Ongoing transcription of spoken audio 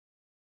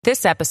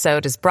This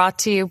episode is brought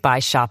to you by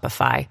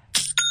Shopify.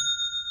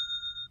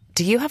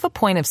 Do you have a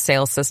point of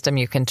sale system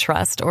you can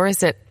trust, or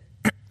is it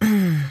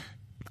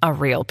a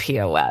real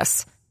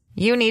POS?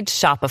 You need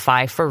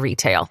Shopify for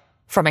retail.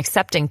 From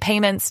accepting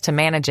payments to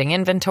managing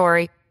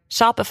inventory,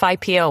 Shopify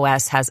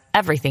POS has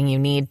everything you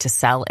need to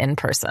sell in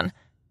person.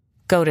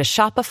 Go to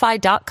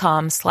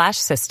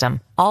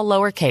shopify.com/system, all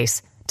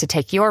lowercase, to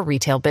take your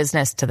retail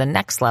business to the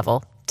next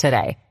level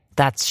today.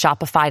 That's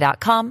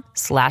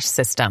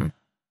shopify.com/system.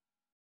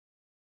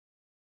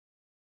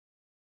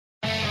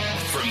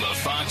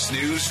 Fox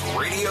News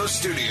radio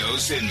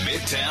studios in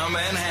Midtown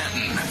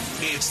Manhattan.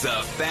 It's the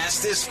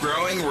fastest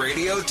growing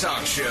radio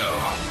talk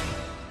show.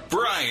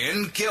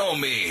 Brian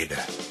Kilmeade.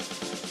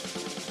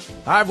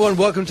 Hi, everyone.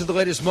 Welcome to the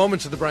latest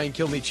moments of the Brian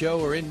Kilmeade Show.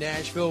 We're in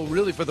Nashville,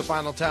 really for the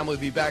final time. We'll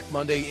be back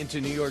Monday into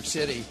New York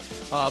City.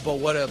 But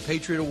what a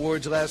Patriot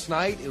Awards last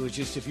night. It was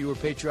just if you were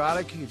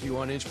patriotic, if you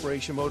want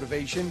inspiration,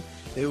 motivation,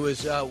 it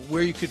was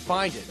where you could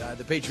find it,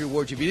 the Patriot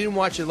Awards. If you didn't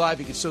watch it live,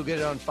 you can still get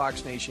it on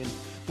Fox Nation.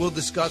 We'll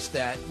discuss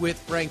that with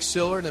Frank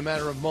Siller in a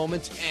matter of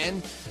moments,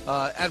 and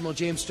Admiral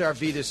James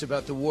Stavridis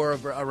about the war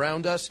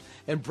around us.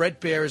 And Brett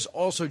Baer is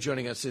also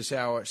joining us this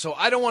hour. So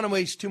I don't want to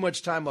waste too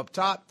much time up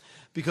top,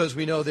 because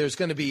we know there's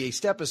going to be a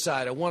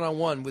step-aside, a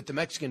one-on-one with the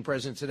Mexican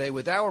president today,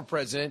 with our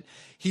president.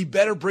 He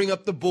better bring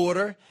up the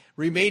border,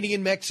 remaining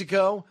in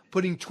Mexico,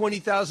 putting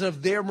 20,000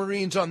 of their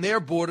Marines on their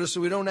border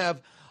so we don't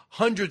have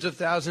hundreds of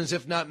thousands,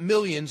 if not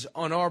millions,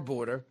 on our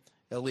border,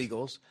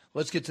 illegals.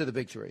 Let's get to the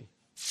big three.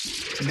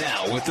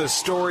 Now, with the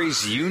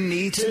stories you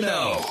need to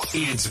know,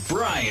 it's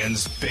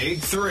Brian's Big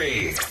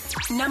Three.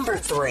 Number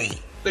 3.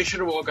 They should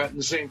have all gotten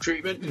the same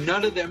treatment.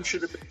 None of them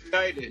should have been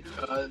indicted.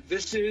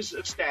 This is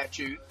a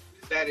statute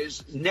that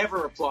is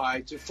never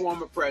applied to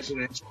former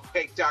presidents who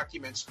take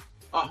documents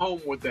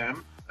home with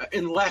them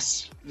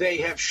unless they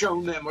have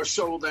shown them or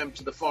sold them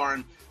to the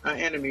foreign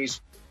enemies.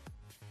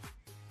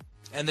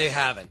 And they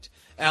haven't.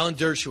 Alan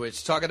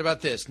Dershowitz talking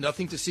about this.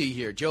 Nothing to see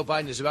here. Joe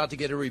Biden is about to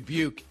get a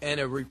rebuke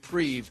and a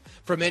reprieve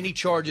from any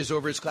charges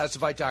over his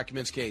classified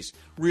documents case.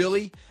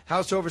 Really?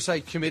 House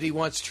Oversight Committee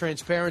wants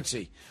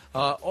transparency.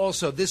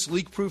 Also, this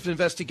leak-proof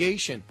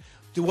investigation.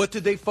 What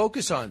did they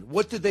focus on?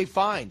 What did they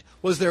find?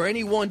 Was there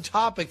any one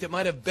topic that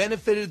might have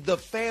benefited the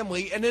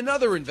family in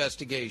another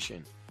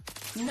investigation?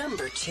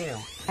 Number 2.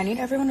 I need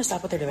everyone to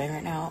stop what they're doing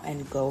right now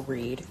and go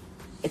read.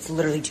 It's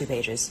literally 2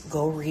 pages.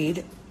 Go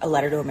read A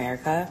Letter to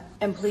America.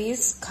 And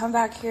please come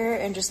back here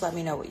and just let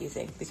me know what you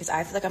think, because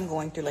I feel like I'm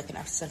going through like an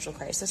existential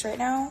crisis right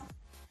now.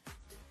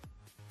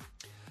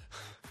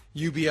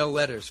 UBL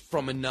letters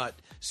from a nut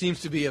seems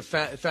to be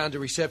found a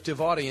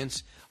receptive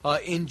audience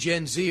in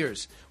Gen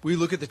Zers. We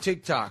look at the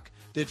TikTok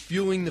that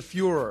fueling the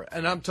Fuhrer,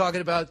 and I'm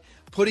talking about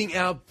putting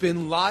out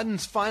Bin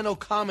Laden's final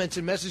comments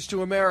and message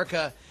to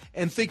America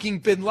and thinking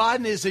Bin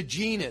Laden is a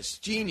genius.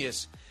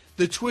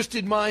 The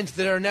twisted minds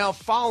that are now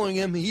following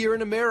him here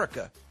in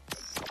America.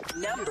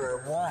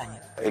 Number 1.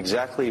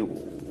 Exactly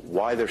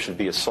why there should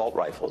be assault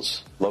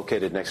rifles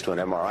located next to an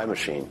MRI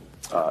machine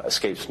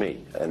escapes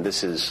me. And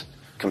this is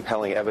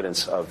compelling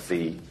evidence of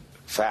the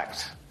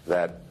fact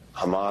that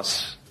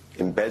Hamas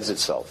embeds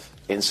itself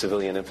in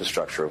civilian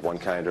infrastructure of one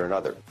kind or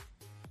another.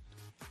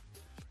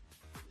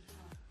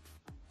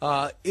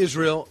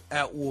 Israel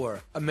at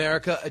war.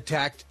 America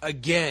attacked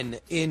again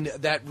in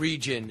that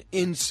region,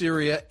 in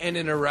Syria and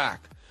in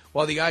Iraq,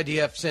 while the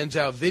IDF sends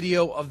out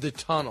video of the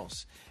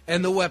tunnels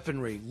and the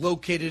weaponry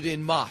located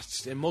in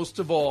mosques and, most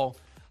of all,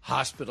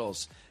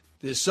 hospitals.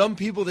 There's some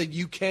people that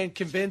you can't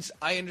convince.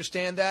 I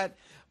understand that.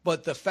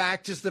 But the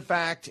fact is the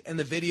fact, and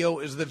the video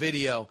is the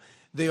video.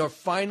 They are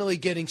finally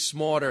getting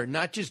smarter,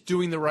 not just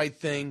doing the right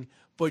thing,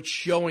 but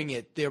showing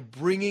it. They're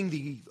bringing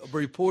the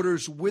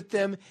reporters with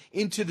them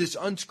into this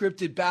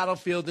unscripted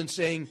battlefield and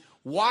saying,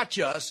 watch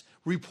us,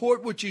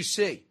 report what you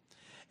see.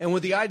 And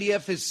what the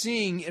IDF is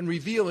seeing and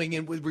revealing,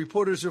 and what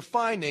reporters are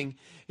finding,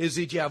 is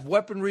that you have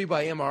weaponry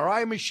by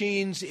MRI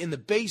machines in the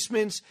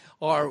basements,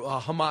 are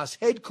Hamas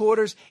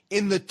headquarters.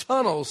 In the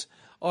tunnels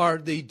are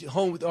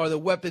the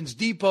weapons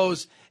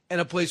depots and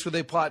a place where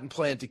they plot and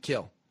plan to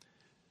kill.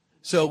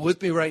 So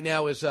with me right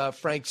now is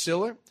Frank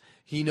Siller.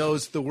 He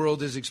knows the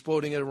world is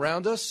exploding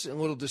around us, a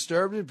little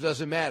disturbed. It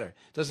doesn't matter.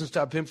 It doesn't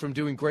stop him from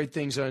doing great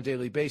things on a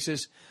daily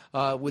basis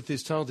with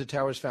his Tunnel to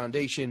Towers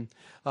Foundation.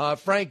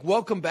 Frank,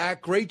 welcome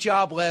back. Great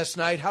job last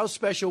night. How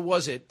special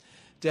was it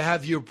to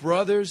have your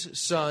brother's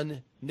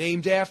son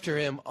named after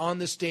him on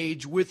the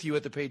stage with you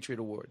at the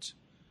Patriot Awards?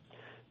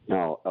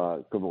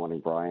 No, good morning,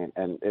 Brian.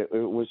 And it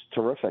was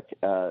terrific.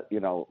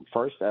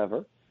 First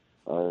ever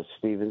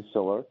Stephen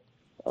Siller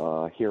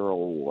Hero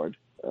Award.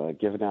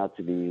 Given out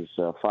to these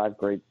 5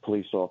 great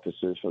police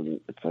officers from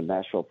the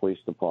Nashville Police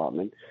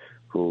Department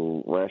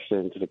who rushed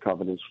into the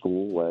Covenant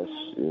School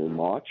last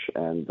March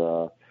and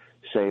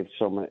saved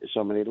so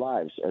many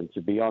lives. And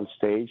to be on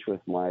stage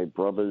with my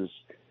brother's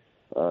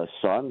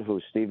son,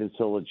 who's Stephen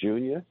Siller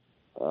Jr.,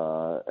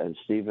 and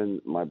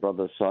Stephen, my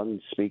brother's son,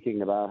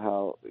 speaking about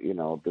how,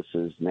 this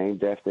is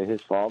named after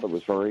his father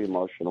was very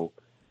emotional,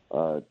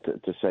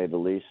 to say the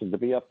least. And to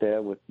be up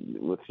there with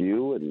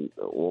you and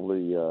all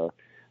the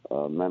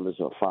members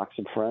of Fox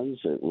and Friends.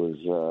 It was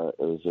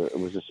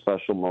a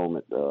special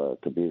moment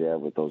to be there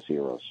with those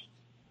heroes.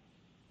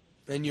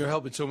 And you're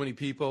helping so many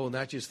people,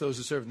 not just those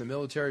who serve in the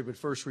military, but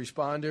first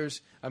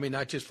responders. I mean,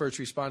 not just first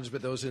responders,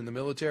 but those in the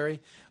military.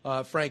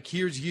 Frank,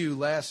 here's you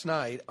last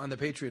night on the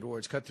Patriot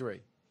Awards. Cut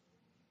 3.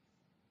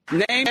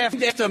 Named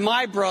after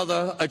my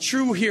brother, a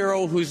true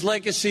hero whose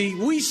legacy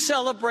we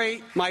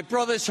celebrate, my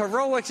brother's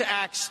heroic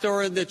acts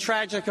during the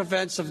tragic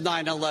events of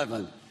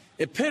 9/11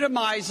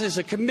 epitomizes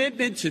a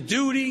commitment to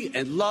duty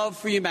and love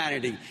for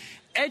humanity,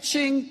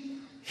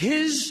 etching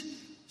his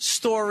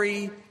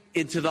story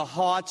into the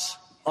hearts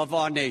of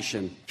our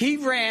nation. He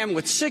ran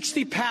with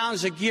 60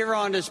 pounds of gear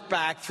on his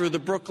back through the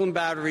Brooklyn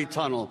Battery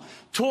Tunnel,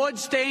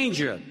 towards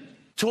danger,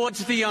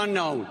 towards the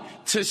unknown,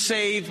 to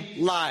save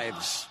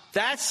lives.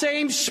 That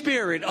same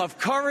spirit of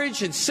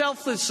courage and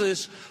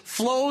selflessness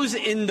flows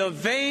in the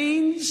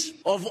veins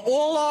of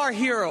all our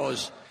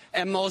heroes,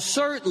 and most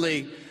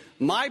certainly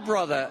my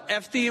brother,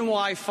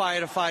 FDNY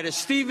firefighter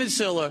Stephen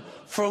Siller,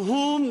 for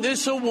whom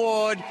this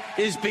award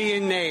is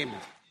being named.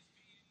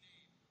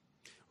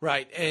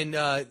 Right, and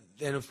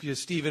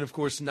Stephen, of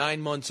course, 9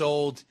 months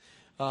old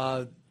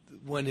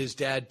when his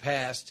dad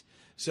passed.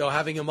 So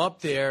having him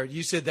up there,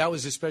 you said that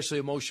was especially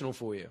emotional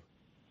for you.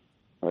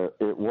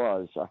 It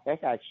was. I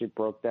actually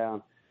broke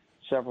down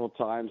several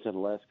times in the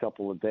last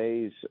couple of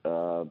days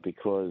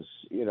because,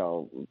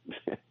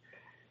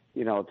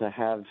 to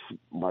have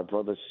my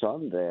brother's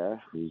son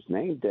there, who's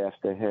named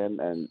after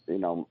him, and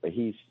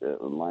he's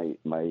my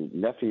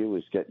nephew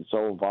is getting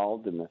so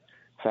involved in the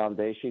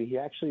foundation. He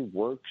actually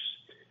works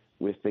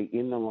with the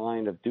In the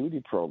Line of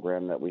Duty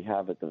program that we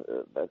have at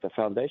the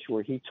foundation,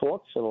 where he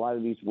talks to a lot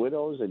of these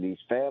widows and these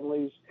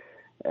families.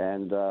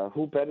 And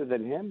who better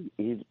than him?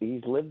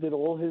 He's lived it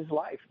all his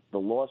life, the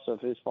loss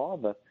of his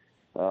father,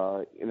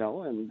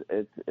 and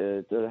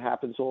it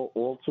happens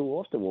all too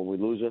often when we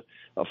lose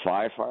a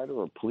firefighter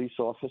or a police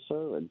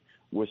officer. And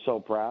we're so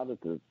proud at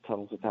the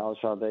Tunnels to Towers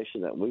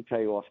Foundation that we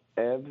pay off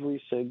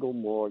every single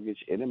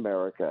mortgage in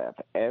America,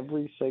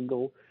 every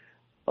single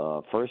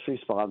first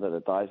responder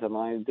that dies in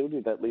line of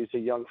duty that leaves a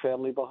young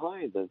family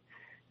behind. And,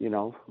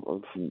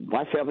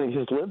 my family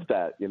has lived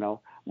that.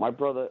 My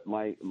brother,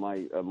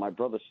 my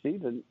brother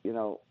Stephen,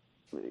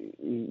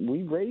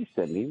 we raised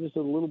him. He was a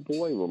little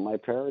boy when my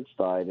parents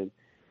died, and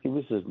he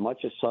was as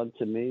much a son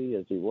to me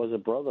as he was a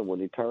brother when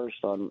he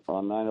perished on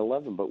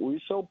 9/11. But we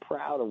were so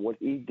proud of what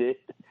he did,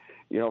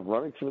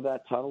 running through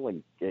that tunnel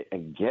and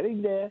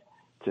getting there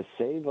to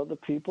save other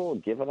people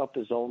and giving up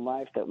his own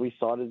life, that we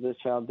started this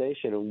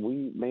foundation. And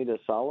we made a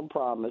solemn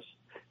promise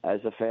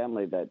as a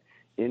family that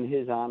in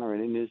his honor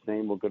and in his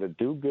name, we're going to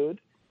do good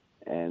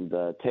and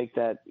take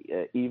that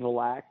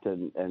evil act.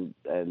 And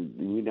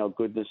we know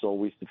goodness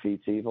always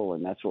defeats evil,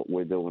 and that's what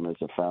we're doing as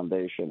a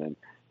foundation. And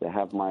to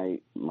have my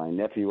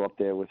nephew up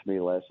there with me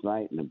last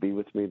night and to be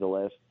with me the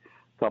last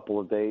couple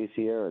of days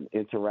here and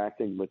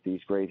interacting with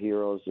these great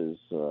heroes is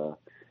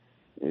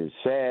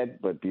sad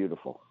but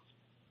beautiful.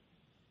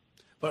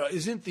 But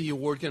isn't the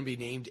award going to be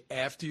named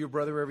after your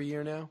brother every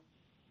year now?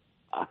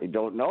 I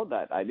don't know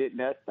that. I didn't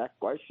ask that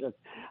question.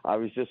 I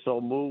was just so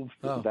moved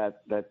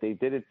that they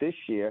did it this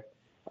year.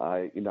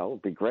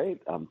 It'd be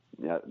great. I'm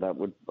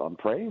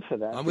praying for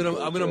that. I'm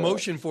gonna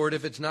motion for it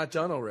if it's not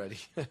done already.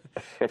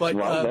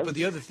 But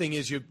the other thing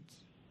is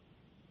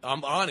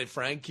I'm on it,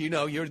 Frank.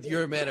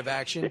 You're a man of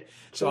action,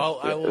 so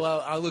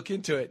I'll look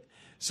into it.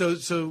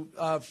 So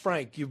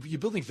Frank, you're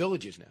building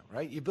villages now,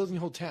 right? You're building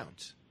whole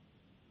towns.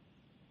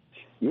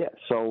 Yeah,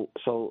 so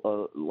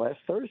last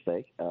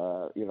Thursday,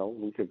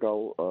 we could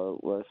go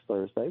last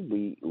Thursday.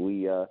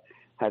 We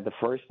had the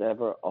first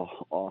ever a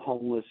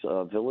homeless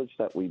village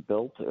that we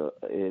built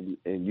in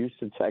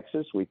Houston,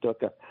 Texas. We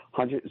took a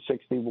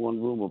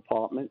 161-room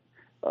apartment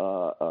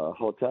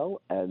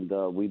hotel, and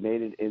we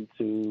made it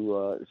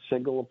into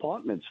single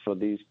apartments for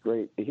these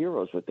great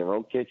heroes with their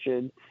own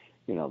kitchen,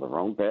 their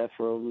own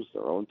bathrooms,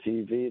 their own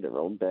TV, their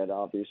own bed,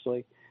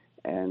 obviously.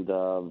 And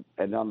on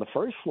the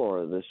first floor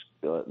of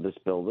this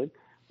building,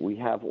 we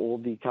have all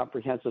the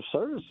comprehensive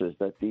services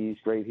that these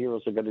great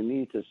heroes are going to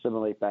need to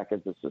assimilate back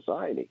into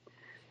society.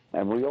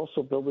 And we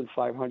also built in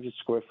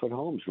 500-square-foot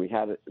homes. We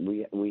had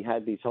these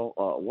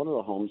one of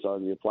the homes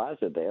on the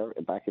plaza there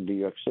back in New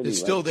York City. It's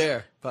still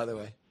there, by the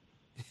way.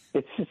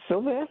 It's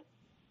still there?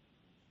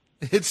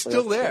 It's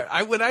still there.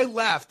 When I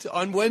left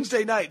on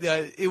Wednesday night,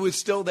 it was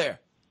still there.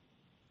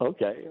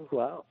 Okay,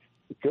 well,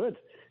 good.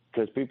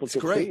 Because people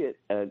can see it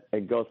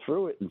and go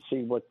through it and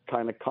see what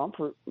kind of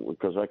comfort,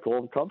 because I call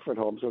them comfort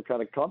homes, what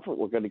kind of comfort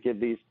we're going to give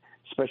these,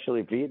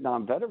 especially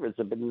Vietnam veterans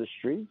that have been in the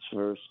streets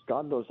for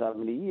God knows how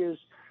many years.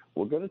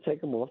 We're going to take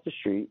them off the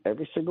street,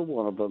 every single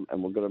one of them,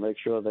 and we're going to make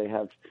sure they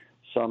have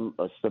some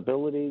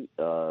stability,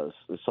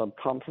 some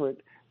comfort,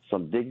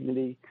 some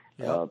dignity,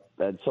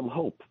 and some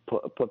hope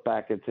put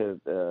back into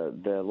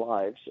their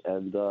lives.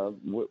 And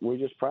we're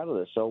just proud of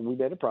this. So we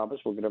made a promise.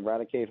 We're going to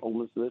eradicate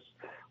homelessness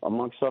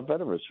amongst our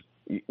veterans.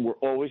 We're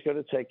always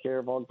going to take care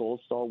of our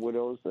Gold Star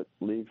widows that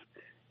leave,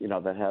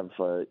 that have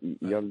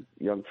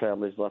young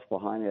families left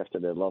behind after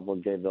their loved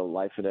one gave their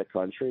life for their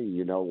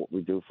country. What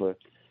we do for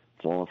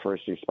fallen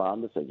first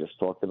responders. I just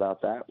talked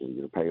about that. We're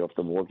going to pay off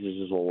the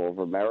mortgages all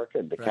over America.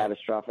 And the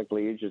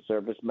catastrophically injured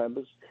service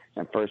members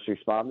and first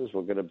responders,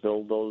 we're going to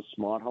build those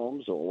smart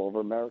homes all over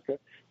America.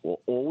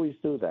 We'll always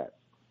do that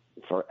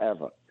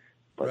forever.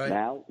 But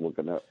now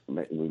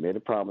we made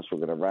a promise. We're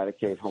going to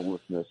eradicate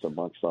homelessness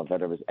amongst our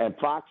veterans. And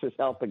Fox is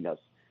helping us.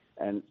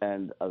 And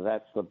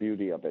that's the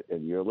beauty of it.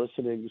 And you're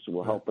listening, so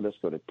we're helping us.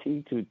 Go to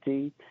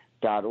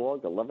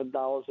T2T.org,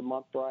 $11 a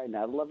month, Brian.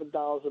 That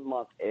 $11 a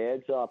month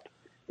adds up.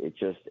 It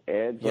just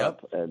adds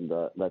up, and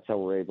that's how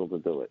we're able to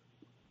do it.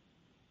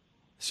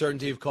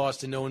 Certainty of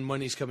cost and knowing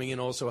money's coming in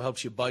also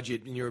helps you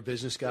budget, and you're a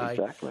business guy.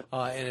 Exactly.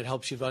 And it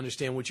helps you to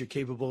understand what you're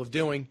capable of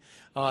doing.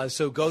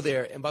 So go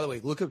there. And by the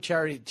way, look up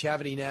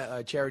Charity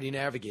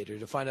Navigator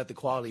to find out the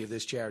quality of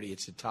this charity.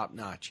 It's top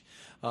notch.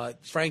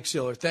 Frank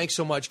Siller, thanks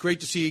so much. Great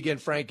to see you again,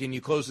 Frank. And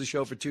you closed the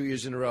show for 2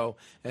 years in a row,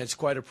 and it's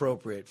quite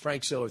appropriate.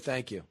 Frank Siller,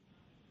 thank you.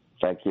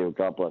 Thank you.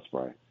 God bless,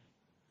 Brian.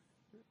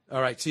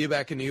 All right, see you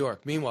back in New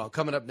York. Meanwhile,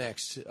 coming up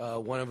next,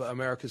 one of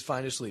America's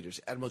finest leaders,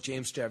 Admiral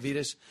James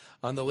Stavridis,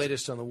 on the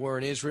latest on the war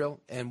in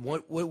Israel. And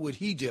what would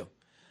he do,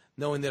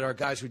 knowing that our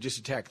guys were just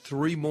attacked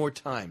 3 more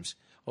times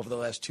over the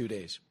last 2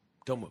 days?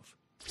 Don't move.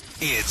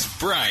 It's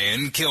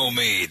Brian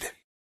Kilmeade.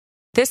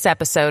 This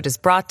episode is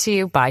brought to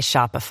you by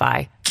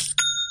Shopify.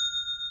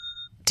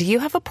 Do you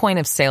have a point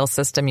of sale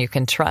system you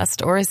can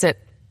trust, or is it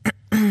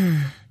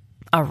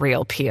a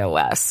real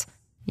POS?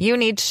 You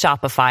need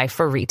Shopify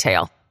for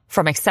retail.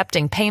 From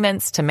accepting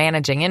payments to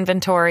managing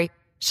inventory,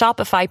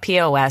 Shopify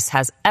POS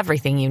has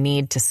everything you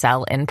need to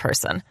sell in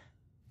person.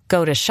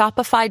 Go to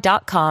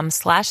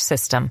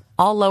shopify.com/system,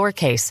 all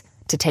lowercase,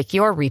 to take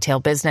your retail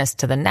business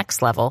to the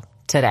next level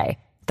today.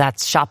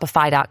 That's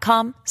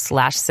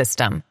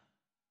shopify.com/system.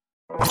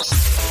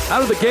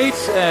 Out of the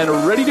gates and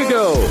ready to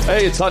go.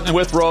 Hey, it's Hutton and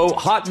Withrow.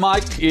 Hot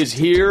Mike is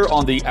here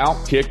on the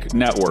Outkick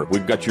Network.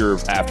 We've got your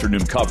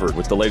afternoon covered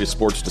with the latest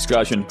sports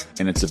discussion,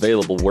 and it's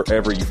available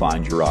wherever you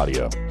find your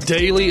audio.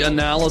 Daily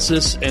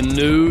analysis and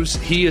news.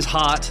 He is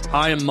hot.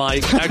 I am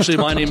Mike. Actually,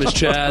 my name is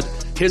Chad.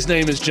 His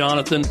name is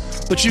Jonathan,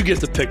 but you get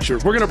the picture.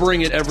 We're going to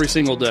bring it every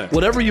single day.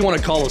 Whatever you want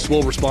to call us,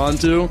 we'll respond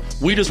to.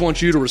 We just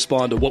want you to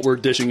respond to what we're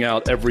dishing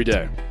out every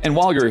day. And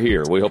while you're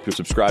here, we hope you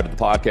subscribe to the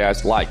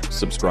podcast, like,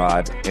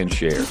 subscribe, and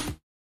share.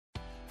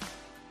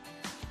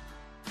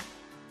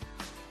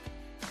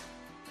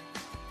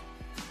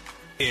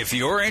 If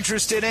you're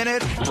interested in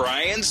it,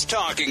 Brian's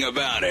talking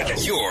about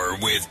it. You're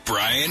with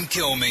Brian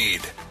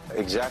Kilmeade.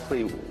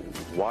 Exactly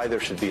why there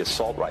should be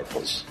assault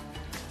rifles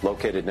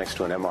located next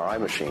to an MRI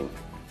machine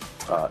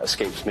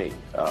escapes me.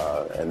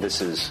 And this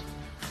is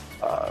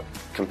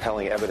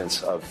compelling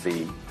evidence of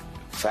the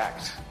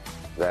fact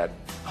that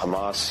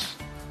Hamas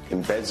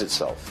embeds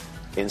itself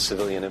in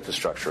civilian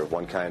infrastructure of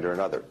one kind or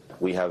another.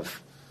 We have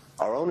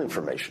our own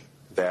information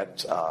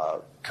that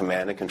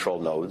command and control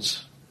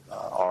nodes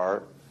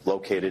are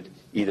located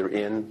either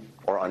in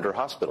or under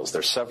hospitals.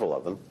 There's several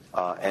of them.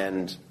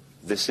 And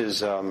this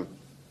is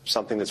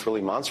something that's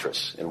really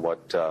monstrous in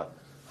what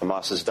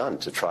Hamas has done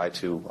to try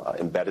to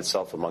embed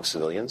itself among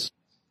civilians.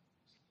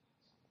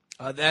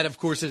 That, of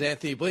course, is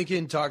Anthony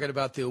Blinken talking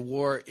about the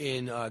war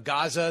in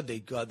Gaza.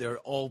 They're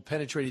all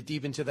penetrated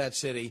deep into that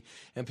city.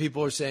 And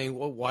people are saying,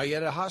 well, why are you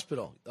at a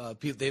hospital?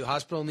 The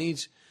hospital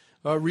needs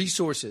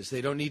resources.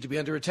 They don't need to be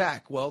under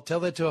attack. Well, tell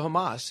that to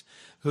Hamas,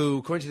 who,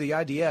 according to the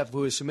IDF,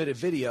 who has submitted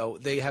video,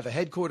 they have a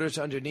headquarters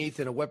underneath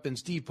and a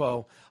weapons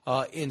depot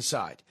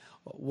inside.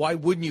 Why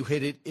wouldn't you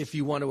hit it if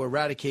you want to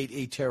eradicate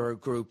a terror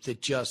group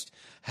that just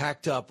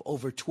hacked up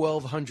over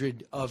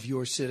 1,200 of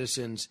your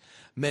citizens?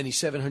 Many,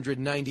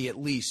 790 at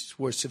least,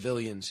 were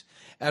civilians.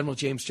 Admiral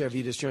James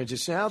Stavridis joins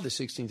us now, the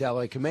 16th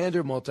Allied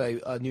Commander,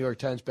 New York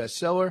Times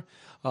bestseller,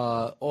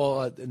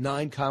 all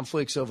 9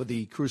 conflicts over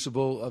the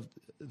crucible of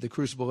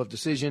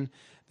decision,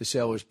 the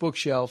Sailor's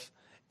Bookshelf,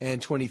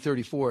 and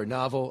 2034, a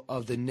novel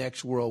of the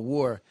next world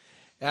war.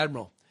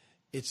 Admiral,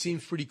 it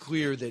seems pretty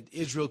clear that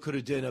Israel could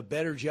have done a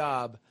better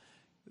job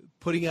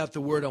putting out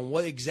the word on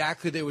what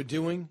exactly they were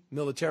doing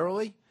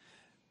militarily,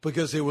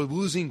 because they were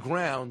losing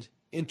ground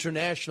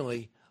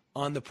internationally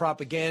on the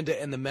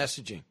propaganda and the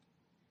messaging.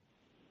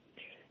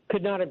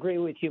 Could not agree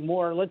with you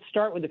more. Let's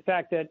start with the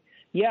fact that,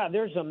 yeah,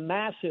 there's a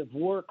massive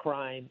war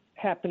crime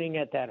happening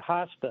at that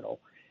hospital.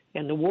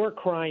 And the war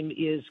crime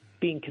is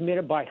being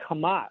committed by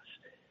Hamas,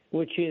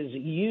 which is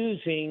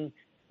using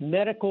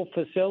medical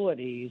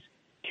facilities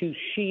to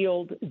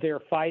shield their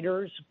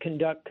fighters,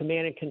 conduct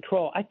command and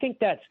control. I think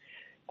that's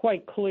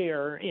quite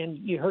clear, and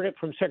you heard it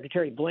from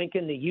Secretary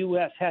Blinken. The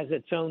U.S. has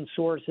its own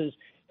sources.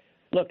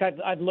 Look,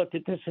 I've looked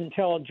at this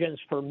intelligence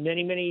for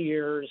many, many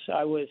years.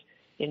 I was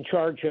in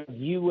charge of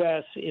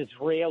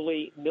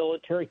U.S.-Israeli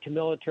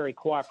military-to-military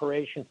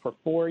cooperation for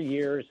 4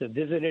 years. I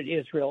visited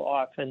Israel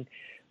often.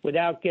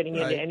 Without getting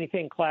into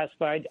anything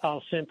classified,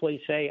 I'll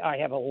simply say I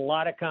have a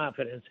lot of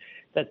confidence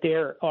that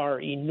there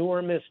are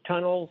enormous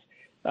tunnels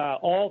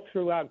all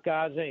throughout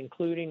Gaza,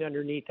 including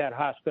underneath that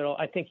hospital.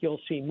 I think you'll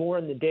see more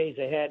in the days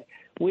ahead.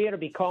 We ought to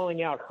be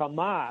calling out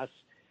Hamas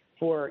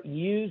for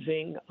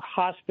using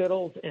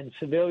hospitals and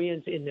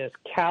civilians in this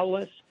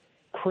callous,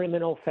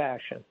 criminal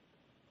fashion.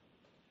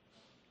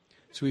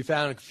 So we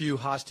found a few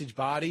hostage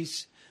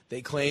bodies.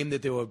 They claim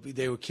that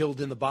they were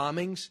killed in the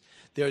bombings.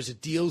 There's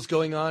deals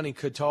going on in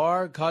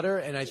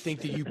Qatar, and I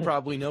think that you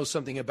probably know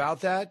something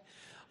about that.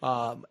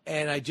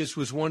 And I just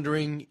was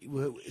wondering,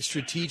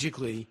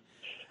 strategically,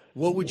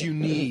 what would you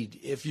need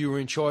if you were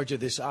in charge of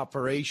this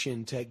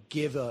operation to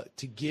give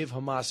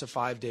Hamas a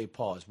 5-day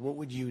pause? What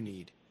would you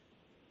need?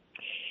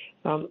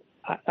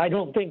 I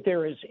don't think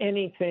there is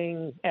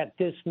anything at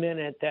this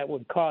minute that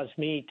would cause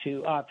me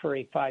to offer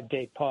a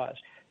 5-day pause.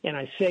 And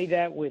I say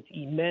that with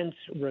immense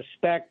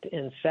respect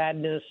and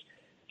sadness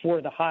for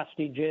the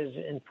hostages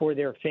and for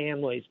their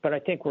families. But I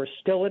think we're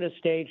still at a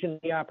stage in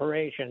the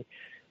operation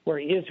where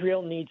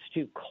Israel needs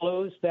to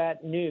close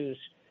that noose.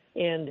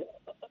 And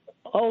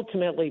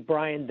ultimately,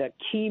 Brian, the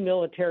key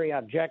military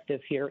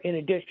objective here, in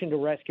addition to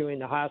rescuing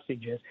the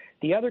hostages,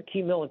 the other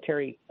key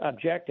military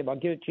objective, I'll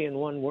give it to you in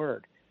one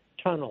word,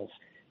 tunnels.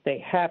 They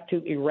have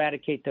to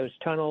eradicate those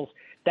tunnels.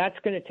 That's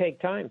going to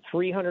take time,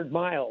 300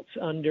 miles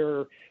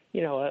under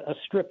a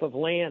strip of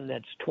land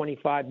that's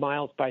 25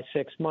 miles by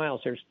 6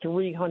 miles. There's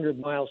 300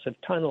 miles of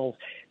tunnels.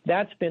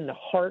 That's been the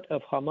heart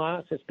of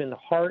Hamas. It's been the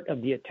heart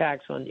of the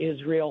attacks on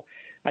Israel.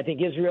 I think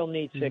Israel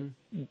needs to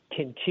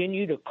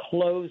continue to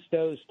close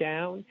those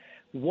down.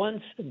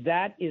 Once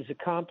that is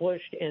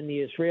accomplished and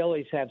the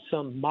Israelis have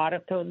some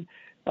modicum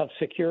of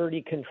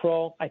security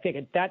control, I think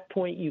at that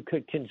point you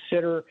could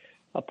consider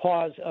a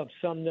pause of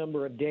some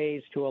number of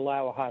days to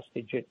allow a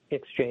hostage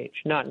exchange.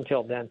 Not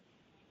until then.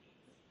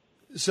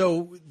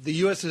 So the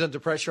U.S. is under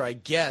pressure, I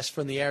guess,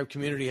 from the Arab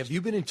community. Have you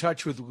been in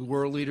touch with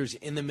world leaders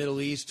in the Middle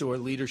East or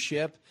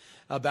leadership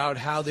about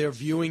how they're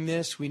viewing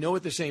this? We know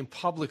what they're saying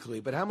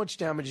publicly, but how much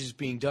damage is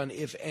being done,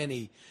 if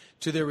any,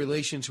 to their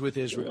relations with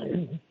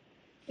Israel?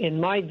 In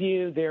my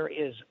view, there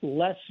is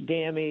less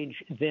damage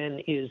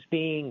than is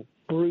being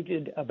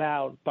bruited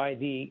about by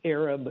the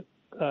Arab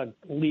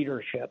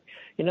leadership.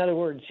 In other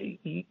words,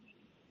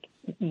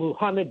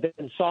 Mohammed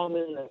bin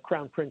Salman, the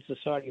Crown Prince of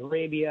Saudi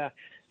Arabia,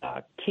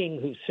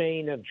 King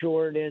Hussein of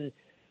Jordan,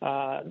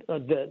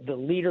 the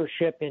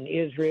leadership in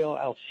Israel,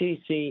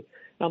 al-Sisi,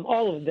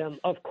 all of them,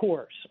 of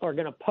course, are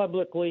going to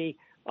publicly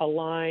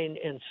align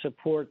and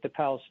support the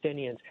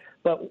Palestinians.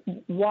 But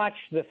watch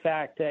the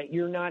fact that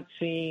you're not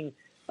seeing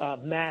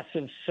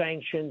massive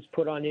sanctions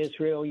put on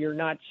Israel. You're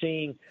not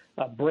seeing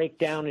a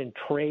breakdown in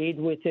trade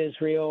with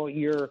Israel.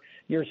 You're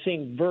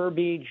seeing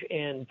verbiage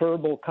and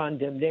verbal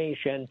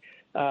condemnation.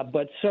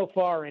 But so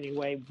far,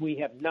 anyway, we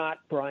have not,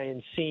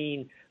 Brian,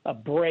 seen a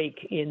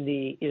break in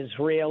the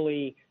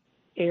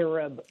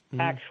Israeli-Arab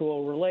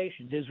actual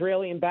relations.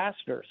 Israeli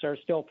ambassadors are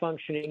still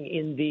functioning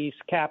in these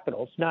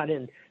capitals, not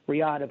in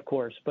Riyadh, of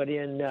course, but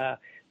in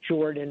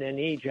Jordan and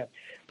Egypt.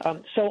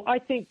 So I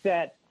think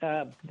that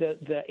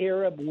the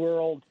Arab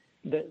world,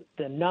 the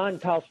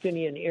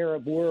non-Palestinian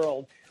Arab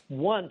world,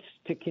 wants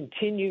to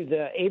continue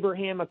the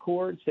Abraham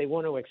Accords. They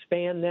want to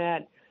expand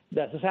that.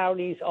 The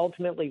Saudis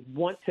ultimately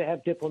want to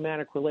have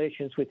diplomatic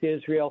relations with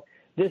Israel.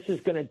 This is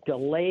going to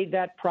delay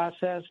that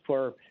process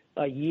for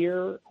a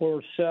year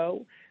or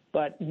so.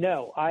 But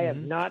no, I have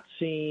not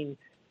seen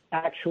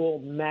actual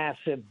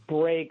massive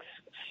breaks,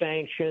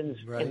 sanctions,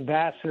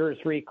 ambassadors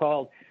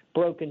recalled,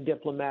 broken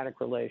diplomatic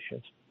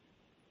relations.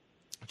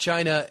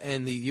 China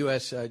and the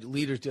U.S.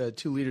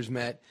 Two leaders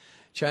met.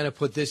 China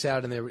put this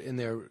out in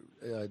their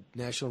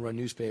national-run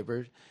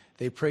newspaper.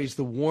 They praised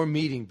the warm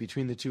meeting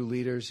between the two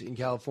leaders in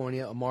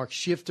California, a marked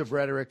shift of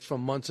rhetoric from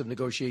months of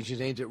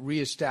negotiations aimed at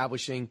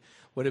reestablishing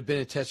what had been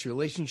a test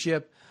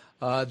relationship.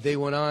 They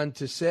went on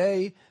to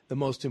say the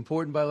most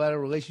important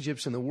bilateral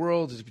relationships in the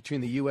world is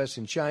between the U.S.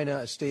 and China.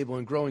 A stable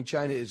and growing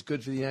China is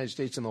good for the United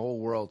States and the whole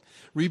world.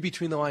 Read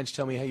between the lines.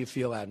 Tell me how you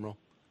feel, Admiral.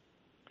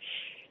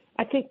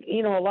 I think,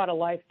 a lot of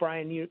life,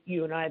 Brian,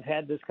 you and I have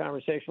had this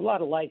conversation. A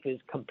lot of life is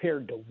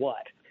compared to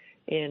what?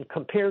 And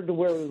compared to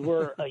where we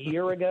were a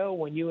year ago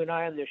when you and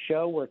I on the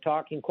show were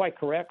talking quite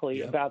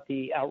correctly about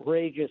the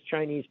outrageous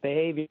Chinese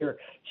behavior,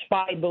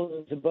 spy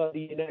balloons above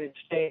the United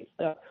States,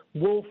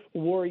 wolf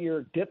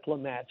warrior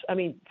diplomats. I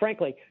mean,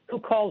 frankly, who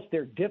calls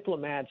their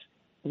diplomats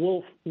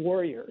wolf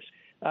warriors?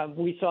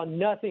 We saw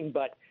nothing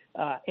but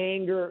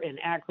anger and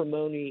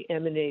acrimony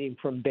emanating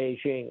from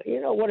Beijing.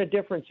 What a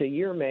difference a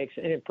year makes.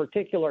 And in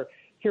particular,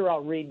 here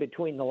I'll read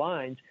between the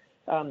lines,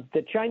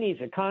 the Chinese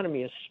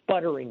economy is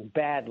sputtering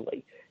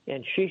badly.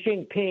 And Xi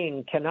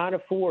Jinping cannot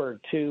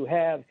afford to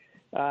have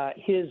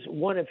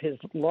one of his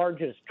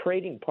largest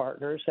trading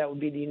partners, that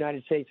would be the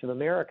United States of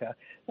America,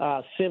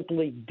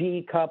 simply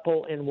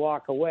decouple and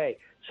walk away.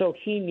 So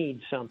he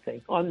needs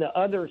something. On the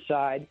other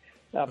side,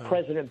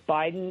 President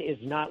Biden is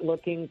not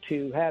looking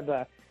to have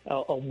a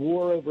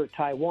war over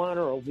Taiwan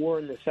or a war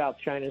in the South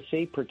China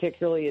Sea,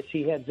 particularly as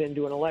he heads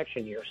into an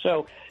election year.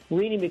 So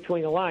reading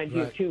between the lines, you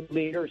have two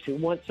leaders who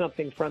want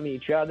something from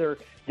each other.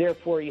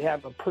 Therefore, you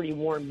have a pretty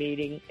warm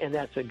meeting, and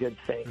that's a good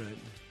thing. Right.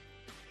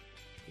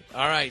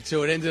 All right,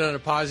 so it ended on a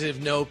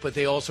positive note, but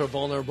they also are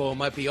vulnerable. It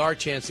might be our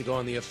chance to go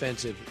on the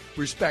offensive,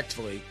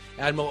 respectfully.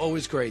 Admiral,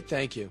 always great.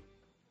 Thank you.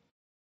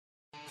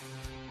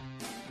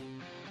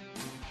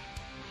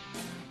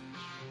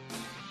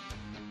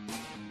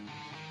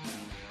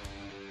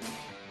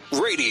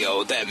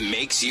 Radio that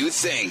makes you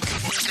think.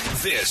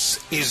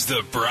 This is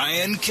the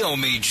Brian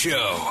Kilmeade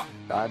Show.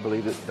 I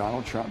believe that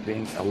Donald Trump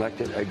being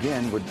elected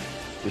again would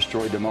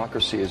destroy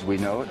democracy as we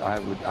know it.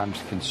 I'm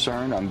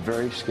concerned. I'm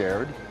very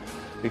scared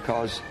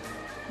because,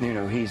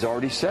 he's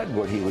already said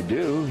what he would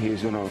do.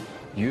 He's going to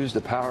use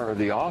the power of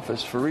the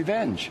office for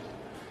revenge.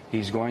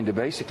 He's going to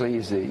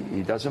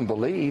he doesn't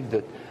believe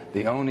that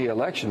the only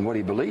election, what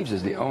he believes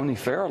is the only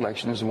fair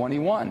election is the one he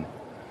won.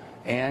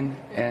 And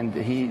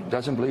he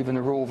doesn't believe in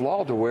the rule of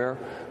law to where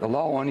the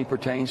law only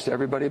pertains to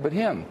everybody but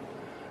him.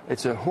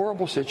 It's a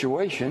horrible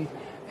situation,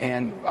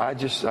 and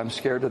I'm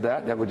scared of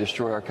that. That would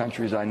destroy our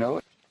country as I know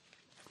it.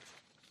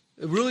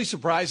 Really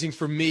surprising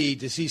for me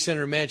to see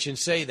Senator Manchin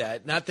say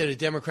that. Not that a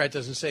Democrat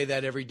doesn't say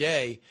that every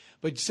day,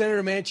 but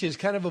Senator Manchin has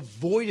kind of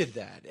avoided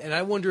that. And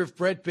I wonder if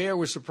Bret Baier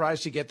was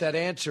surprised to get that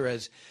answer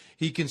as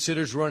he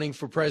considers running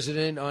for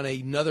president on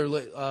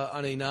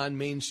on a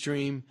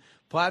non-mainstream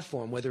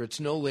platform, whether it's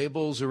No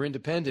Labels or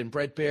independent.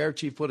 Bret Baier,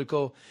 chief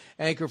political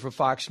anchor for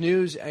Fox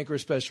News, anchor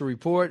of Special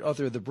Report,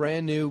 author of the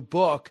brand new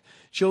book,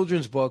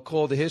 children's book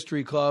called The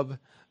History Club,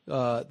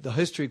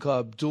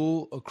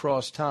 Duel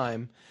Across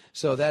Time.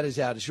 So that is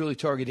out. It's really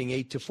targeting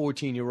 8 to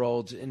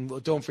 14-year-olds.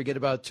 And don't forget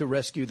about To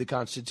Rescue the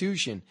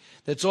Constitution.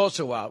 That's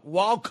also out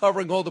while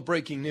covering all the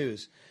breaking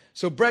news.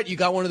 So, Brett, you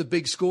got one of the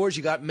big scores.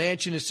 You got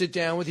Manchin to sit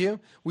down with you.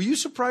 Were you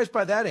surprised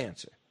by that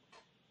answer?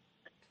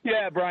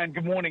 Yeah, Brian,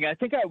 good morning. I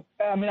think I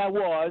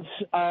was.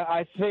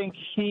 I think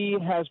he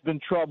has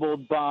been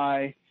troubled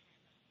by,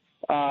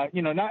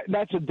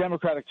 that's a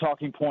Democratic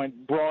talking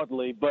point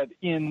broadly, but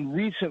in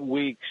recent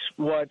weeks,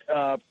 what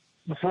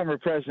the former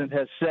president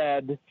has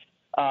said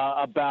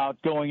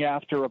about going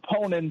after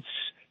opponents,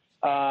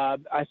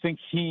 I think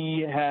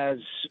he has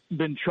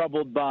been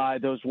troubled by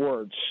those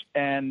words.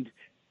 And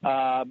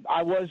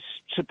I was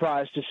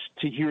surprised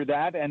to hear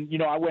that. And,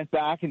 I went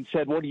back and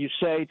said, what do you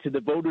say to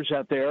the voters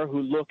out there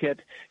who look at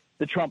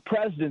the Trump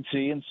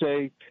presidency and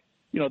say,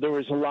 there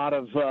was a lot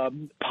of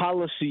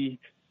policy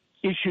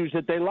issues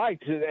that they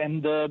liked.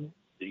 And,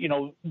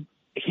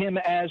 him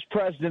as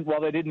president, while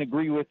they didn't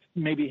agree with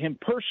maybe him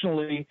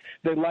personally,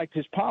 they liked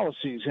his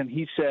policies. And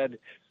he said,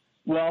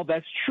 well,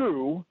 that's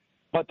true,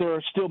 but there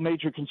are still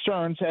major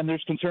concerns, and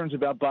there's concerns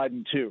about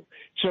Biden, too.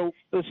 So,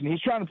 listen,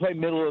 he's trying to play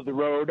middle of the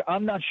road.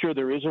 I'm not sure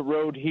there is a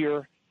road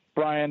here,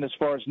 Brian, as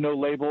far as No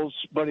Labels,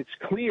 but it's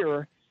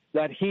clear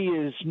that he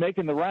is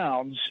making the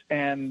rounds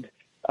and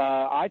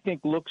I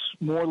think looks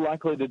more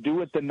likely to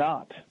do it than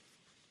not.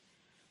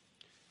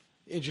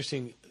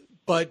 Interesting.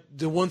 But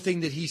the one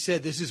thing that he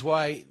said, this is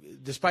why,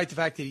 despite the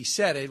fact that he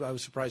said it, I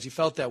was surprised he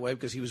felt that way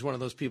because he was one of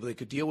those people that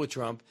could deal with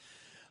Trump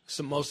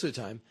most of the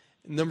time.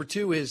 Number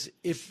two is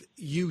if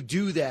you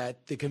do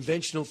that, the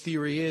conventional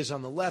theory is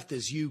on the left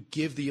is you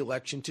give the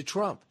election to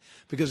Trump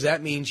because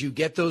that means you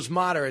get those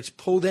moderates,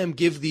 pull them,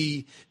 give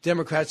the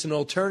Democrats an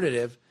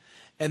alternative,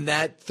 and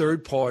that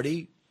third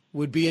party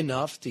would be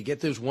enough to get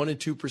those 1% and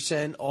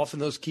 2% off in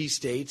those key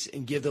states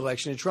and give the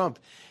election to Trump.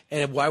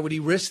 And why would he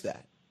risk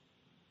that?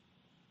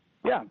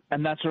 Yeah,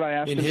 and that's what I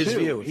asked him in his too.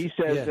 view. He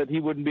says that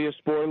he wouldn't be a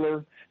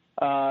spoiler.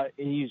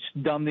 He's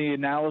done the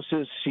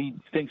analysis. He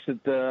thinks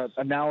that the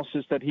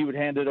analysis that he would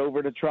hand it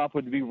over to Trump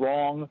would be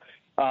wrong,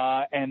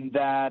 and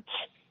that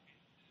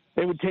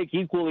they would take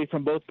equally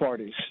from both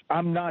parties.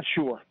 I'm not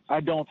sure.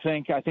 I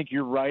think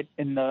you're right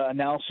in the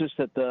analysis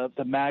that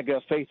the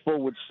MAGA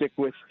faithful would stick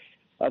with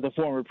the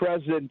former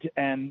president,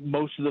 and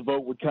most of the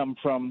vote would come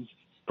from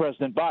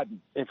President Biden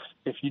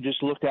if you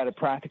just looked at it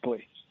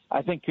practically.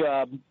 I think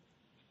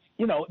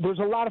there's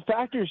a lot of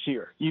factors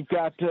here. You've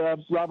got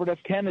Robert F.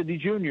 Kennedy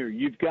Jr.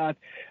 You've got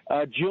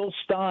Jill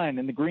Stein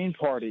in the Green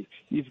Party.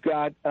 You've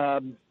got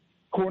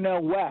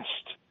Cornel West.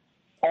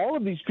 All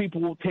of these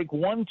people will take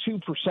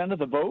 1-2% of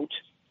the vote.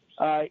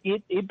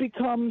 It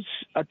becomes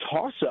a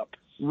toss-up,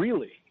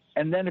 really.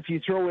 And then if you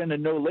throw in a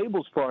No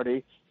Labels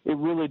party, it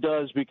really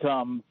does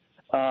become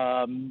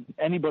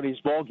anybody's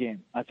ball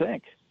game, I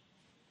think.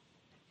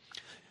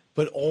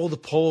 But all the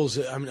polls,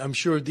 I'm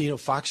sure,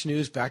 Fox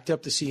News backed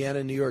up the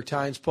CNN, New York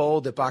Times poll,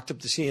 that backed up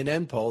the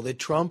CNN poll, that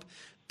Trump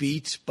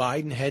beats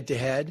Biden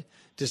head-to-head.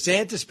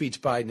 DeSantis beats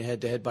Biden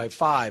head-to-head by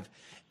 5.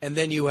 And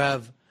then you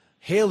have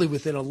Haley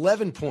with an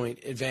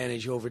 11-point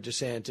advantage over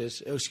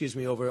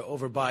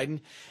over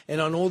Biden.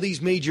 And on all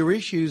these major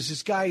issues,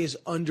 this guy is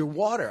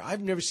underwater.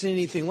 I've never seen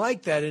anything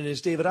like that. And as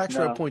David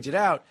Axelrod pointed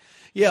out,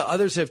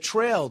 others have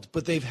trailed,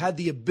 but they've had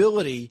the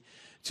ability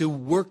to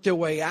work their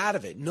way out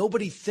of it.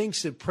 Nobody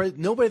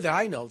that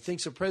I know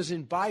thinks that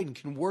President Biden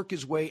can work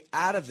his way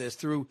out of this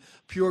through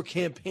pure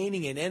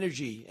campaigning and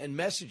energy and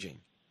messaging.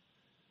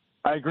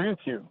 I agree with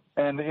you.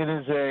 And it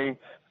is a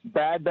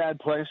bad, bad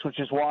place, which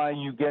is why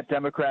you get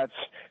Democrats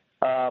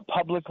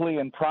publicly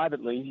and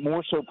privately,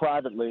 more so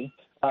privately,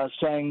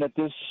 saying that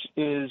this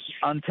is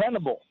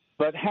untenable.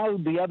 But how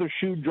the other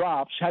shoe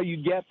drops, how you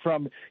get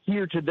from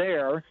here to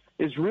there,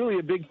 is really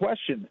a big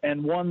question,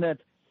 and one that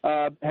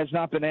has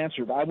not been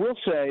answered. I will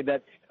say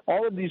that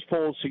all of these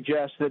polls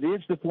suggest that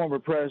if the former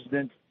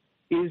president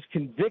is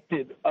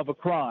convicted of a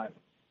crime,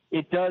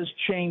 it does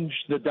change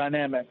the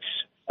dynamics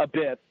a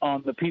bit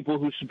on the people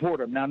who support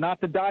him. Now, not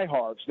the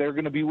diehards. They're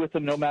going to be with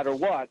him no matter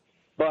what.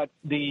 But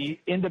the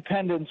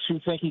independents who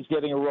think he's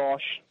getting a raw,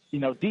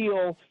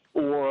 deal,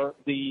 or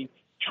the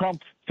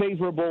Trump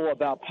favorable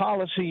about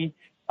policy,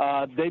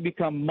 they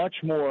become much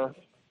more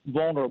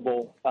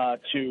vulnerable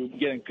to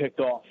getting picked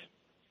off.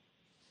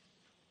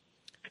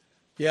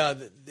 Yeah,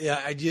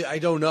 I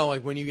don't know.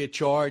 Like when you get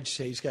charged,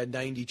 say he's got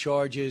 90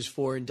 charges,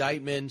 4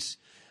 indictments.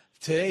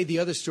 Today, the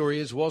other story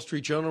is Wall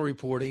Street Journal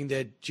reporting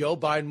that Joe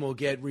Biden will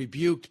get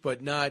rebuked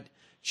but not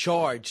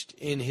charged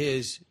in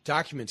his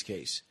documents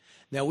case.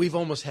 Now, we've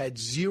almost had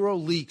 0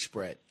 leaks,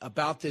 Brett,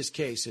 about this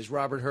case as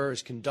Robert Hur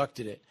has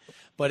conducted it.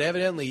 But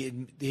evidently,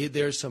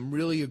 there's some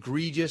really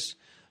egregious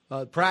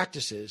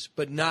practices,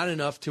 but not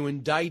enough to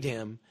indict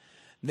him.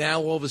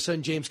 Now, all of a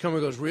sudden, James Comer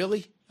goes,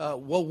 really?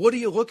 Well, what are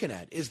you looking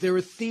at? Is there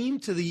a theme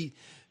to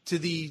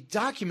the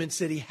documents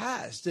that he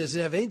has? Does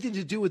it have anything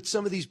to do with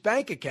some of these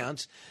bank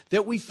accounts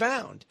that we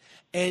found?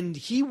 And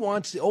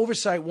the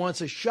oversight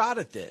wants a shot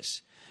at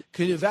this.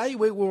 Can you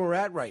evaluate where we're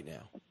at right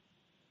now?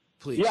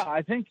 Please. Yeah,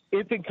 I think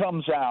if it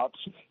comes out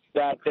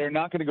that they're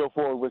not going to go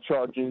forward with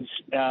charges,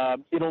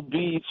 it'll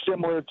be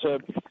similar to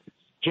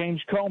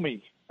James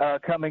Comey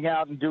coming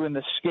out and doing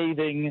the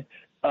scathing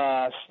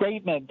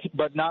statement,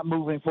 but not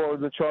moving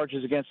forward with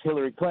charges against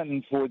Hillary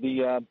Clinton for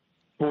the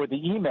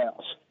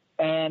emails.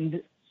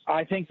 And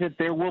I think that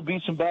there will be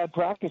some bad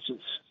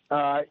practices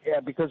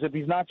because if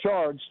he's not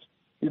charged,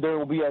 there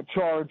will be a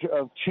charge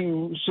of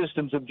 2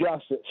 systems of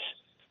justice.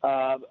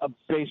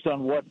 Based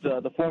on what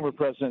the former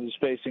president is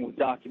facing with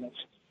documents.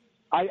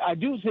 I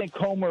do think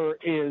Comer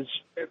is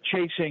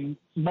chasing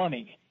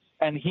money,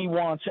 and he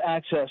wants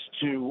access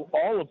to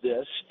all of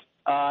this.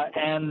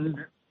 And,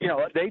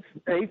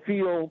 they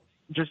feel,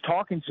 just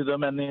talking to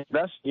them and the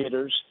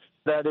investigators,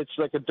 that it's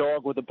like a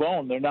dog with a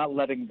bone. They're not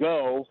letting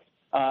go,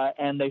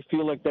 and they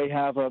feel like they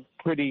have a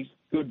pretty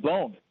good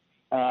bone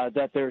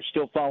that they're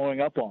still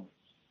following up on.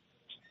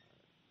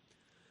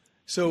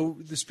 So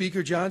the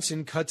Speaker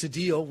Johnson cuts a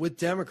deal with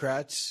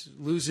Democrats,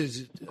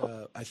 loses,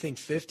 I think,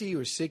 50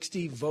 or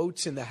 60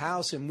 votes in the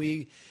House, and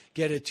we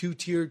get a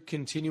 2-tiered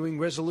continuing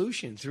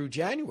resolution through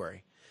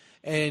January.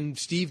 And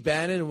Steve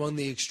Bannon, one of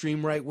the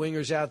extreme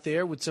right-wingers out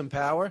there with some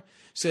power,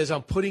 says,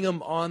 I'm putting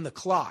him on the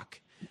clock,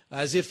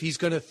 as if he's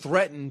going to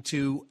threaten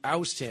to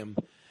oust him.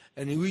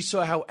 And we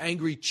saw how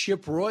angry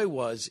Chip Roy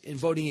was in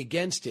voting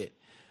against it.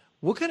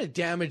 What kind of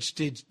damage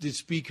did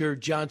Speaker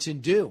Johnson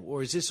do,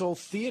 or is this all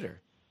theater?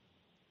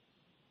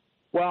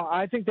 Well,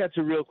 I think that's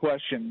a real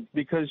question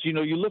because, you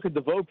look at the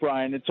vote,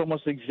 Brian, it's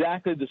almost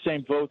exactly the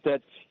same vote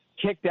that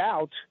kicked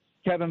out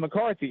Kevin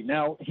McCarthy.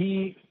 Now,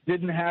 he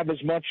didn't have as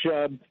much,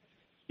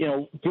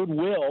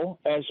 goodwill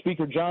as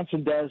Speaker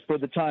Johnson does for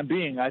the time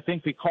being. I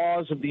think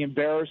because of the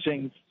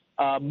embarrassing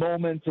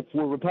moment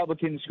for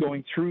Republicans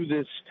going through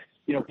this,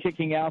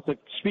 kicking out the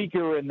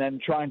speaker and then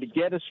trying to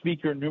get a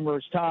speaker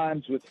numerous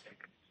times with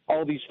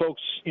all these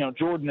folks,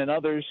 Jordan and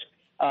others.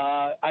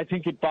 I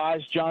think it buys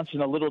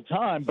Johnson a little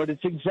time, but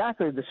it's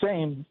exactly the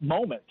same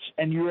moment,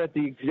 and you're at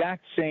the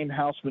exact same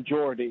House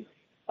majority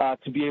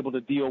to be able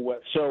to deal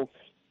with. So,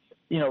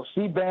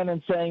 Steve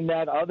Bannon saying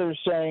that, others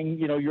saying,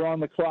 you're on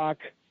the clock.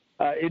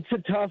 It's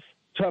a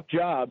tough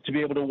job to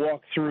be able to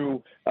walk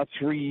through a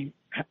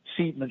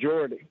 3-seat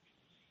majority.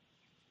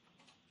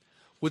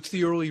 What's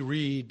the early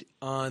read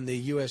on the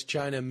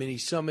U.S.-China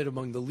mini-summit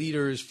among the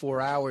leaders,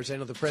 4 hours? I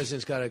know the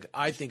president's got, a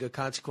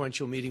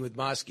consequential meeting with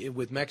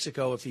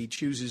Mexico if he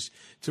chooses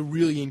to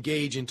really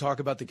engage and talk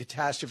about the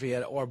catastrophe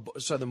at our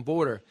southern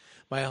border.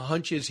 My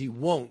hunch is he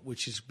won't,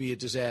 which is be a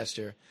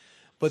disaster.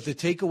 But the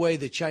takeaway,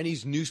 the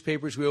Chinese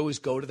newspapers, we always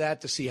go to that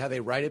to see how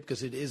they write it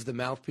because it is the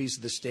mouthpiece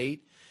of the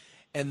state.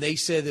 And they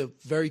said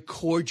very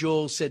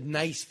cordial, said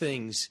nice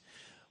things.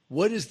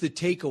 What is the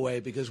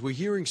takeaway? Because we're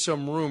hearing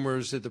some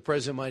rumors that the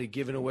president might have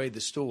given away the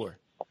store.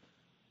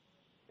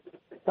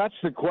 That's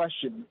the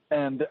question.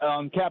 And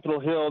on Capitol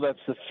Hill,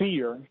 that's the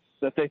fear,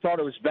 that they thought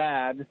it was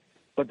bad,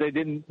 but they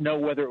didn't know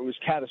whether it was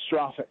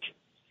catastrophic.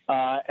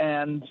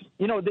 And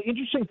the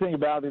interesting thing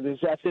about it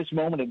is at this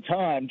moment in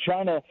time,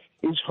 China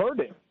is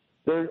hurting.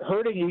 They're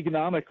hurting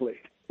economically.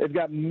 They've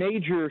got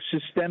major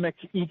systemic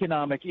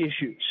economic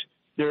issues.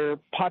 Their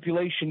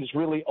population is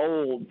really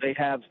old. They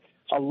have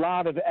a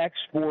lot of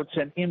exports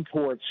and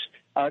imports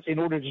in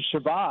order to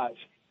survive.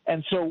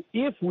 And so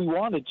if we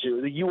wanted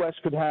to, the U.S.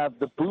 could have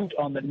the boot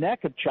on the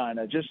neck of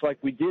China, just like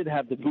we did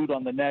have the boot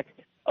on the neck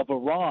of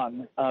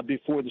Iran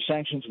before the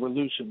sanctions were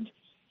loosened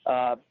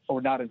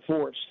or not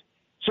enforced.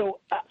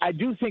 So I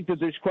do think that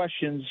there's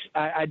questions.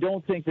 I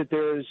don't think that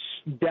there's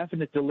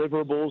definite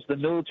deliverables. The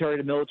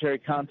military-to-military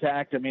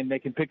contact, they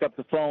can pick up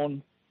the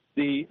phone.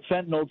 The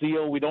fentanyl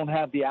deal, we don't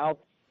have the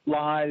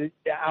outline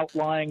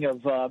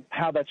of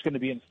how that's going to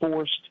be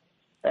enforced.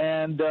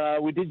 And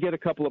we did get a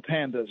couple of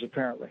pandas,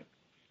 apparently.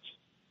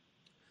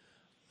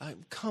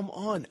 Come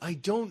on. I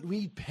don't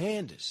read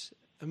pandas.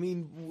 I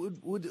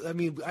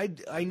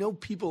know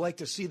people like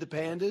to see the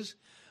pandas,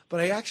 but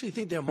I actually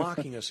think they're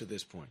mocking us at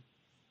this point.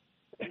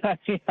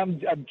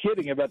 I'm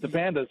kidding about the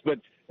pandas, but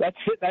that's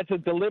a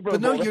deliverable.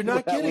 But no, you're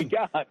not kidding. We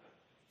got.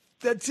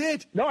 That's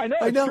it. No, I know.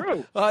 I know. It's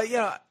true.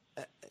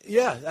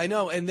 Yeah, I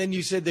know. And then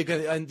you said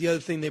and the other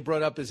thing they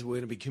brought up is we're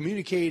going to be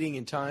communicating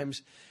in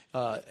times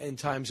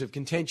of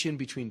contention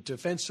between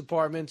defense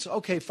departments.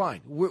 Okay,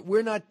 fine.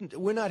 We're not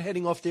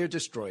heading off their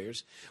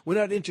destroyers. We're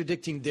not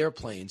interdicting their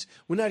planes.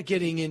 We're not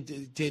getting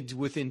into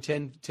within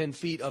 10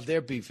 feet of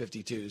their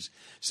B-52s.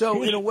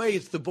 So in a way,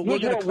 we're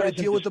going to try to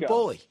deal with the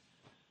bully.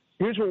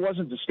 Here's what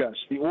wasn't discussed: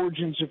 the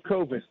origins of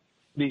COVID,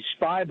 the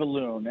spy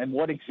balloon, and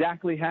what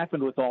exactly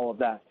happened with all of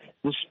that.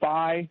 The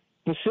spy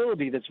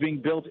facility that's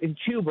being built in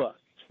Cuba,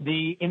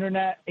 the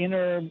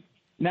international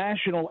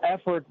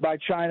effort by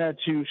China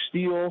to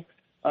steal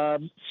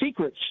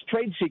secrets,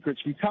 trade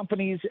secrets from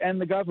companies and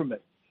the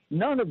government.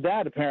 None of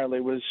that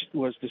apparently was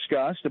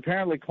discussed.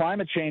 Apparently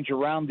climate change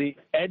around the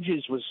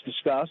edges was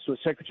discussed with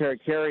Secretary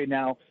Kerry,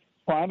 now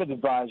climate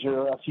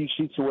advisor, a few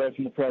seats away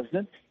from the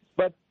president.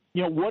 But,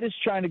 what is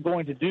China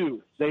going to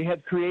do? They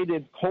had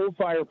created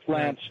coal-fired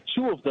plants,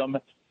 2 of them,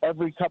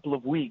 every couple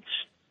of weeks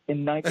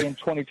in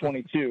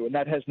 2022, and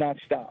that has not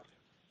stopped.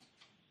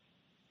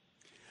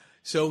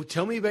 So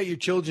tell me about your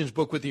children's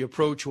book, what the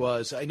approach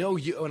was. I know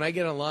when I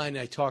get online,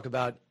 I talk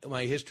about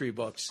my history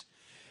books,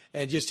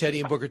 and just Teddy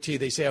and Booker T,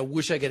 they say, I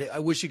wish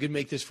you could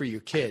make this for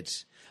your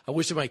kids. I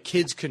wish that my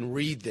kids can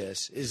read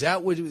this. Is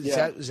that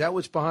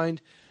what's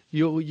behind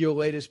your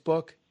latest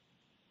book?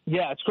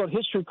 Yeah, it's called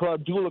History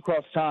Club, Duel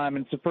Across Time,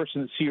 and it's the first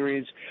in the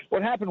series.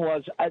 What happened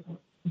was,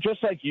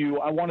 just like you,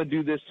 I want to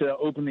do this to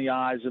open the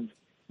eyes of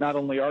not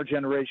only our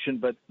generation,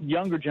 but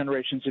younger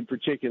generations in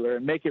particular,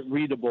 and make it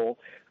readable.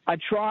 I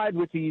tried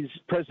with these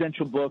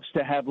presidential books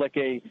to have like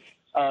a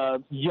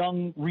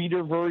young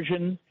reader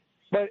version,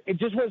 but it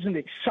just wasn't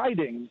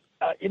exciting.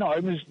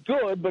 It was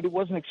good, but it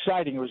wasn't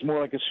exciting. It was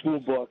more like a school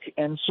book.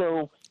 And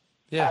so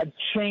I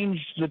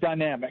changed the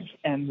dynamic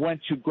and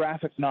went to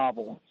graphic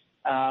novel,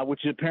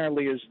 which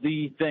apparently is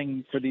the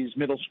thing for these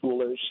middle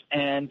schoolers,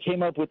 and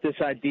came up with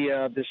this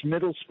idea of this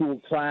middle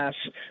school class,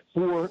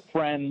 4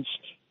 friends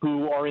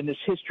who are in this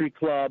history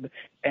club,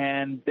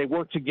 and they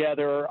work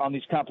together on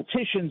these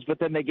competitions, but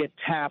then they get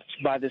tapped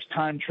by this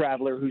time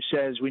traveler who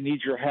says, we need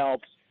your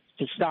help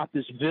to stop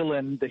this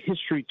villain, the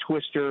history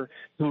twister,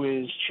 who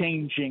is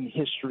changing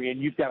history,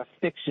 and you've got to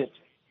fix it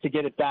to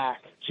get it back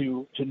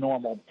to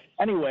normal.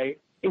 Anyway,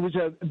 it was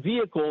a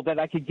vehicle that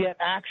I could get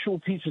actual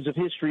pieces of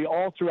history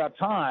all throughout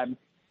time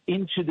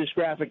into this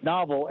graphic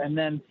novel, and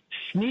then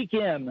sneak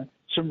in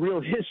some real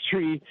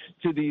history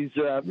to these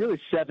really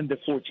 7 to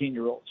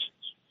 14-year-olds.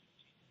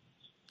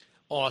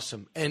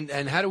 Awesome. And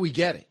how do we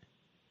get it?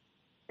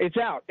 It's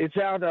out. It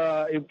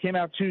came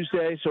out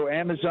Tuesday, so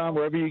Amazon,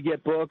 wherever you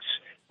get books.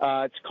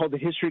 It's called The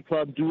History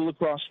Club, Duel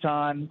Across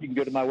Time. You can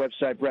go to my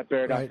website,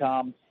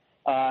 brettbaer.com.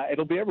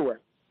 It'll be everywhere.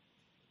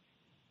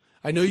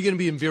 I know you're going to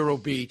be in Vero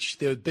Beach.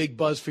 There's a big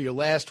buzz for your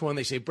last one.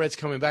 They say, Brett's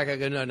coming back. I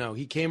go, no,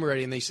 he came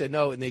already. And they said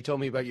no, and they told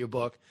me about your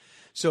book.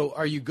 So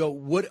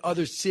what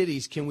other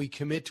cities can we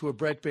commit to a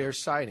Brett Baer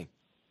sighting?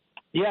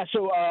 Yeah,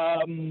 so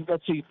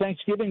let's see,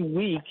 Thanksgiving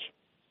week,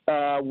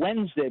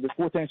 Wednesday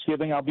before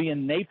Thanksgiving, I'll be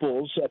in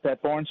Naples at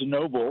that Barnes &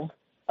 Noble.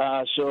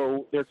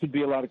 So there could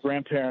be a lot of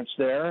grandparents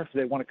there if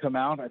they want to come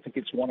out. I think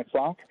it's 1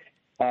 o'clock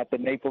at the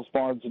Naples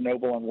Barnes &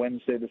 Noble on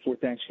Wednesday before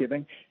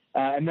Thanksgiving.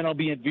 And then I'll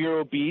be at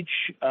Vero Beach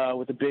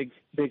with a big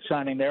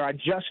signing there. I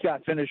just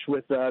got finished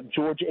with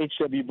George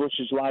H.W.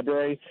 Bush's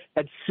library,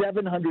 had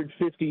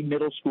 750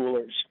 middle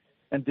schoolers,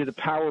 and did a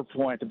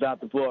PowerPoint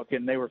about the book,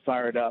 and they were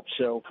fired up.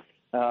 So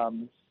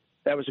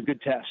that was a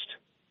good test.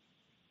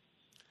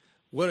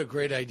 What a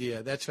great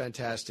idea. That's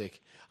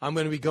fantastic. I'm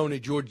going to be going to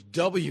George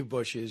W.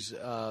 Bush's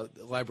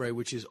library,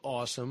 which is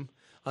awesome,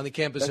 on the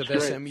campus of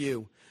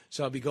SMU.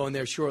 So I'll be going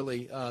there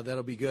shortly.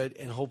 That'll be good,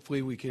 and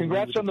hopefully we can.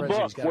 Congrats on the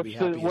book.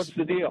 What's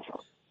the deal?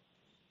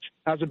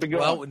 How's it been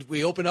going? Well,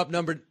 we opened up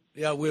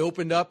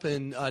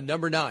in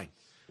number 9.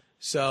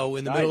 So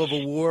in the middle of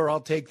a war, I'll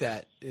take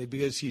that,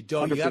 because you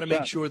got to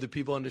make sure that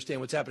people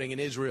understand what's happening in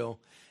Israel,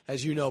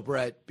 as you know,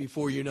 Brett,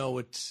 before you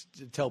know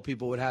to tell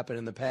people what happened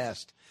in the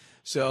past.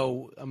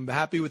 So I'm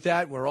happy with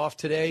that. We're off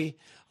today.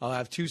 I'll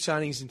have 2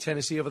 signings in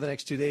Tennessee over the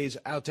next 2 days,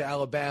 out to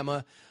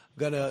Alabama.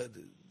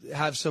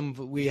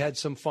 We had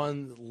some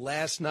fun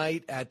last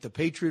night at the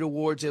Patriot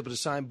Awards, able to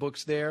sign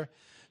books there.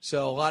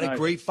 So a lot of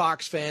great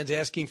Fox fans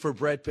asking for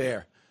Brett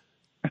Baer.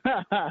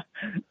 Tell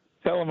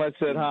him I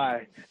said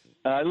hi.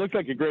 It looked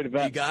like a great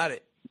event. You got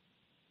it.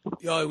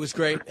 Oh, it was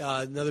great.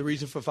 Another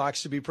reason for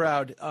Fox to be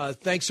proud.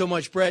 Thanks so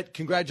much, Brett.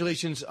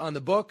 Congratulations on the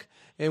book.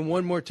 And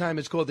one more time,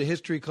 it's called The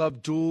History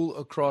Club, Duel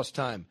Across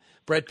Time.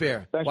 Brett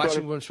Baer,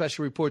 Washington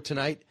Special Report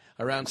tonight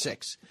around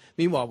 6.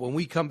 Meanwhile, when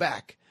we come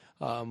back,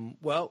 I'm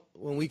going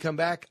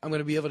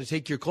to be able to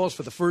take your calls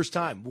for the first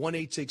time.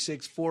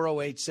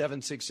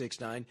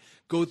 1-866-408-7669.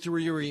 Go through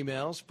your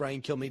emails,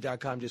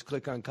 BrianKilmeade.com. Just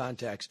click on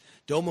contacts.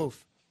 Don't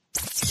move.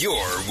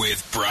 You're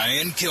with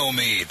Brian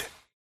Kilmeade.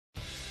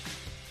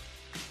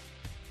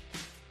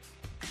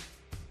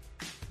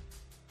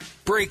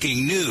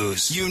 Breaking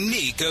news,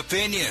 unique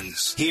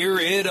opinions. Hear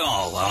it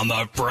all on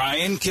the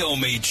Brian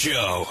Kilmeade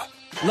Show.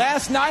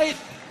 Last night,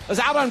 I was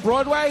out on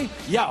Broadway.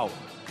 Yo,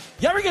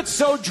 you ever get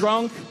so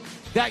drunk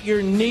that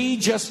your knee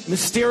just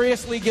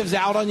mysteriously gives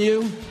out on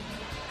you?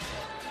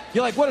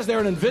 You're like, what is there,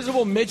 an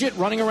invisible midget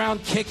running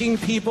around kicking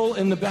people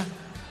in the back?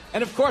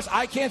 And of course,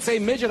 I can't say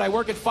midget. I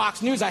work at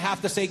Fox News. I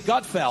have to say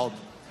Gutfeld.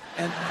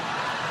 And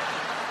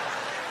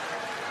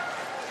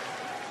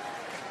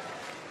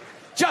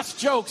just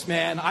jokes,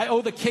 man. I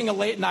owe the king of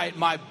late night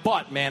my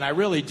butt, man. I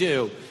really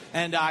do.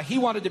 And he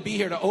wanted to be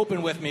here to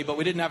open with me, but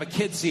we didn't have a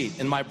kid seat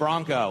in my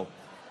Bronco.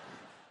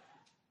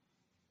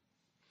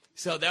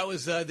 So that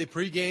was the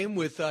pregame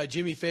with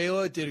Jimmy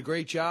Fallon. Did a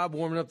great job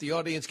warming up the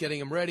audience, getting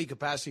them ready.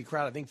 Capacity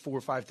crowd, I think 4,000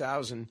 or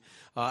 5,000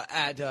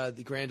 at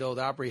the Grand Ole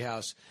Opry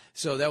House.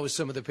 So that was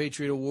some of the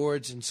Patriot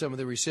Awards, and some of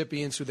the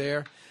recipients were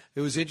there.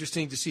 It was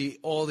interesting to see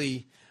all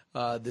the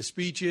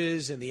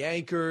speeches and the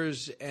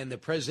anchors and the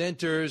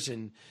presenters,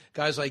 and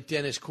guys like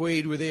Dennis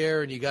Quaid were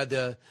there, and you got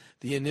the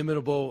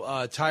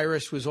inimitable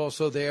Tyrus was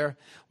also there.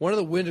 One of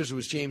the winners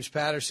was James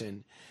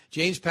Patterson.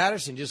 James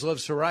Patterson just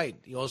loves to write.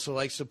 He also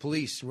likes the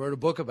police. He wrote a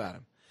book about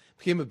him.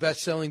 Became a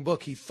best-selling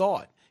book, he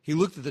thought. He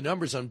looked at the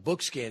numbers on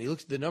BookScan. He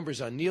looked at the numbers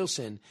on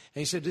Nielsen, and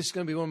he said, this is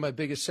going to be one of my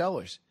biggest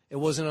sellers. It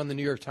wasn't on the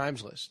New York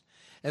Times list.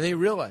 And they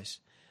realized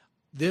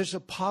there's a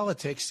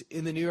politics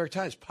in the New York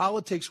Times.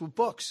 Politics with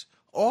books,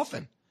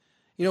 often.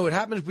 You know, it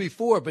happens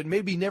before, but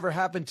maybe never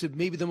happened to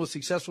maybe the most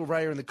successful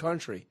writer in the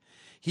country.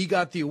 He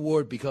got the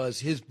award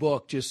because his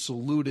book just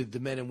saluted the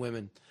men and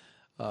women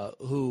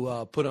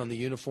who put on the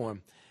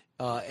uniform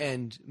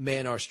and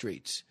man our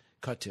streets.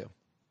 Cut to.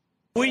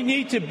 We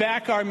need to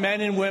back our men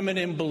and women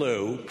in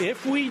blue.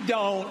 If we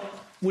don't,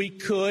 we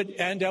could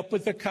end up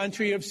with a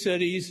country of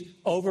cities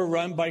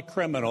overrun by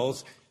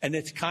criminals, and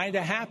it's kind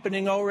of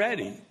happening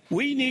already.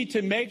 We need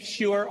to make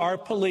sure our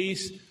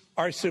police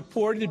are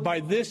supported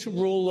by this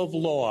rule of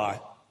law.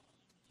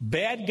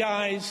 Bad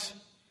guys,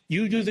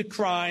 you do the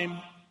crime,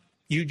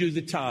 you do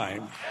the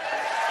time.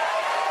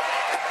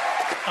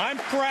 I'm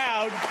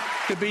proud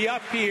to be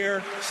up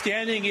here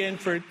standing in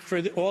for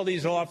all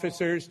these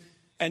officers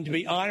and to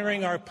be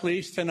honoring our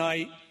police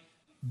tonight.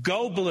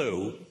 Go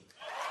blue.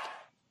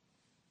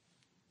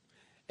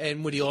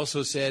 And what he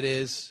also said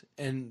is,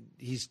 and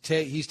he's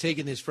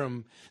taken this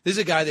from, this is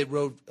a guy that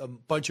wrote a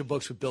bunch of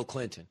books with Bill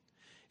Clinton.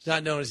 He's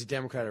not known as a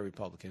Democrat or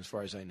Republican, as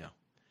far as I know.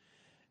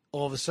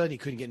 All of a sudden, he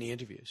couldn't get any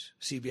interviews.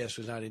 CBS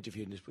was not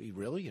interviewing this book.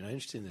 Really? You're not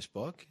interested in this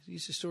book?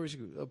 These are stories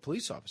of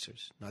police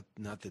officers.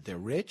 Not that they're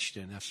rich,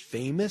 they're not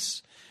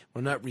famous.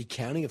 We're not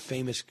recounting a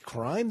famous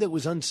crime that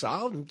was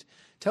unsolved. I'm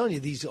telling you,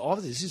 these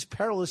officers, this is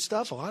perilous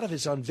stuff. A lot of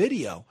it's on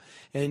video.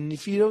 And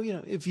if you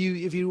don't, if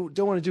you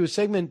don't want to do a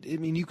segment, I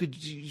mean,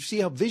 you see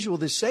how visual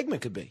this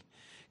segment could be.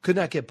 Could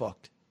not get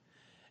booked.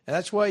 And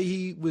that's why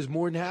he was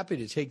more than happy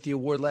to take the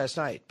award last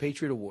night,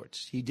 Patriot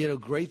Awards. He did a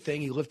great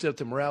thing. He lifted up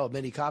the morale of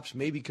many cops,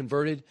 maybe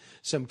converted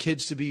some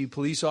kids to be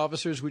police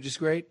officers, which is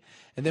great.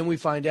 And then we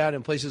find out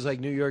in places like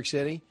New York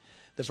City,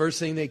 the first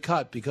thing they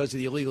cut because of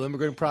the illegal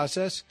immigrant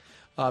process,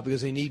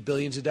 because they need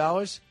billions of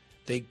dollars,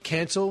 they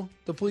cancel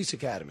the police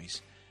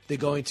academies. They're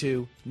going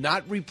to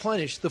not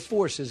replenish the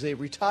force as they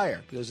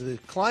retire because of the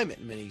climate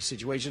in many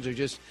situations are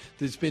just,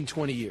 it's been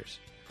 20 years.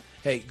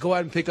 Hey, go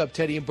out and pick up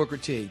Teddy and Booker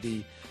T,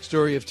 the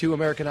story of two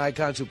American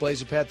icons who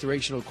blaze a path to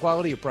racial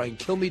equality at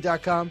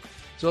BrianKilmeade.com.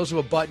 There's also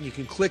a button. You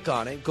can click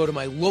on it, go to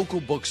my local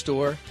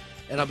bookstore,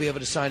 and I'll be able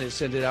to sign it and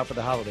send it out for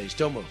the holidays.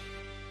 Don't move.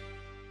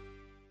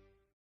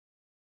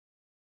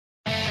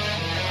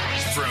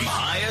 From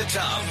high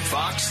atop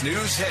Fox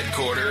News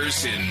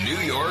headquarters in New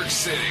York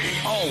City,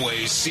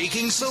 always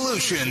seeking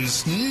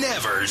solutions,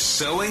 never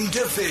sowing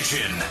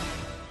division.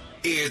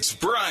 It's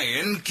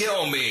Brian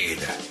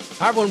Kilmeade.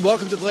 Hi, everyone.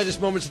 Welcome to the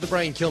latest moments of the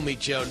Brian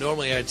Kilmeade Show.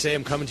 Normally, I'd say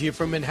I'm coming to you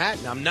from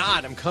Manhattan. I'm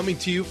not. I'm coming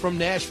to you from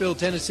Nashville,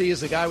 Tennessee,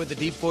 as the guy with the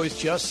deep voice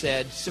just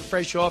said.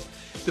 Fresh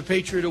off the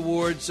Patriot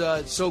Awards.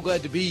 So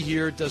glad to be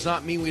here. Does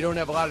not mean we don't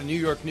have a lot of New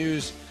York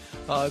news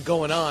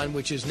going on,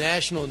 which is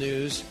national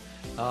news.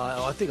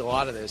 I think a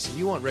lot of this. If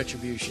you want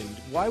retribution,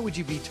 why would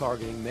you be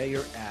targeting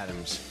Mayor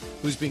Adams,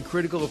 who's been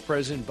critical of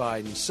President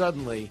Biden?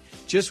 Suddenly,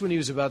 just when he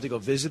was about to go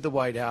visit the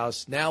White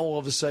House, now all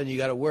of a sudden you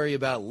got to worry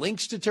about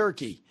links to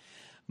Turkey.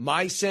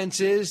 My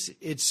sense is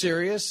it's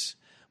serious.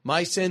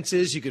 My sense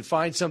is you could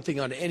find something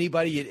on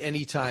anybody at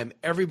any time.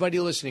 Everybody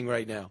listening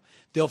right now,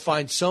 they'll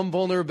find some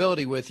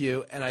vulnerability with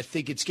you, and I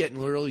think it's getting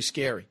really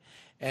scary.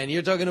 And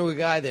you're talking to a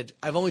guy that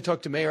I've only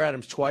talked to Mayor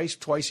Adams twice.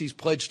 Twice he's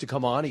pledged to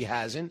come on. He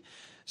hasn't.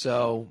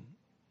 So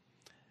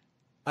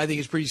I think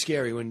it's pretty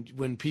scary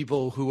when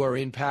people who are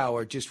in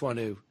power just want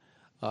to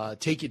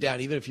take you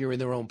down, even if you're in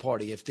their own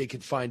party, if they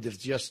can find the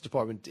Justice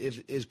Department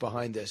is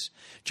behind this.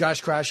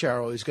 Josh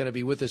Krasharrow is going to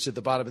be with us at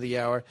the bottom of the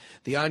hour.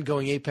 The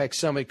ongoing APEC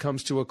summit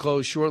comes to a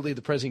close shortly.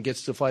 The president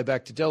gets to fly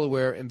back to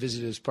Delaware and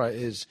visit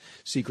his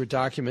secret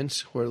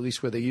documents, or at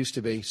least where they used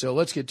to be. So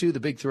let's get to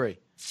the big three.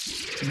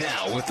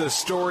 Now, with the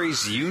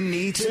stories you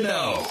need to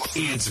know,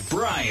 it's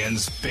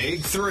Brian's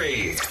Big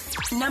Three.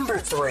 Number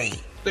 3.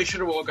 They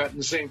should have all gotten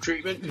the same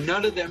treatment.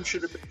 None of them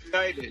should have been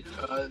indicted.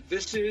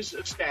 This is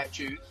a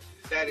statute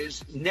that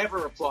is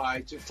never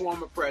applied to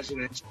former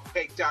presidents who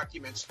take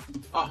documents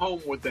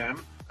home with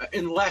them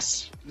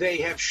unless they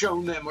have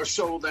shown them or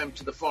sold them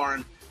to the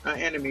foreign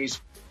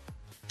enemies.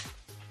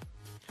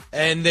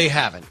 And they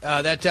haven't.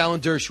 That's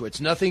Alan Dershowitz.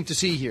 Nothing to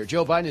see here.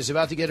 Joe Biden is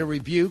about to get a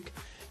rebuke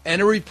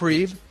and a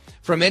reprieve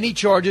from any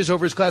charges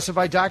over his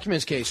classified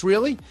documents case.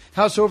 Really?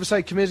 House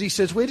Oversight Committee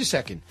says, wait a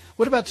second.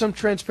 What about some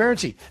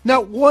transparency?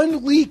 Not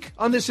one leak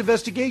on this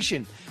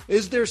investigation.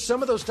 Is there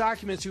some of those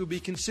documents that would be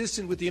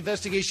consistent with the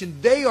investigation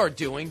they are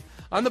doing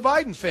on the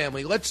Biden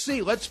family? Let's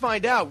see. Let's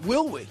find out.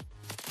 Will we?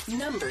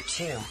 Number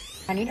 2.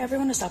 I need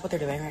everyone to stop what they're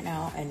doing right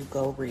now and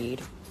go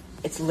read.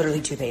 It's literally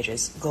 2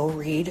 pages. Go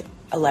read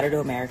A Letter to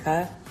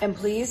America. And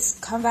please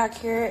come back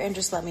here and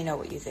just let me know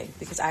what you think,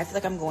 because I feel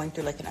like I'm going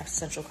through like an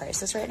existential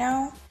crisis right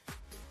now.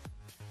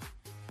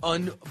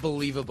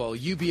 Unbelievable.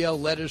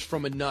 UBL Letters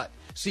from a Nut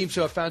seems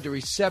to have found a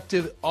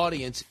receptive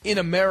audience in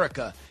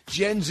America,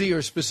 Gen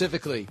Zer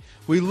specifically.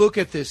 We look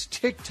at this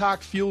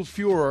TikTok-fueled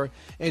furor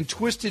and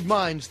twisted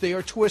minds they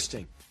are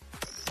twisting.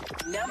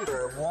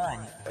 Number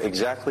 1.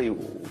 Exactly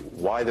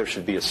why there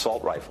should be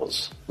assault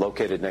rifles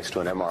located next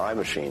to an MRI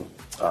machine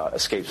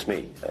escapes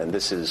me. And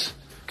this is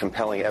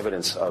compelling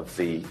evidence of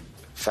the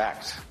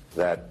fact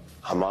that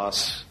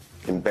Hamas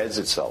embeds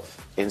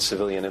itself in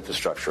civilian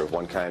infrastructure of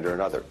one kind or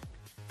another.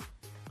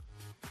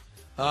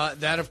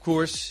 That, of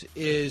course,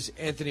 is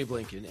Anthony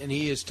Blinken, and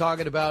he is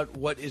talking about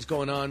what is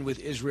going on with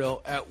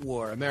Israel at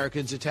war.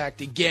 Americans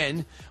attacked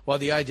again while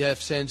the IDF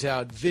sends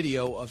out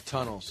video of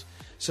tunnels.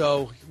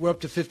 So we're up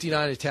to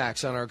 59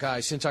 attacks on our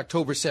guys since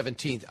October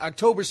 17th.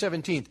 October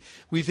 17th,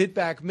 we've hit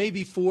back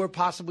maybe 4,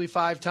 possibly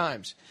 5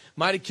 times.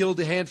 Might have killed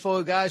a handful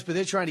of guys, but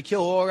they're trying to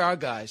kill all our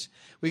guys.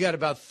 We got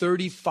about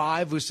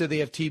 35 who said they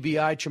have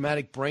TBI,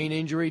 traumatic brain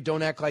injury.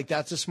 Don't act like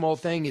that's a small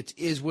thing. It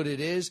is what it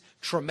is.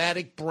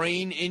 Traumatic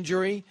brain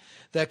injury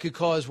that could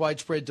cause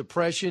widespread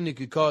depression. It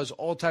could cause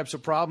all types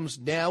of problems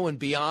now and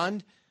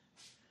beyond.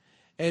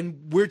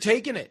 And we're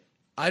taking it.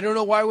 I don't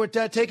know why we're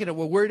not taking it.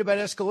 We're worried about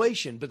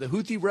escalation. But the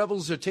Houthi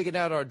rebels are taking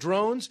out our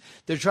drones.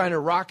 They're trying to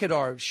rocket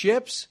our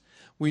ships.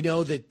 We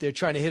know that they're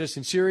trying to hit us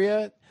in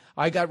Syria.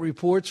 I got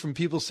reports from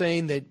people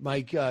saying that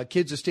my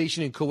kids are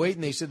stationed in Kuwait,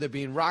 and they said they're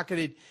being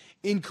rocketed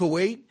in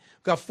Kuwait.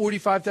 We've got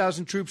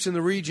 45,000 troops in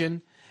the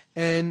region,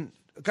 and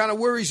it kind of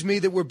worries me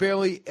that we're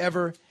barely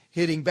ever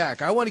hitting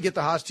back. I want to get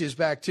the hostages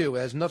back, too. It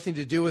has nothing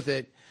to do with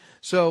it.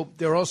 So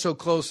they're also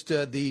close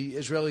to the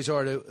Israelis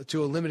are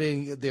to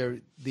eliminating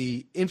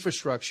the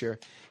infrastructure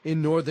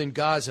in northern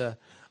Gaza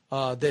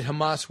that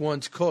Hamas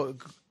once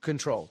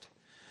controlled.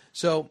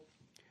 So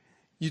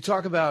you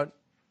talk about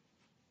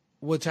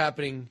what's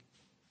happening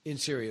in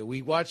Syria.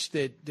 We watched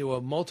that there were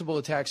multiple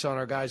attacks on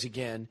our guys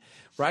again.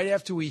 Right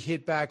after we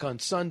hit back on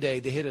Sunday,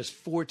 they hit us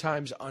 4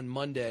 times on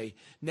Monday.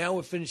 Now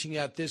we're finishing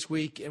out this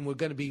week, and we're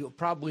going to be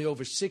probably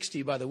over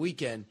 60 by the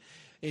weekend.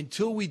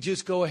 Until we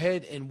just go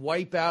ahead and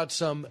wipe out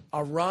some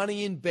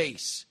Iranian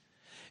base,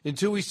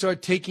 until we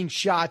start taking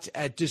shots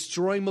at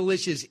destroying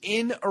militias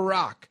in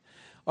Iraq,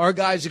 our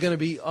guys are going to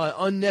be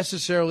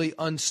unnecessarily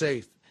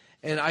unsafe.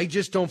 And I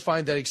just don't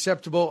find that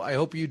acceptable. I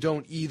hope you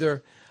don't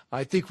either.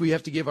 I think we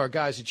have to give our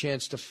guys a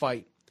chance to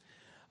fight.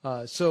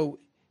 So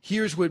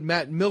here's what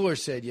Matt Miller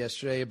said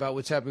yesterday about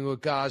what's happening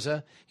with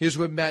Gaza. Here's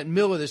what Matt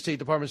Miller, the State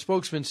Department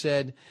spokesman,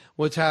 said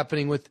what's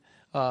happening with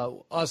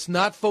us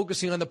not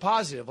focusing on the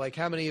positive, like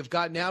how many have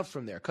gotten out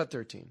from there. Cut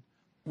 13.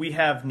 We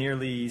have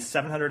nearly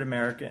 700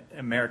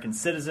 American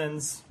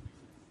citizens,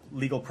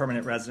 legal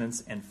permanent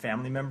residents, and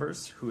family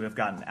members who have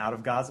gotten out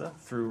of Gaza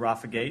through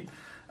Rafah Gate.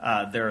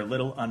 There are a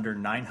little under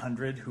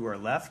 900 who are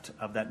left.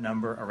 Of that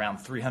number, around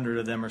 300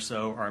 of them or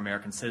so are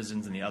American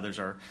citizens, and the others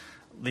are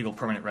legal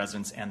permanent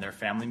residents and their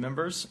family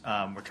members.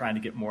 We're trying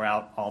to get more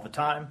out all the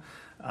time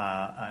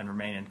and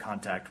remain in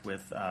contact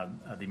with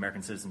the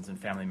American citizens and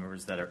family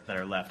members that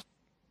are left.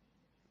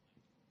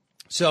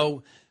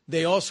 So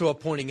they also are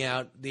pointing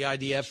out, the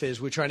IDF is,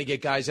 we're trying to get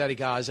guys out of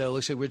Gaza. It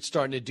looks like we're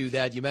starting to do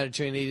that.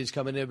 Humanitarian aid is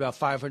coming in, about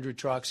 500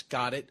 trucks.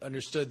 Got it.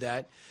 Understood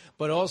that.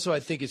 But also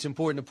I think it's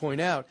important to point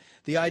out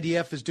the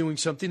IDF is doing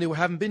something they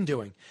haven't been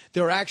doing.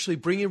 They're actually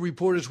bringing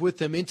reporters with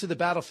them into the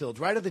battlefield,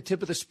 right at the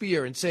tip of the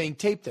spear, and saying,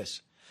 tape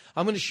this.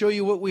 I'm going to show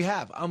you what we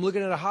have. I'm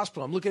looking at a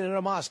hospital. I'm looking at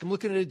a mosque. I'm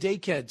looking at a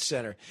daycare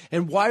center.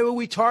 And why are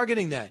we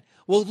targeting that?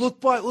 Well,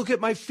 look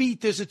at my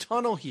feet. There's a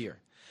tunnel here.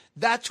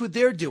 That's what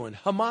they're doing.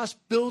 Hamas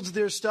builds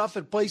their stuff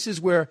at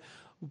places where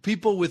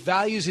people with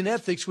values and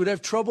ethics would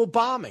have trouble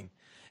bombing.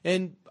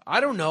 And I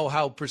don't know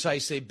how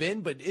precise they've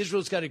been, but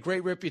Israel's got a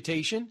great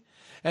reputation.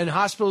 And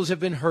hospitals have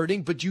been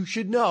hurting, but you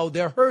should know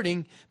they're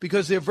hurting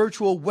because they're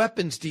virtual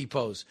weapons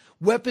depots.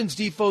 Weapons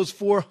depots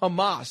for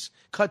Hamas.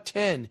 Cut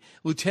 10,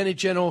 Lieutenant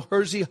General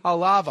Herzi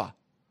Halava.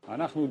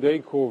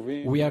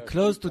 We are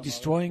close to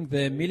destroying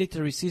the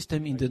military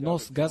system in the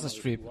North Gaza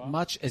Strip,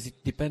 much as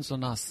it depends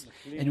on us,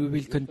 and we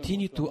will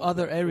continue to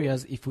other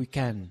areas if we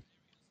can.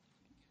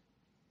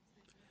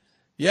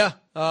 Yeah,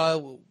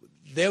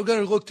 they're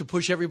going to look to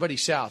push everybody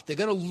south. They're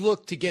going to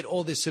look to get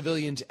all the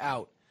civilians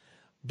out.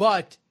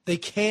 But they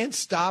can't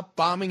stop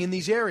bombing in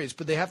these areas,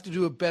 but they have to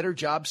do a better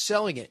job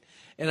selling it.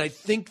 And I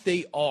think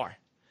they are.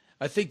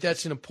 I think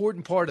that's an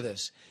important part of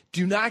this.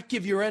 Do not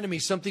give your enemy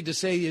something to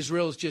say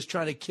Israel is just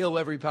trying to kill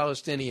every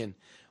Palestinian.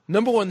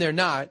 Number one, they're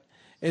not.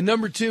 And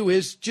number two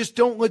is just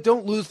don't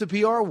lose the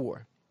PR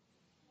war.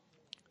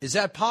 Is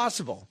that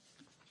possible?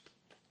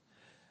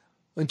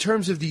 In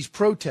terms of these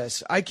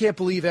protests, I can't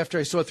believe after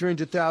I saw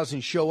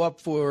 300,000 show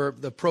up for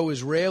the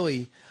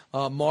pro-Israeli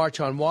march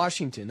on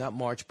Washington, not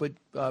march, but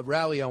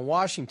rally on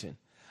Washington,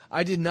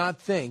 I did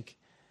not think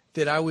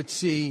that I would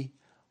see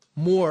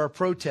more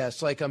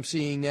protests like I'm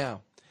seeing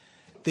now.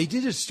 They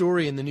did a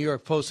story in the New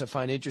York Post I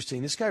find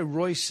interesting. This guy,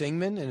 Roy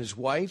Singman, and his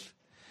wife,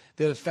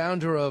 they're the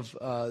founder of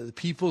the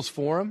People's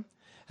Forum,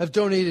 have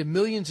donated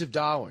millions of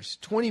dollars,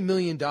 $20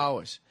 million,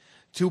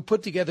 to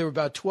put together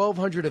about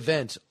 1,200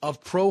 events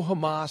of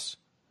pro-Hamas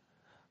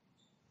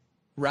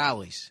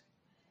rallies,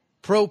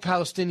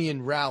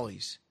 pro-Palestinian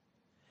rallies.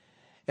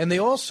 And they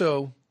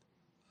also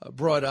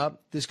brought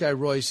up, this guy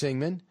Roy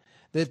Singman,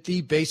 that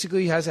he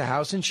basically has a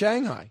house in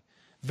Shanghai,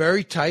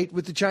 very tight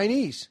with the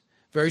Chinese,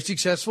 very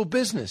successful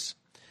business.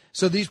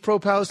 So these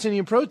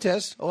pro-Palestinian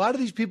protests, a lot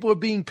of these people are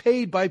being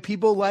paid by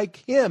people like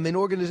him in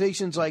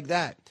organizations like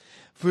that.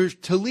 For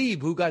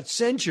Tlaib, who got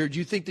censured,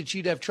 you think that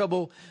she'd have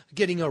trouble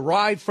getting a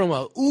ride from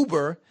a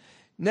Uber.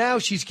 Now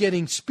she's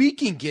getting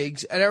speaking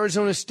gigs at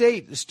Arizona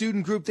State. The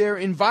student group there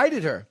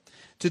invited her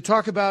to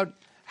talk about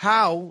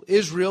how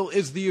Israel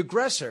is the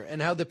aggressor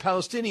and how the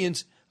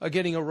Palestinians are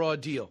getting a raw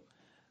deal.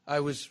 I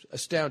was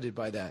astounded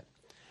by that.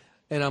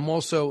 And I'm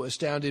also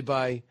astounded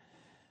by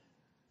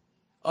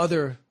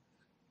other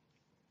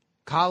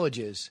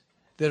colleges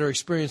that are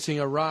experiencing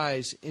a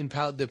rise in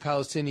the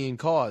Palestinian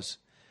cause.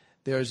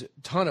 There's a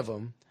ton of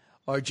them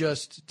are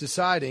just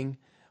deciding,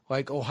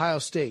 like Ohio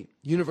State,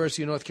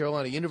 University of North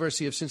Carolina,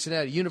 University of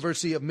Cincinnati,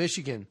 University of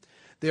Michigan.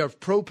 There are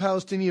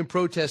pro-Palestinian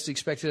protests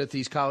expected at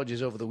these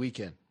colleges over the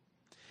weekend.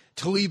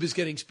 Tlaib is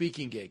getting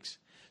speaking gigs.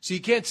 So you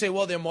can't say,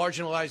 well, they're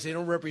marginalized, they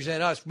don't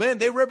represent us. Man,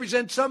 they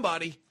represent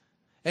somebody,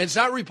 and it's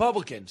not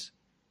Republicans.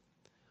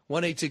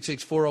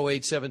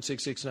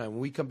 1-866-408-7669. When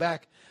we come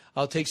back,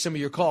 I'll take some of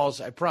your calls.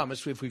 I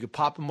promise. If we could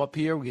pop them up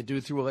here, we can do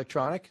it through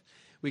electronic.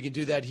 We can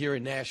do that here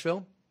in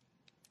Nashville.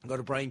 Go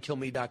to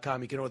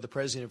BrianKilmeade.com. You can order The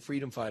President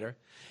Freedom Fighter.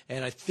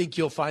 And I think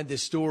you'll find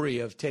this story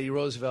of Teddy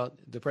Roosevelt,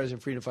 the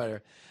President Freedom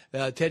Fighter,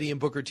 Teddy and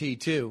Booker T,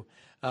 too,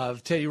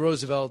 of Teddy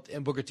Roosevelt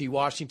and Booker T.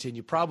 Washington.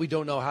 You probably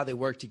don't know how they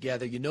work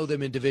together. You know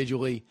them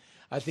individually.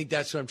 I think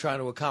that's what I'm trying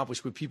to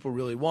accomplish, what people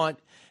really want.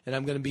 And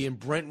I'm going to be in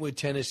Brentwood,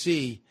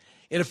 Tennessee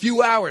in a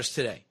few hours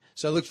today.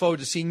 So I look forward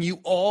to seeing you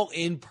all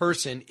in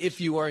person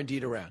if you are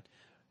indeed around.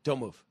 Don't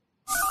move.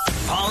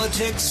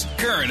 Politics,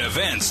 current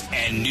events,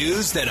 and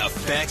news that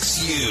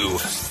affects you.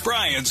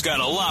 Brian's got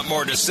a lot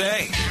more to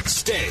say.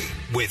 Stay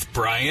with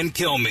Brian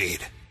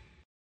Kilmeade.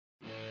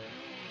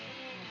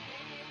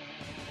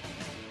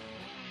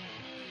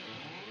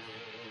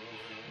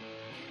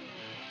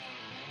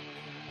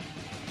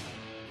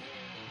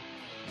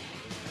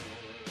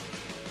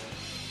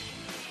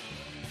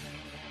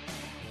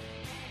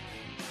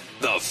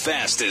 The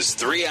fastest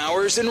 3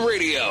 hours in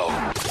radio.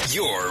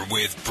 You're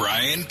with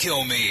Brian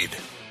Kilmeade.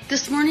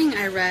 This morning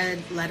I read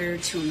Letter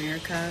to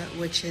America,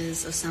 which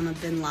is Usama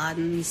Bin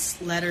Laden's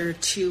letter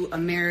to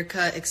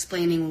America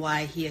explaining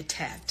why he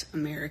attacked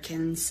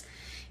Americans.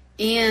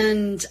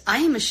 And I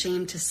am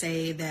ashamed to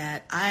say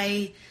that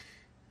I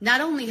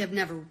not only have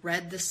never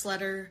read this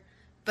letter,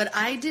 but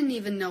I didn't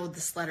even know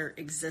this letter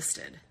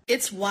existed.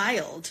 It's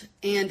wild,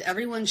 and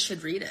everyone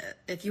should read it.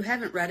 If you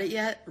haven't read it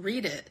yet,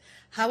 read it.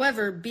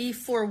 However, be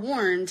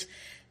forewarned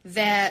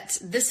that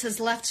this has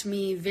left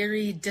me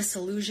very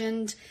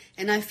disillusioned,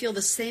 and I feel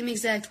the same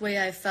exact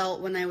way I felt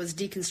when I was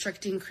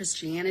deconstructing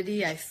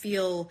Christianity. I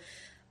feel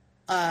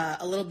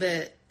a little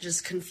bit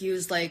just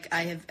confused, like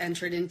I have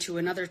entered into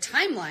another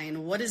timeline.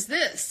 What is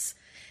this?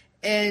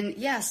 And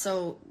yeah,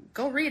 so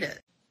go read it.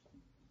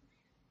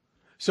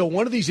 So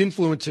one of these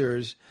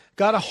influencers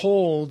got a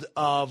hold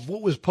of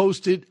what was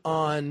posted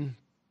on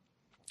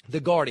The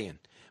Guardian,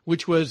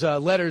 which was a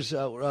letter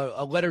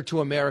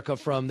to America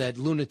from that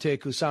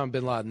lunatic Usama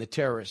Bin Laden, the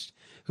terrorist,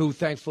 who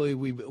thankfully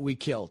we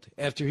killed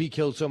after he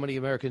killed so many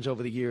Americans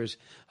over the years,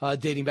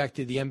 dating back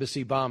to the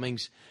embassy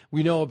bombings.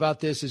 We know about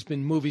this. There's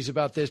been movies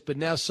about this, but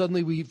now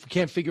suddenly we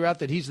can't figure out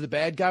that he's the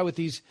bad guy with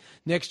these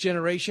next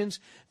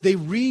generations. They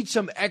read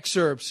some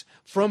excerpts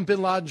from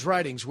Bin Laden's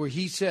writings where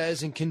he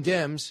says and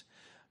condemns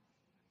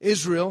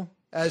Israel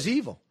as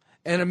evil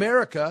and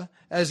America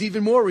as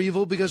even more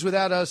evil because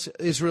without us,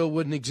 Israel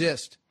wouldn't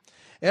exist.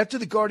 After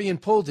The Guardian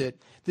pulled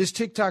it, this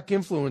TikTok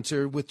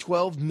influencer with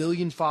 12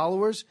 million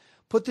followers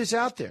put this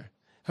out there.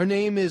 Her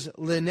name is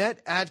Lynette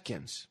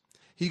Atkins.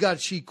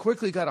 She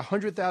quickly got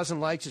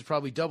 100,000 likes. It's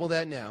probably double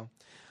that now.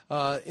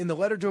 In the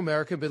letter to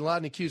America, Bin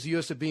Laden accused the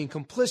U.S. of being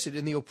complicit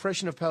in the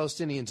oppression of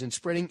Palestinians and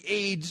spreading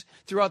AIDS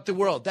throughout the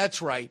world.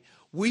 That's right.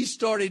 We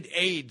started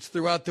AIDS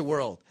throughout the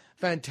world.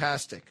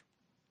 Fantastic.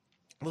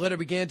 The letter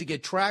began to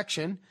get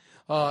traction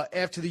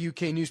after the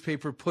UK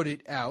newspaper put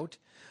it out.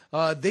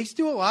 They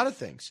do a lot of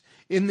things.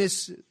 In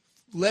this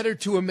letter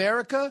to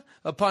America,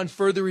 upon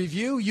further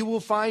review, you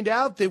will find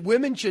out that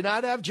women should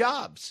not have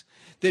jobs,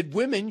 that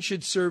women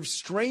should serve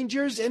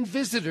strangers and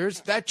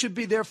visitors. That should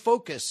be their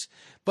focus.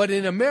 But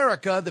in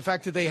America, the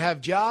fact that they have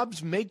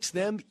jobs makes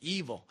them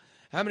evil.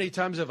 How many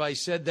times have I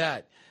said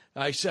that?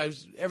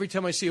 Every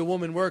time I see a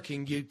woman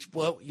working,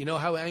 you know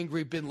how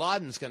angry Bin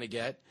Laden's going to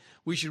get.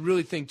 We should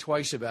really think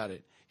twice about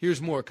it.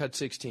 Here's more, cut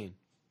 16.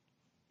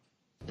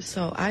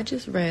 So I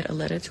just read A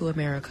Letter to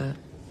America,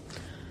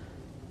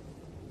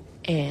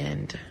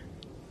 and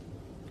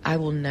I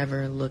will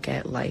never look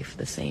at life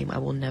the same. I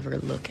will never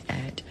look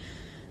at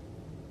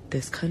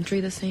this country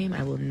the same.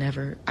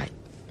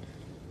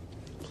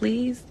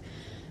 Please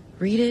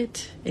read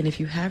it, and if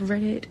you have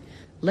read it,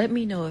 let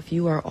me know if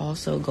you are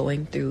also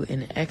going through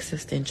an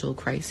existential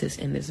crisis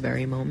in this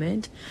very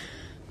moment,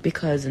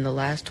 because in the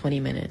last 20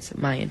 minutes,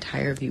 my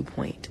entire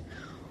viewpoint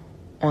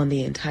on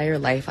the entire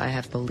life I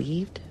have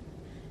believed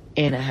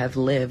and I have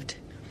lived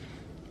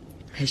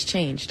has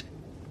changed.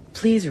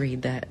 Please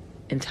read that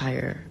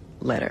entire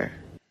letter.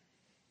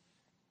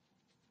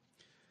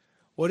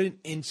 What an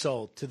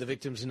insult to the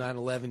victims of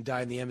 9/11,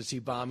 died in the embassy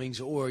bombings,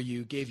 or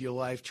you gave your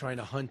life trying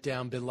to hunt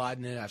down Bin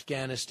Laden in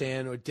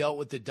Afghanistan, or dealt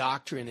with the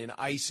doctrine in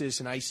ISIS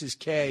and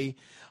ISIS-K,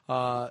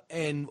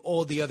 and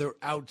all the other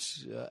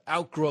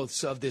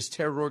outgrowths of this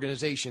terror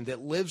organization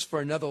that lives for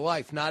another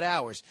life, not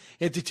ours,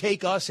 and to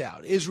take us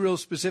out, Israel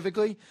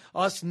specifically,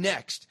 us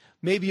next,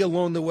 maybe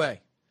along the way.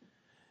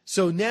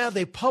 So now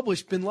they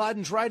publish Bin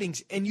Laden's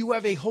writings, and you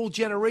have a whole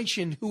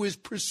generation who is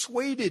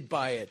persuaded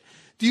by it.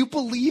 Do you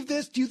believe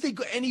this? Do you think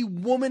any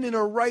woman in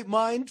her right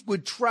mind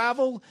would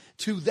travel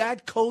to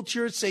that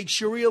culture, say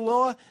Sharia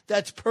law?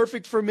 That's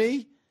perfect for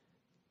me?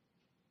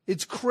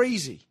 It's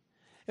crazy.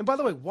 And by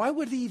the way, why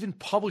would they even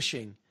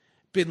publishing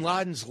Bin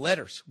Laden's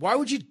letters? Why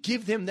would you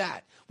give them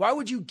that? Why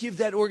would you give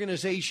that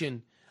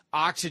organization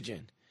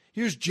oxygen?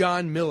 Here's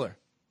John Miller,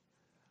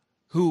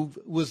 who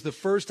was the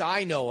first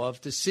I know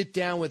of to sit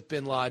down with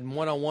Bin Laden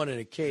one-on-one in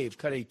a cave,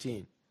 cut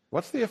 18.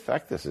 What's the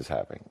effect this is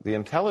having? The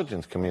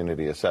intelligence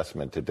community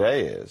assessment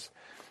today is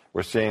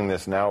we're seeing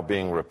this now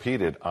being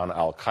repeated on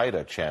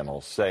al-Qaeda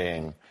channels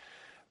saying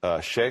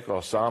Sheikh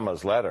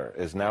Osama's letter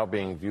is now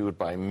being viewed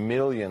by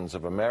millions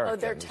of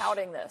Americans. Oh, they're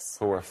touting this.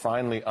 Who are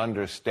finally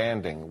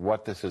understanding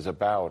what this is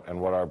about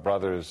and what our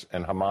brothers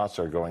in Hamas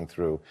are going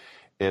through.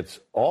 It's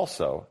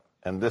also,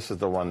 and this is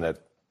the one that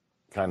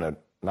kind of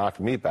knocked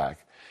me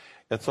back,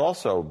 it's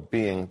also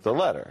being, the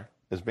letter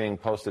is being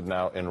posted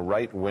now in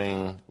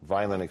right-wing,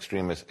 violent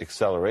extremist,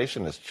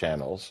 accelerationist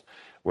channels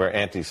where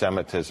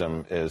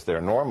anti-Semitism is their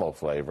normal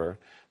flavor,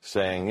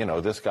 saying, you know,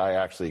 this guy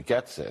actually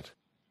gets it.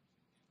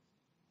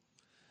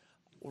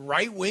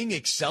 Right-wing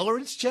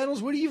accelerants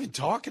channels? What are you even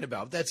talking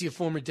about? That's your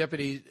former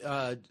deputy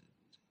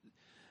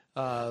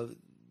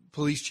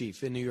police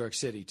chief in New York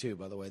City, too,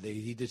 by the way.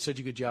 He did such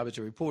a good job as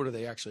a reporter,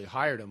 they actually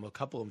hired him. A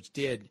couple of them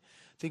did.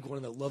 I think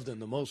one that loved him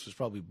the most was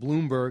probably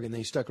Bloomberg, and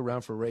they stuck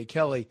around for Ray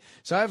Kelly.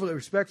 So I have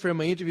respect for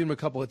him. I interviewed him a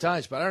couple of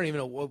times, but I don't even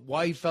know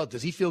why he felt.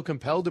 Does he feel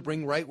compelled to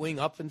bring right-wing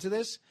up into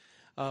this?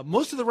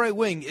 Most of the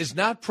right-wing is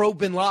not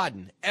pro-Bin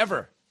Laden,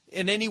 ever,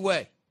 in any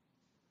way.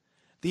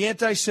 The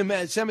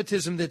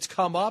anti-Semitism that's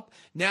come up,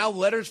 now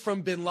letters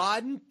from Bin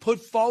Laden put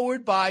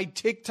forward by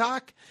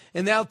TikTok,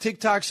 and now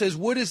TikTok says,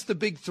 what is the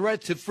big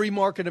threat to free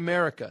market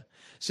America?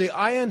 Say,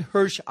 Ayan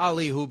Hirsch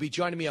Ali, who will be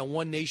joining me on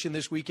One Nation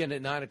this weekend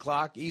at 9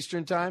 o'clock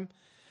Eastern Time,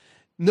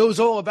 knows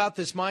all about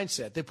this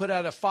mindset. They put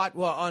out a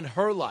fatwa on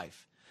her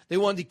life. They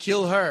wanted to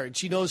kill her, and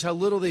she knows how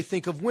little they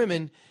think of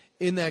women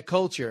in that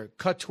culture.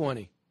 Cut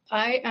 20.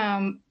 I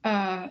am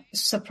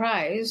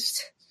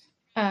surprised.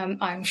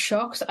 I'm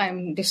shocked.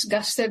 I'm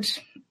disgusted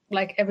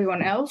like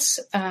everyone else,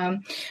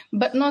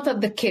 but not at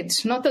the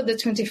kids, not at the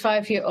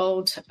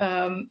 25-year-old,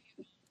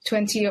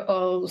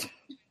 20-year-old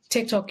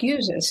TikTok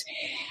users.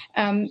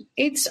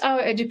 It's our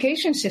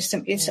education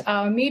system. It's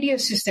our media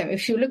system.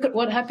 If you look at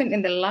what happened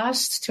in the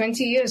last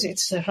 20 years,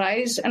 it's the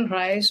rise and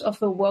rise of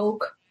the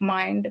woke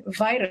mind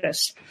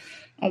virus.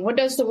 And what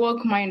does the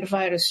woke mind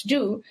virus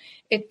do?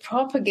 It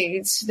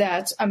propagates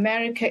that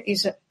America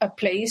is a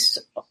place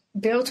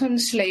built on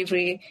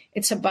slavery.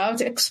 It's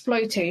about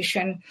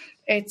exploitation.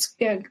 It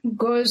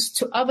goes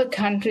to other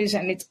countries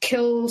and it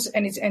kills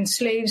and it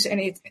enslaves and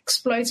it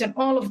exploits and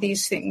all of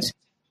these things.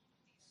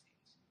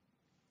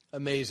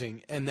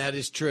 Amazing. And that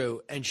is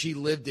true. And she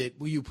lived it.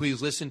 Will you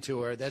please listen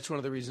to her? That's one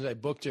of the reasons I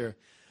booked her.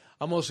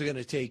 I'm also going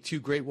to take two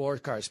great war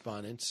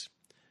correspondents,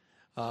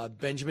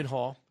 Benjamin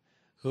Hall,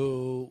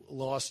 who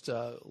lost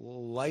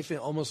life,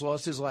 almost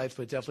lost his life,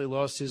 but definitely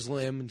lost his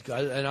limb and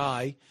got an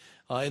eye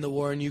in the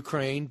war in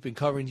Ukraine. Been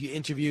covering, he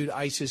interviewed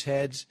ISIS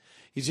heads.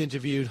 He's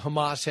interviewed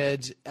Hamas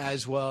heads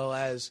as well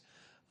as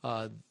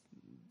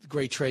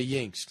great Trey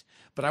Yingst.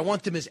 But I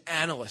want them as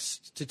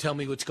analysts to tell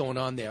me what's going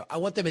on there. I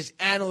want them as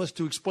analysts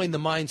to explain the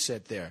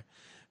mindset there.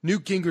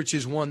 Newt Gingrich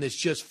is one that's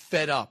just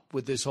fed up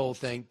with this whole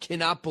thing,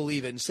 cannot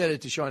believe it, and said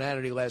it to Sean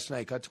Hannity last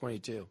night, cut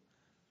 22.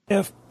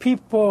 If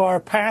people are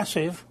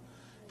passive,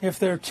 if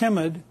they're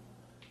timid,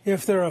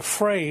 if they're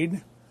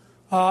afraid,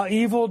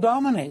 evil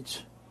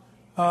dominates.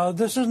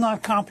 This is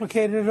not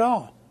complicated at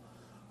all.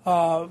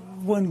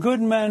 When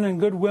good men and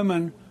good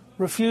women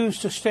refuse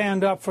to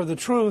stand up for the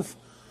truth,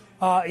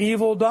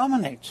 evil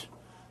dominates.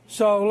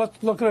 So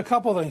let's look at a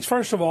couple of things.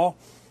 First of all,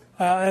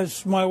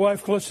 as my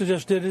wife Calista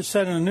just did, it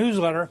said in a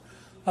newsletter,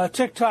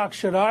 TikTok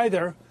should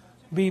either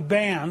be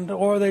banned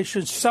or they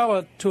should sell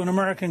it to an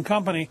American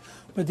company.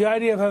 But the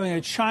idea of having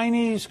a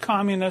Chinese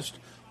communist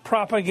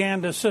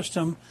propaganda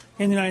system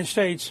in the United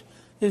States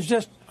is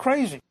just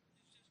crazy.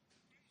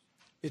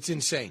 It's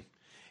insane.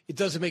 It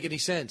doesn't make any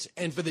sense.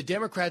 And for the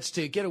Democrats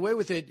to get away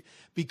with it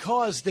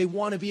because they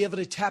want to be able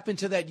to tap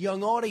into that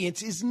young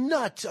audience is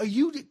nuts. Are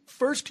you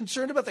first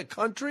concerned about the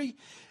country?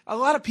 A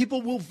lot of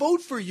people will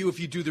vote for you if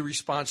you do the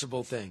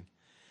responsible thing.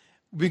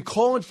 We've been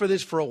calling for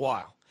this for a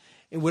while.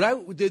 And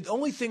the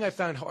only thing I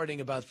found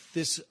heartening about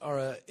this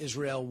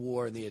Israel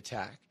war and the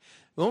attack,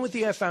 the only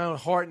thing I found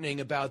heartening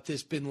about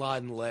this Bin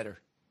Laden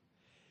letter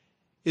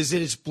is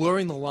that it's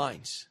blurring the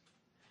lines.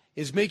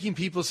 It's making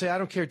people say, I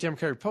don't care,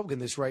 Democrat, Republican,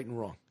 this right and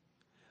wrong.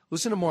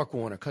 Listen to Mark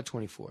Warner, cut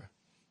 24.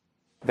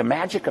 The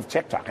magic of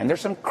TikTok, and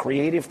there's some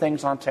creative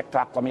things on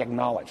TikTok, let me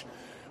acknowledge.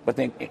 But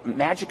the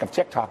magic of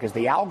TikTok is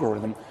the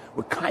algorithm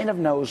kind of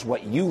knows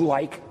what you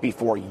like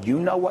before you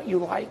know what you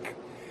like.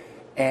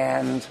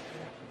 And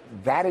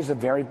that is a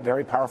very,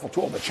 very powerful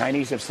tool. The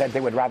Chinese have said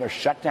they would rather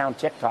shut down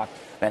TikTok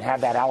than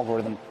have that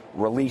algorithm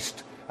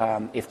released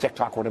if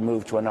TikTok were to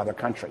move to another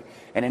country.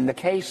 And in the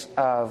case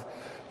of,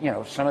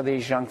 some of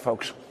these young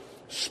folks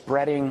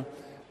spreading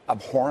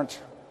abhorrent,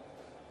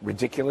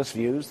 ridiculous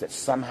views that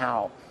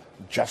somehow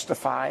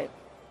justify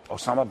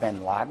Osama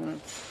bin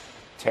Laden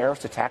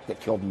terrorist attack that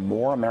killed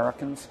more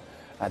Americans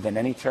than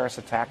any terrorist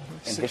attack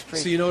in history.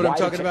 So you know what I'm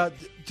talking about?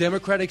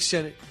 Democratic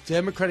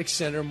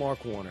Senator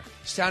Mark Warner,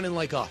 sounding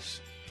like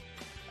us.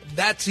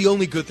 That's the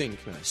only good thing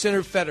that come out.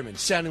 Senator Fetterman,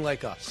 sounding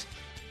like us.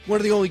 One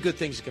of the only good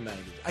things that come out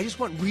of it. I just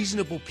want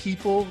reasonable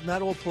people,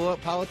 not all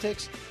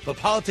politics, but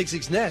politics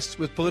exists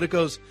with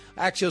Politico's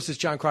Axios'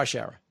 John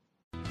Kroshauer.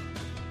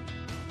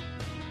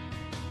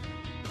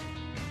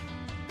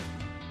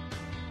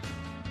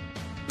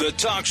 The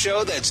talk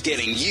show that's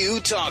getting you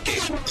talking.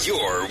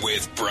 You're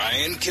with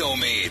Brian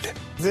Kilmeade.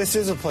 This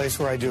is a place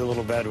where I do a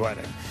little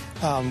bedwetting.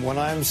 When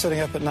I'm sitting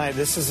up at night,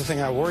 this is the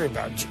thing I worry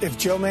about. If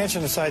Joe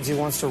Manchin decides he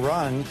wants to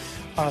run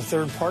on a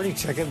third-party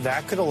ticket,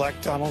 that could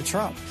elect Donald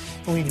Trump.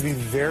 And we need to be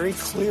very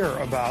clear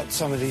about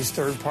some of these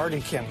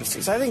third-party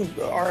candidacies. I think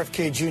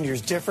RFK Jr.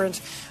 is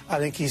different. I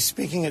think he's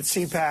speaking at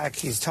CPAC.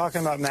 He's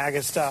talking about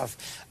MAGA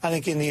stuff. I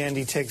think in the end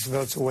he takes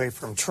votes away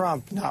from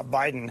Trump, not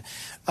Biden.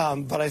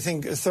 But I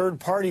think a third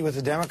party with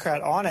a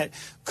Democrat on it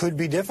could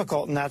be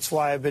difficult, and that's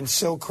why I've been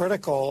so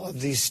critical of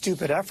these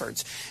stupid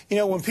efforts.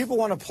 When people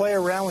want to play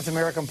around with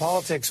American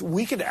politics,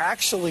 we could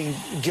actually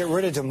get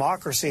rid of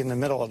democracy in the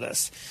middle of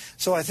this.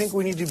 So I think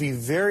we need to be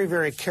very,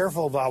 very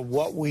careful about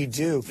what we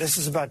do. This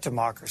is about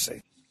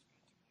democracy.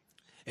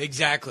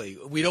 Exactly.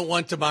 We don't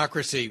want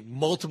democracy.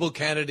 Multiple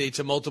candidates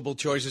and multiple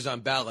choices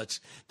on ballots.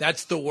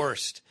 That's the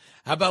worst.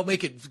 How about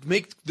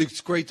make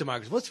this great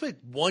democracy? Let's make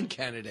one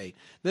candidate.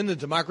 Then the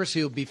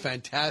democracy will be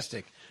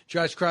fantastic.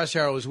 Josh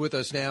Kroshauer is with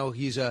us now.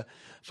 He's a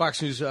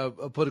Fox News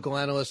political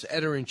analyst,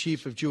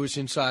 editor-in-chief of Jewish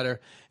Insider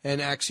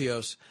and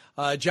Axios.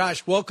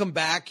 Josh, welcome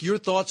back. Your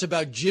thoughts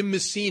about Jim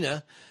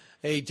Messina,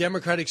 a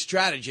Democratic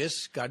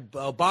strategist, got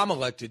Obama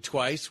elected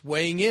twice,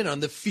 weighing in on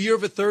the fear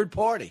of a third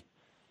party.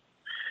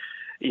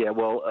 Yeah,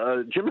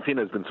 well, Jim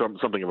Messina has been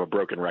something of a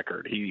broken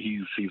record.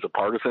 He's a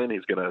partisan.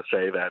 He's going to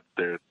say that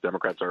the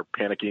Democrats are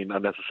panicking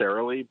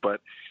unnecessarily,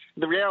 but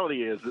the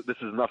reality is that this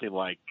is nothing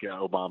like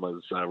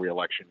Obama's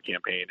reelection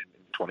campaign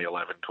in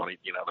 2011,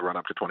 the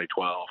run-up to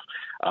 2012.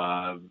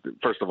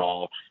 First of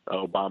all,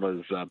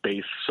 Obama's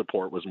base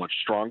support was much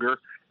stronger.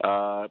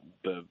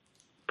 The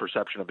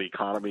perception of the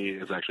economy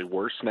is actually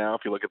worse now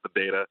if you look at the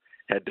data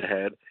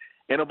head-to-head.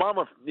 And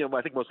Obama,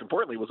 I think most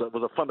importantly, was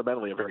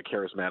fundamentally a very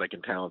charismatic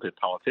and talented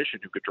politician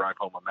who could drive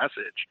home a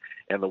message.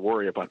 And the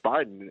worry about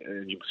Biden,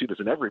 and you see this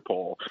in every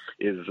poll,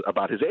 is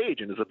about his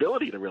age and his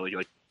ability to really,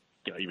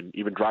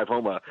 even drive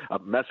home a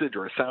message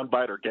or a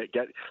soundbite or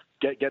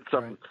get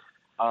some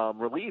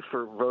relief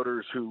for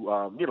voters who,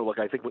 look,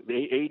 I think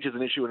age is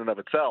an issue in and of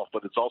itself,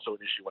 but it's also an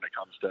issue when it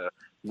comes to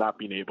not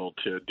being able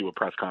to do a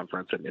press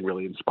conference and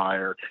really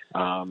inspire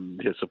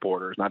his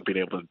supporters, not being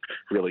able to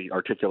really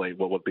articulate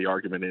what the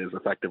argument is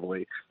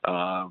effectively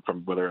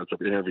from whether it's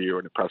an interview or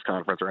a press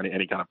conference or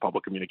any kind of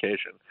public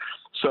communication.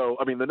 So,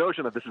 I mean, the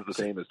notion that this is the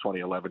same as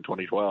 2011,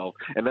 2012,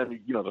 and then,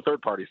 the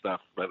third party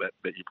stuff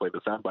that you play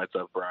the sound bites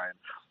of, Brian,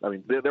 I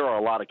mean, there are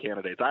a lot of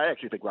candidates. I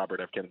actually think Robert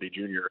F. Kennedy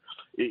Jr.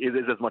 is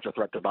as much a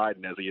threat to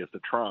Biden as he is to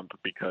Trump,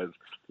 because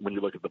when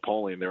you look at the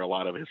polling, there are a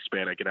lot of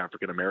Hispanic and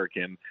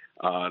African-American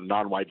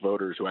non-white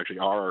voters who actually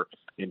are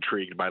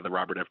intrigued by the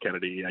Robert F.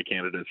 Kennedy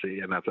candidacy,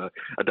 and that's a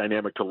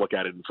dynamic to look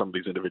at in some of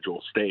these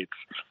individual states.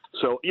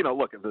 So,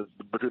 look,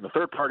 between the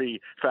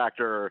third-party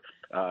factor,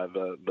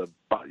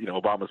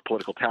 Obama's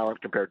political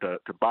talent compared to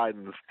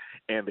Biden's,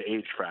 and the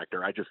age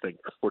factor, I just think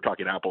we're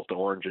talking apples to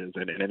oranges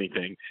and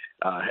anything.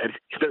 And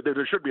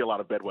there should be a lot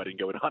of bedwetting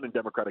going on in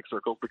Democratic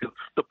circles, because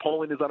the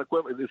polling is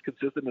unequivocal, is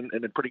consistent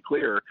and pretty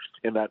clear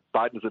in that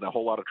Biden's in a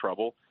whole lot of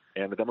trouble,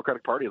 and the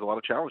Democratic Party has a lot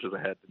of challenges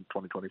ahead in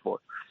 2024.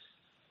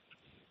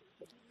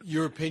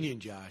 Your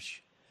opinion,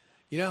 Josh.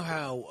 You know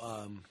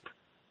how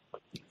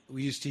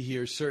we used to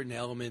hear certain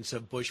elements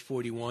of Bush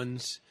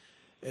 41's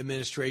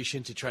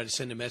administration to try to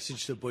send a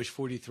message to Bush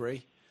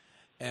 43,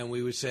 and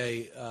we would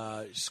say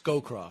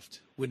Scowcroft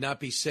would not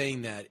be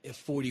saying that if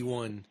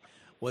 41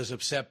 was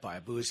upset by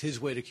it, but it was his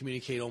way to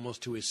communicate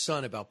almost to his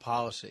son about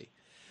policy.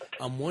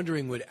 I'm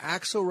wondering, would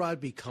Axelrod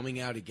be coming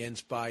out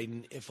against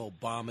Biden if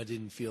Obama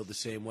didn't feel the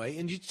same way?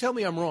 And you tell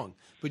me I'm wrong,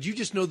 but you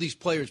just know these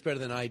players better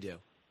than I do.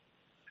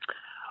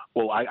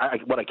 Well,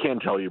 what I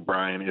can tell you,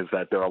 Brian, is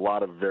that there are a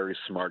lot of very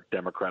smart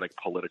Democratic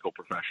political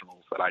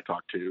professionals that I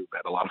talk to,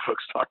 that a lot of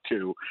folks talk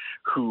to,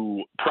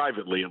 who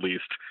privately, at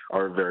least,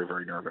 are very,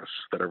 very nervous,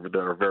 that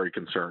are very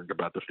concerned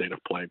about the state of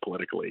play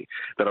politically,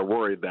 that are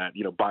worried that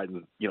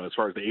Biden, as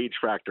far as the age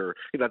factor,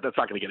 that's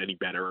not going to get any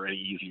better or any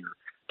easier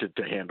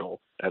to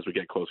handle as we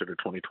get closer to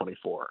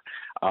 2024.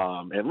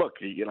 And look,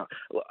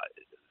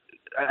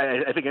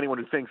 I think anyone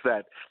who thinks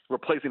that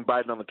replacing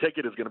Biden on the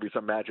ticket is going to be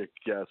some magic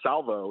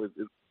salvo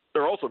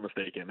they're also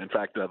mistaken. In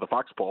fact, the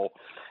Fox poll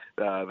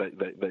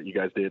that you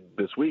guys did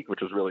this week, which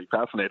was really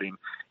fascinating,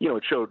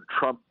 it showed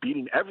Trump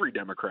beating every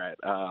Democrat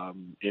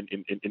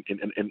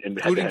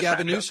including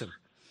Gavin Newsom,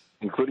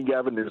 including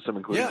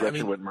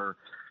Gretchen Whitmer.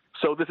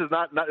 So this is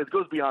not it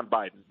goes beyond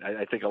Biden.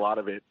 I think a lot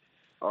of it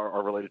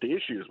are related to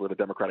issues where the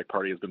Democratic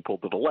Party has been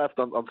pulled to the left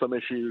on some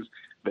issues.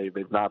 They've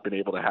not been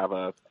able to have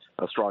a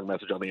strong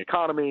message on the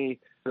economy.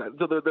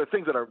 So there are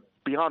things that are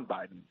beyond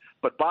Biden.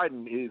 But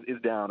Biden is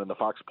down in the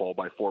Fox poll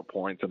by 4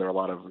 points, and there are a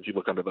lot of, if you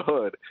look under the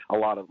hood, a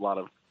lot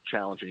of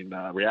challenging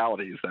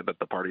realities that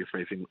the party is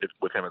facing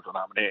with him as a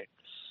nominee.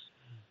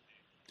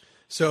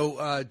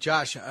 So,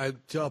 Josh,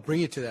 I'll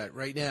bring you to that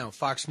right now.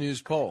 Fox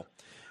News poll.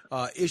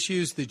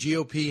 Issues the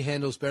GOP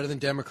handles better than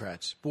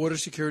Democrats. Border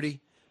security,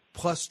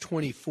 plus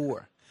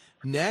 24.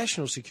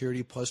 National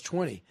security, plus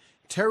 20.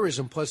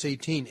 Terrorism, plus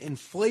 18.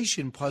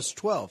 Inflation, plus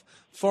 12.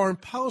 Foreign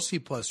policy,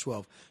 plus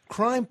 12.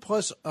 Crime,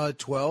 plus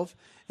 12.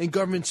 And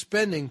government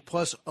spending,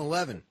 plus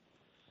 11.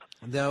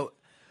 Now,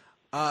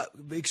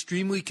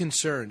 extremely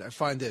concerned. I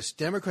find this.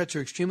 Democrats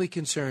are extremely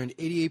concerned,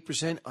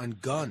 88% on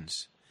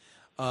guns,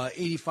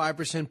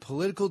 85%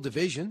 political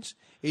divisions,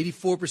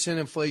 84%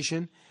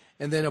 inflation,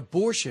 and then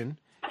abortion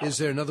is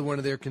there another one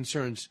of their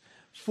concerns.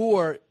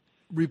 For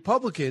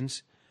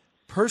Republicans,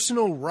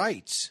 personal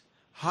rights,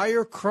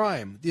 higher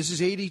crime. This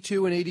is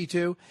 82 and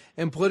 82.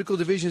 And political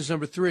division is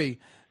number 3.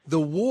 The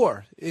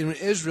war in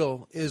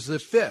Israel is the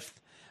 5th.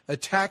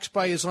 Attacks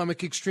by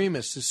Islamic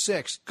extremists, the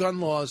 6th. Gun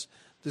laws,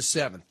 the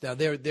 7th. Now,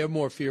 they're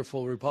more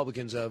fearful,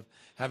 Republicans, of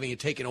having it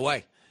taken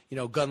away.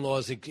 Gun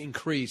laws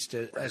increased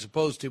as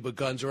opposed to, but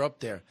guns are up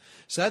there.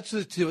 So that's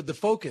the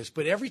focus.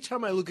 But every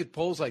time I look at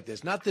polls like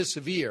this, not this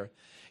severe,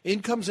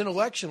 in comes an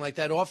election like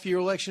that off-year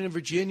election in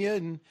Virginia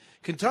and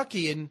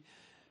Kentucky, and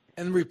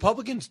the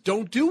Republicans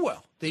don't do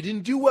well. They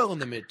didn't do well in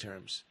the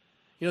midterms.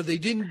 They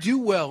didn't do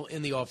well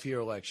in the off-year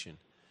election.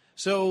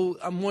 So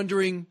I'm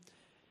wondering,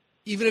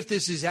 even if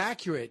this is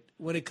accurate,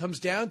 when it comes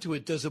down to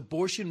it, does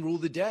abortion rule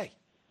the day?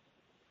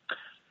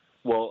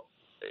 Well,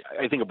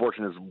 I think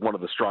abortion is one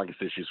of the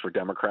strongest issues for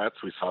Democrats.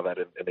 We saw that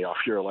in the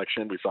off-year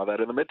election. We saw that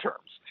in the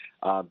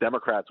midterms.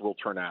 Democrats will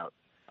turn out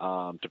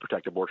to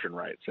protect abortion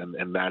rights,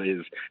 and that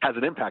has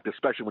an impact,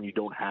 especially when you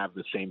don't have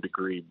the same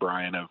degree,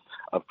 Brian,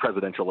 of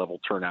presidential level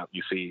turnout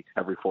you see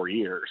every 4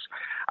 years.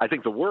 I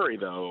think the worry,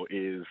 though,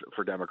 is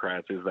for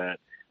Democrats is that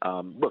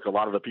look, a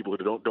lot of the people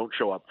who don't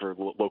show up for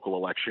local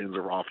elections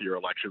or off-year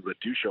elections that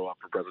do show up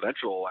for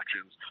presidential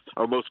elections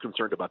are most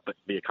concerned about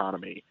the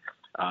economy.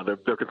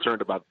 They're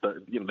concerned about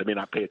they may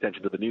not pay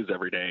attention to the news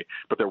every day,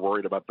 but they're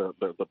worried about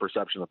the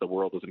perception that the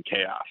world is in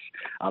chaos.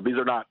 These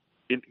are not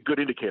good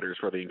indicators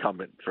for the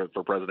incumbent,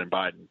 for President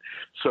Biden.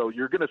 So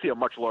you're going to see a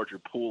much larger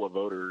pool of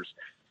voters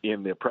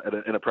in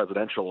a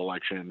presidential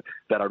election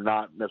that are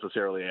not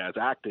necessarily as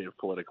active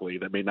politically,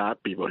 that may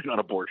not be voting on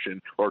abortion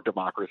or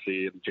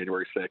democracy and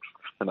January 6th,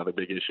 another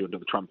big issue into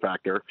the Trump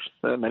factor.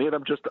 Many of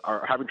them just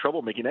are having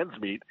trouble making ends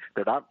meet.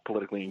 They're not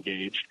politically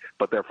engaged,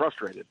 but they're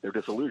frustrated, they're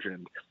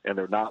disillusioned, and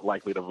they're not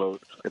likely to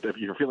vote. If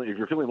you're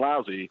feeling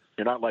lousy,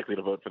 you're not likely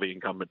to vote for the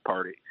incumbent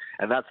party,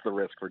 and that's the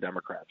risk for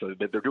Democrats. So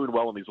they're doing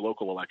well in these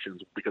local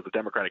elections because the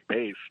Democratic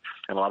base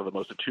and a lot of the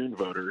most attuned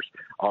voters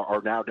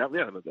are now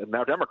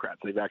Democrats.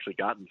 They've actually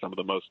gotten some of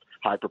the most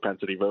high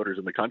propensity voters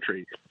in the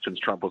country since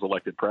Trump was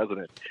elected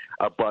president.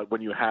 But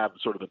when you have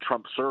sort of the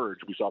Trump surge,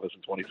 we saw this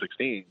in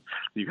 2016,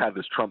 you had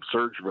this Trump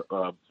surge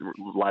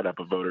lineup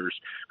of voters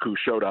who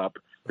showed up,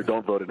 who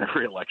don't vote in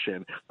every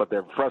election, but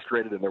they're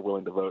frustrated and they're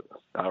willing to vote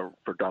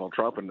for Donald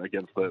Trump and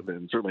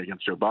certainly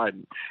against Joe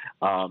Biden.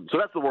 So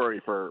that's the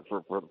worry for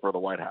the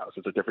White House.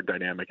 It's a different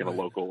dynamic in a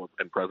local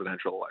and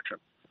presidential election.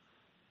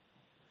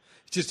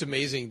 It's just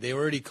amazing. They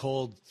already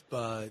called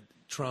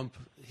Trump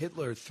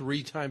Hitler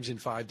 3 times in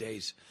 5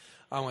 days.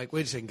 I'm like,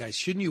 wait a second, guys,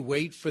 shouldn't you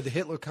wait for the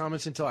Hitler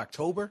comments until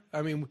October?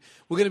 I mean,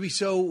 we're going to be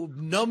so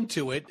numb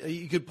to it.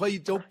 You could play,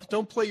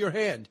 don't play your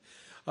hand.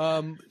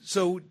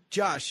 So,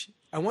 Josh,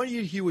 I want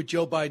you to hear what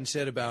Joe Biden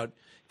said about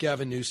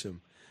Gavin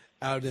Newsom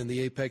out in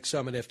the APEC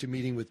summit after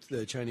meeting with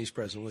the Chinese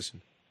president.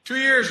 Listen. 2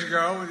 years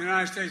ago, when the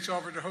United States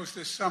offered to host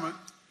this summit,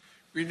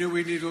 we knew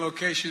we needed a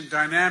location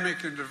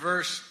dynamic and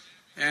diverse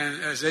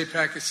and as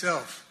APEC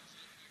itself.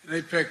 and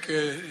they pick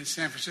in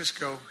San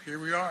Francisco, here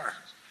we are.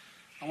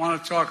 I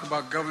want to talk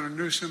about Governor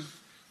Newsom.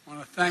 I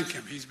want to thank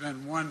him. He's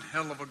been one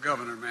hell of a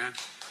governor, man.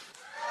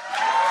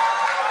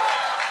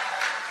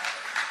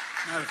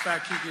 Matter of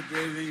fact, he could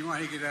do anything you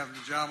want. He could have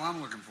the job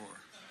I'm looking for.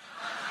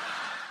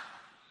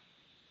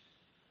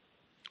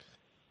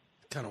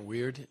 Kind of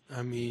weird.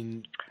 I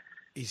mean,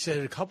 he said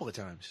it a couple of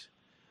times.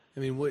 I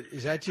mean, what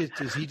is that?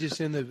 Just is he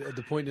just in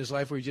the point in his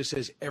life where he just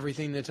says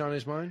everything that's on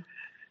his mind?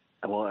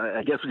 Well,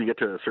 I guess when you get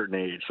to a certain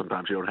age,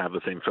 sometimes you don't have the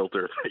same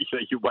filter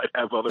that you might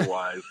have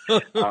otherwise.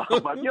 But, I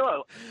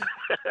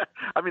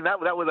mean,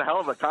 that was a hell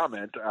of a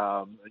comment.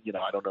 I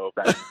don't know if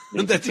that.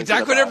 That's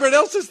exactly what everyone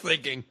else is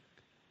thinking.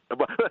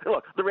 But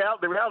look, the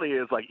reality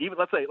is, like, even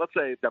let's say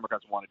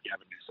Democrats wanted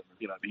Gavin Newsom,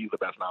 he's the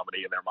best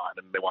nominee in their mind,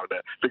 and they wanted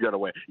to figure out a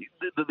way.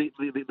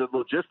 The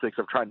logistics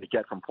of trying to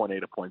get from point A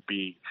to point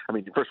B. I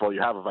mean, first of all,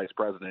 you have a vice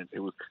president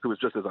who was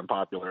just as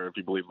unpopular, if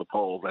you believe the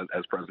polls,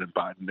 as President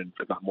Biden, and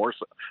if not more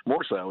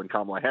so, in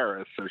Kamala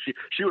Harris. So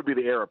she would be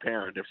the heir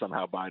apparent if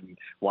somehow Biden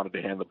wanted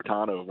to hand the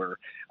baton over.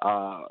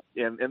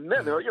 And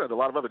then there are a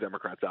lot of other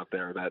Democrats out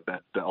there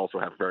that also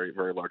have very,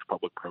 very large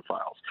public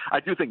profiles. I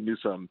do think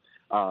Newsom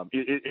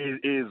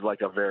is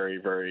like a very,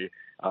 very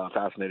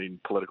fascinating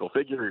political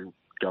figure who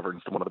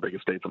governs one of the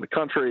biggest states in the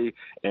country,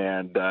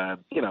 and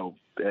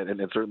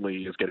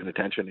certainly is getting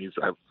attention.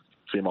 I've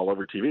seen him all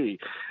over TV.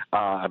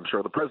 I'm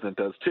sure the president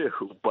does too.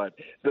 But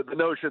the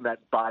notion that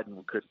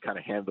Biden could kind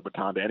of hand the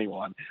baton to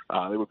anyone,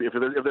 it would be, if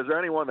there's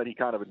anyone that he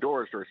kind of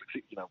endorsed or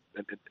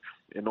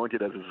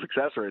anointed as his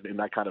successor in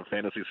that kind of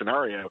fantasy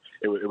scenario,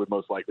 it would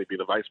most likely be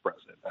the vice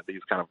president.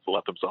 He's kind of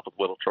left himself with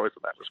little choice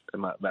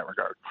in that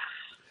regard.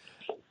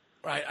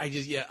 Right.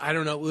 I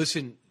don't know.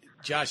 Listen,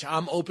 Josh,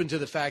 I'm open to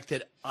the fact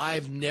that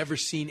I've never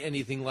seen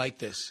anything like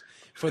this.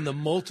 From the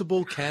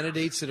multiple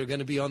candidates that are going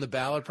to be on the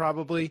ballot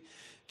probably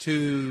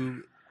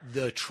to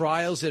the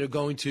trials that are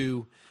going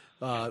to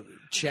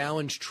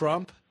challenge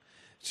Trump,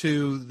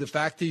 to the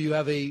fact that you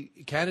have a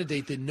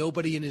candidate that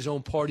nobody in his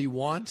own party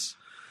wants,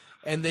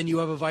 and then you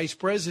have a vice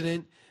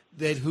president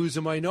who's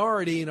a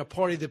minority in a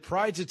party that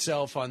prides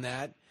itself on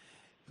that,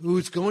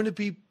 who's going to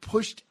be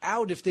pushed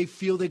out if they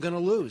feel they're going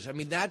to lose. I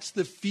mean, that's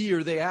the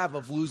fear they have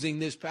of losing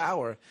this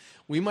power.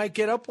 We might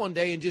get up one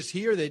day and just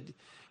hear that,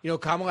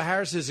 Kamala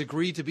Harris has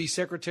agreed to be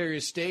Secretary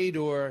of State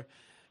or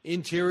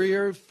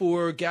Interior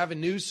for Gavin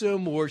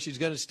Newsom, or she's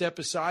going to step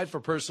aside for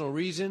personal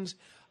reasons.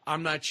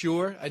 I'm not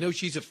sure. I know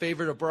she's a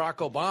favorite of Barack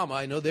Obama.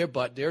 I know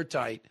they're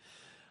tight.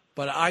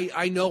 But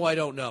I know I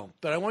don't know.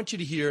 But I want you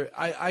to hear,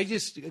 I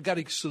just got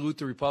to salute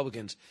the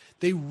Republicans.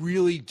 They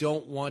really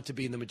don't want to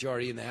be in the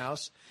majority in the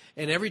House.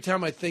 And every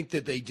time I think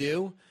that they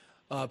do,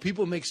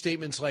 people make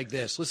statements like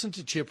this. Listen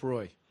to Chip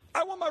Roy.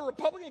 I want my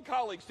Republican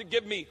colleagues to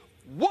give me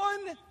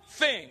one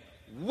thing,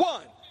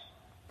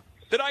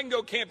 that I can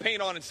go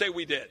campaign on and say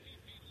we did.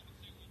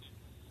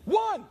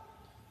 One.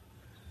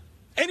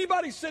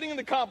 Anybody sitting in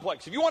the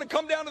complex, if you want to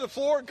come down to the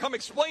floor and come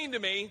explain to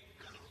me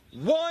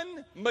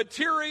one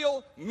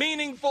material,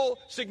 meaningful,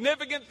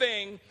 significant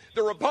thing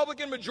the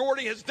Republican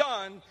majority has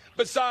done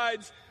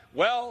besides,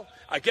 well,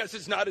 I guess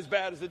it's not as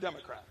bad as the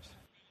Democrats.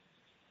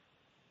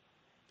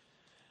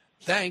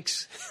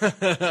 Thanks.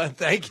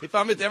 Thank you. If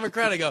I'm a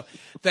Democrat, I go,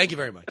 thank you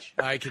very much.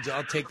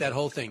 I'll take that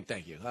whole thing.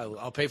 Thank you.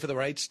 I'll pay for the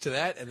rights to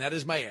that, and that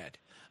is my ad.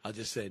 I'll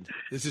just say,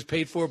 this is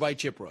paid for by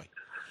Chip Roy.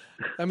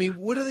 I mean,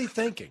 what are they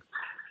thinking?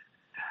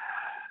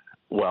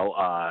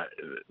 Well,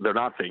 they're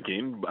not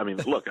thinking. I mean,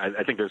 look,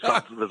 I think there's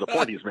a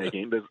point he's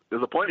making.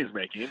 There's a point he's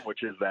making,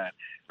 which is that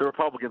the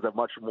Republicans have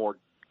much more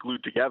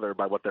glued together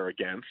by what they're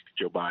against,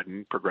 Joe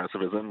Biden,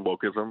 progressivism,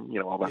 wokeism,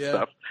 all that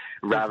stuff,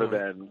 rather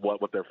than what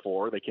they're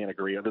for. They can't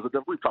agree on.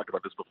 We've talked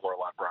about this before a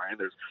lot, Brian.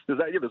 There's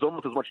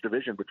almost as much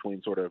division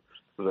between sort of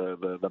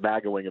the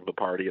MAGA wing of the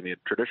party and the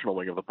traditional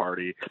wing of the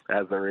party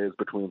as there is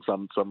between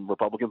some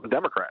Republicans and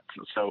Democrats.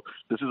 So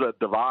this is a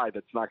divide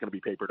that's not going to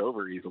be papered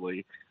over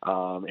easily.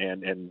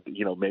 And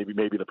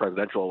maybe the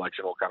presidential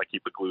election will kind of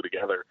keep the glue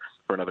together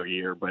for another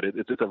year. But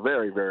it's a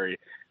very, very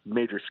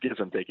major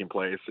schism taking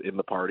place in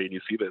the party, and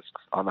you see this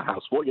on the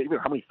House floor. Even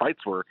how many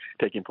fights were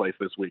taking place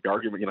this week?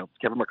 Argument,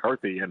 Kevin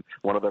McCarthy and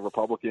one of the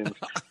Republicans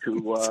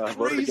who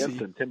voted against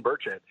him, Tim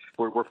Burchett,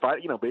 were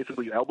fighting,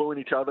 basically elbowing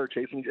each other,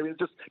 chasing each other. I mean,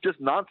 just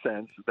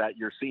nonsense that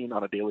you're seeing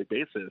on a daily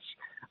basis.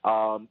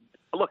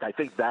 Look, I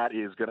think that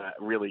is going to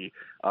really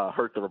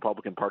hurt the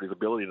Republican Party's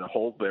ability to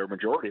hold their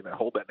majority, to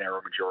hold that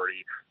narrow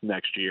majority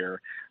next year.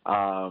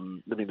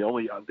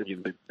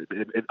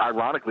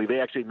 Ironically, they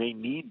actually may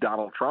need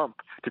Donald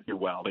Trump to do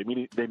well. They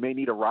may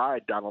need to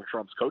ride Donald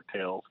Trump's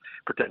coattails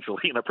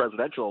potentially in a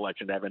presidential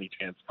election to have any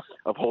chance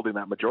of holding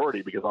that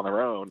majority, because on their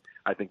own,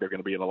 I think they're going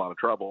to be in a lot of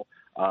trouble.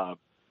 But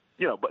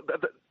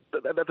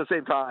at the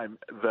same time,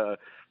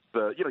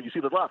 you see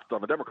the left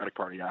on the Democratic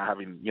Party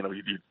having,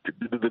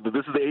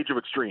 this is the age of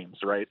extremes,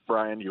 right,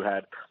 Brian? You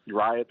had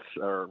riots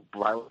or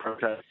violent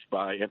protests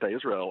by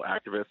anti-Israel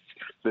activists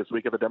this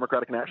week at the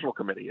Democratic National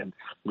Committee, and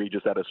we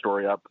just had a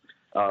story up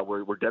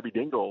where Debbie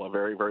Dingell, a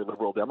very, very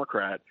liberal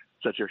Democrat,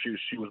 said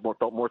she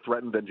felt more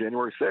threatened than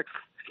January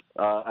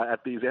 6th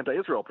at these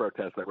anti-Israel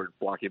protests that were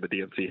blocking the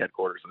DNC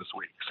headquarters this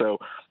week. So,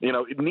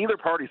 neither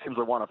party seems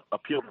to want to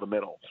appeal to the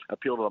middle,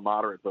 appeal to the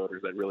moderate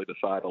voters that really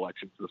decide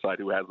elections, decide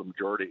who has the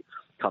majority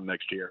come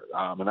next year.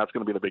 And that's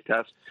going to be the big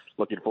test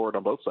looking forward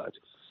on both sides.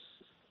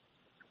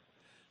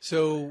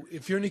 So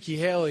if you're Nikki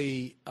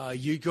Haley,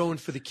 you're going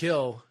for the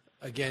kill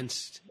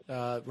against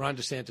Ron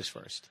DeSantis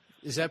first.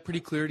 Is that pretty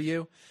clear to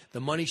you?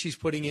 The money she's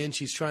putting in,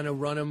 she's trying to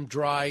run him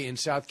dry in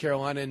South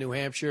Carolina and New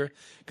Hampshire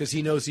because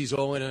he knows he's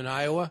all in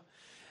Iowa.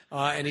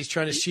 And she's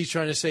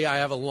trying to say, I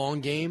have a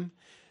long game.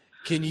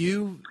 Can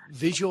you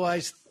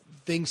visualize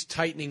things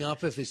tightening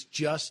up if it's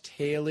just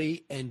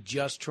Haley and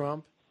just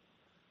Trump?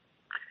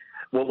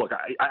 Well, look,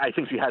 I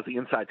think she has the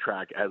inside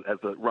track as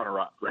the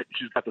runner-up, right?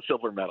 She's got the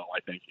silver medal, I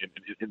think,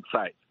 in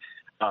sight.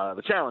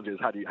 The challenge is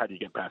how do you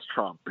get past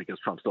Trump, because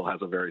Trump still has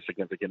a very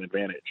significant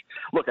advantage.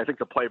 Look, I think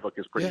the playbook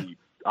is pretty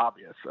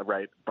obvious,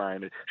 right,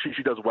 Brian?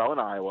 She does well in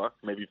Iowa,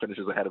 maybe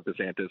finishes ahead of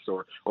DeSantis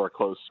or a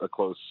close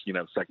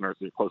second or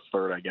close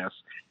third, I guess,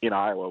 in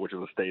Iowa, which is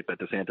a state that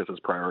DeSantis has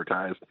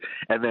prioritized.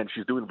 And then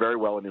she's doing very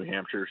well in New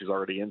Hampshire. She's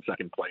already in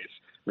second place.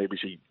 Maybe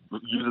she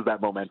uses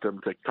that momentum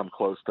to come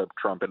close to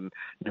Trump in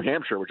New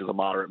Hampshire, which is a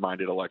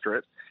moderate-minded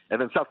electorate. And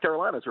then South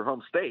Carolina is her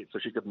home state, so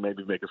she could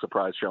maybe make a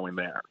surprise showing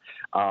there.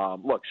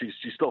 Look, she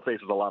still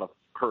faces a lot of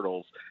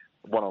hurdles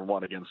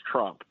one-on-one against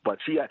Trump, but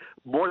she,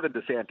 more than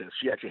DeSantis,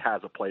 she actually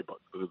has a playbook.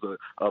 There's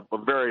a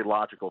very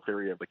logical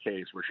theory of the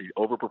case where she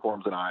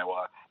overperforms in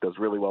Iowa, does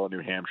really well in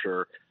New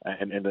Hampshire,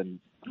 and then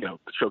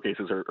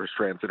showcases her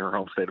strengths in her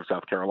home state of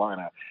South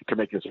Carolina to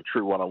make this a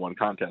true one-on-one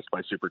contest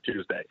by Super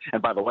Tuesday.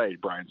 And by the way,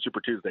 Brian,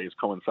 Super Tuesday is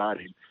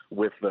coinciding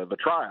with the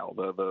trial,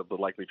 the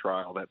likely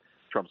trial that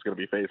Trump's going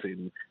to be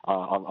facing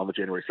on the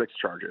January 6th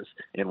charges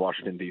in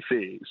Washington,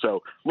 D.C.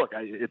 So, look,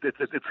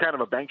 it's kind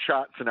of a bank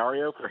shot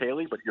scenario for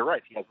Haley, but you're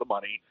right. She has the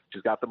money.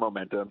 She's got the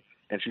momentum,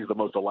 and she's the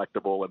most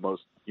electable and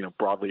most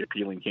broadly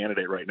appealing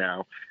candidate right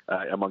now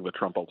among the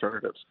Trump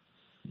alternatives.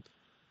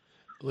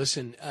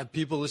 Listen,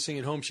 people listening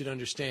at home should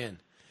understand.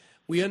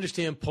 We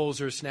understand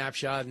polls are a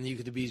snapshot and you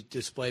could be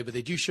displayed, but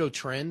they do show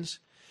trends.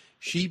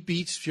 She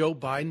beats Joe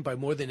Biden by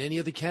more than any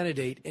other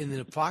candidate. And in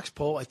the Fox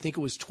poll, I think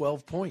it was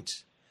 12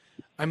 points.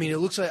 I mean, it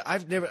looks like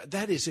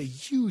that is a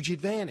huge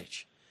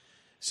advantage.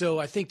 So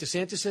I think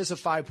DeSantis has a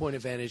 5-point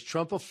advantage,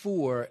 Trump a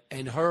 4,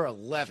 and her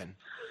 11.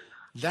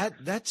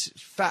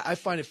 I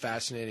find it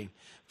fascinating.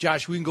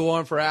 Josh, we can go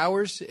on for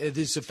hours.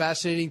 This is a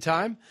fascinating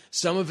time.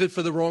 Some of it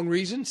for the wrong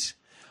reasons,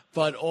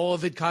 but all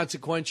of it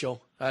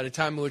consequential at a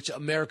time in which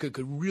America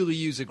could really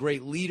use a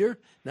great leader,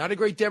 not a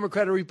great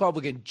Democrat or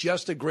Republican,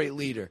 just a great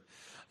leader.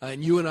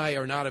 And you and I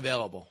are not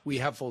available. We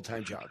have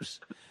full-time jobs.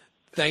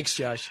 Thanks,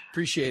 Josh.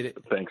 Appreciate it.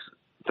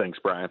 Thanks,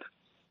 Brian.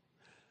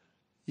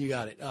 You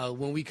got it.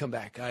 When we come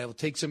back, I'll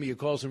take some of your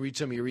calls and read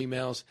some of your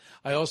emails.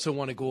 I also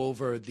want to go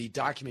over the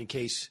document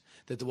case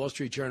that the Wall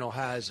Street Journal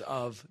has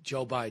of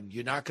Joe Biden.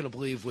 You're not going to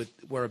believe what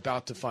we're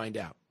about to find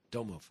out.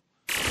 Don't move.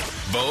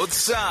 Both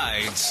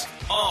sides,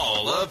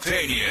 all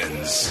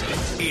opinions.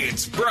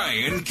 It's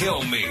Brian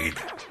Kilmeade.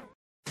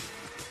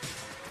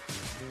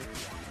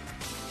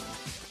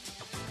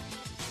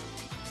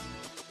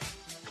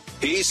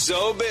 He's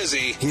so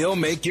busy, he'll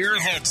make your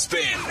head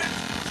spin.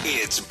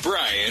 It's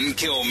Brian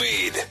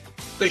Kilmeade.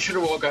 They should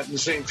have all gotten the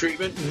same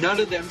treatment. None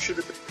of them should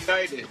have been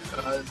indicted.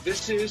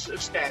 This is a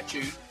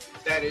statute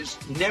that is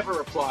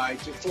never applied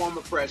to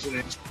former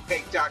presidents who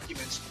take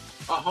documents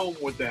home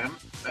with them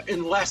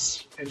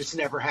unless, and it's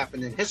never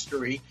happened in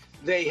history,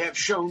 they have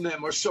shown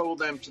them or sold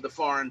them to the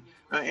foreign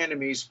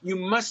enemies. You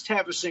must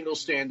have a single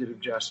standard of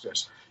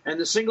justice. And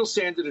the single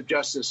standard of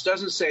justice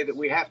doesn't say that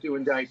we have to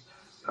indict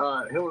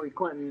Hillary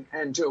Clinton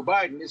and Joe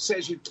Biden. It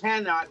says you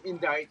cannot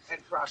indict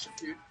and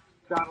prosecute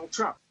Donald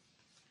Trump.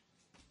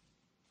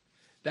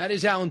 That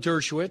is Alan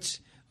Dershowitz.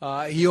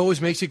 He always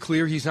makes it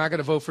clear he's not going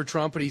to vote for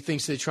Trump, but he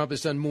thinks that Trump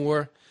has done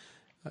more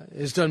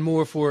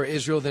for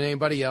Israel than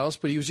anybody else.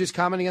 But he was just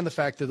commenting on the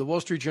fact that the Wall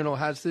Street Journal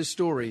has this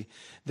story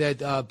that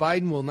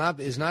Biden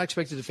is not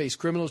expected to face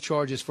criminal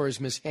charges for his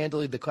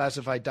mishandling the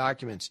classified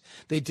documents.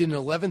 They did an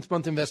 11th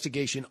month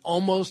investigation,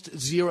 almost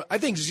zero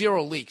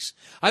leaks.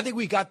 I think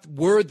we got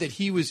word that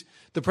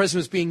the president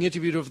was being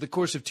interviewed over the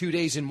course of 2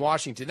 days in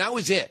Washington. That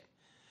was it.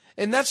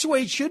 And that's the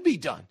way it should be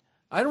done.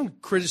 I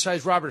don't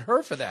criticize Robert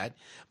Hur for that,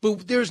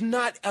 but there's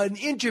not an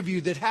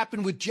interview that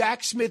happened with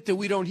Jack Smith that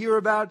we don't hear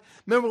about.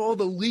 Remember all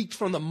the leaks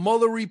from the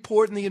Mueller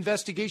report and the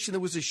investigation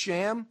that was a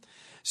sham?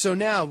 So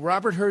now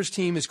Robert Hur's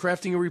team is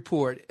crafting a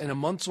report and a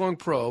months-long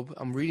probe.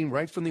 I'm reading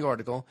right from the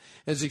article.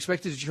 Isn't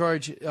expected to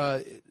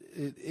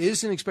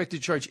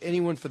charge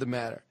anyone for the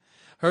matter.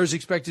 Hur is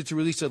expected to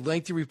release a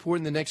lengthy report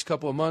in the next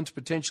couple of months,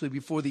 potentially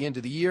before the end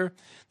of the year.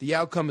 The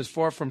outcome is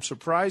far from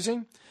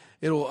surprising.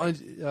 He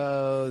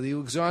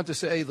goes on to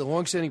say the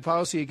longstanding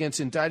policy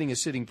against indicting a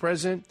sitting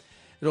president.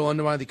 It'll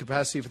undermine the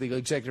capacity for the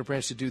executive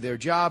branch to do their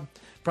job.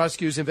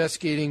 Prosecutors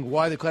investigating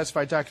why the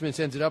classified documents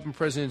ended up in the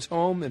president's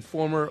home and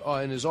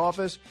in his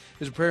office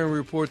is preparing a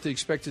report that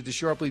expected to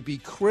sharply be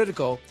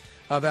critical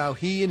of how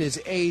he and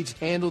his aides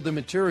handled the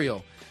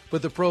material,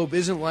 but the probe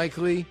isn't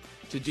likely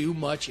to do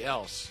much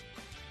else.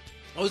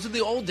 Those are the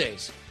old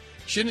days.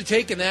 Shouldn't have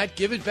taken that,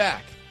 give it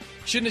back.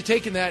 Shouldn't have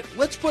taken that,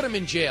 let's put him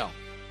in jail.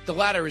 The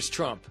latter is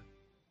Trump.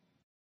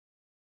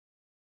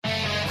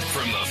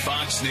 From the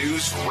Fox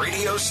News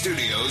radio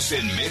studios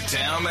in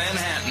Midtown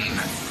Manhattan,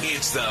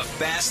 it's the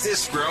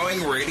fastest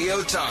growing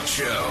radio talk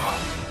show.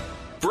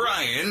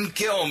 Brian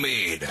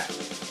Kilmeade.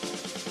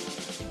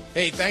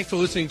 Hey, thanks for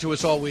listening to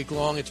us all week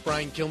long. It's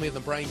Brian Kilmeade and the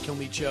Brian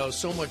Kilmeade Show.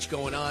 So much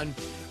going on.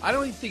 I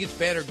don't even think it's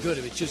bad or good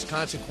if it's just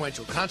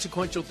consequential.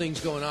 Consequential things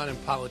going on in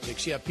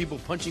politics. You have people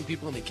punching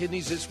people in the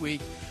kidneys this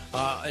week.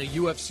 A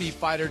UFC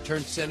fighter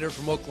turned senator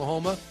from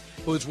Oklahoma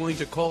who was willing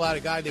to call out a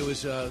guy that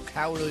was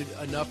cowardly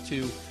enough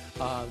to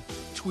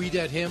tweet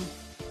at him.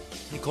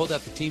 He called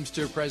out the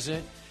Teamster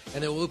president,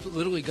 and they were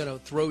literally going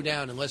to throw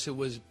down unless it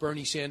was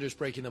Bernie Sanders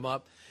breaking them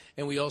up.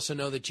 And we also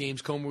know that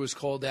James Comer was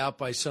called out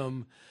by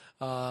some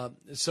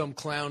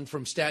clown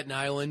from Staten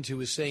Island who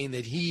was saying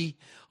that he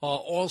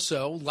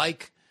also,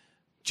 like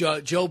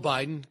Joe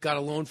Biden, got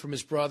a loan from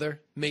his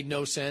brother. Made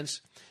no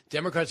sense.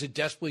 Democrats are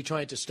desperately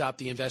trying to stop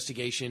the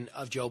investigation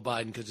of Joe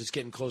Biden because it's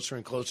getting closer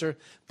and closer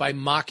by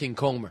mocking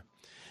Comer.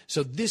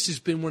 So this has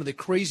been one of the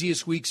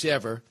craziest weeks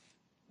ever.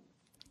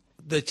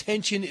 The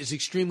tension is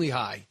extremely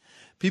high.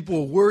 People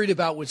are worried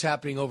about what's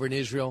happening over in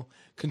Israel,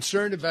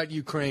 concerned about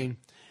Ukraine,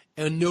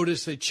 and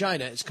notice that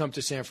China has come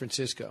to San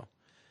Francisco.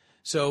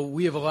 So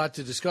we have a lot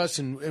to discuss,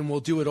 and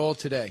we'll do it all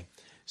today.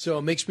 So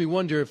it makes me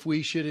wonder if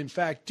we should, in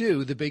fact,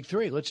 do the big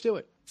three. Let's do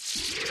it.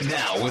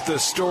 Now, with the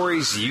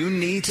stories you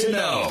need to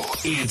know,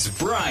 it's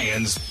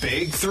Brian's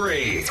Big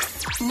Three.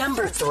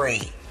 Number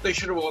 3. They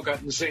should have all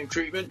gotten the same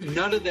treatment.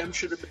 None of them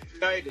should have been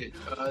indicted.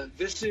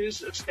 This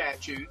is a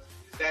statute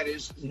that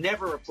is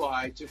never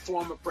applied to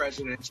former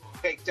presidents who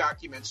take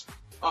documents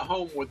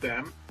home with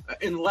them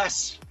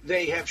unless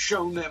they have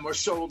shown them or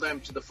sold them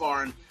to the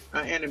foreign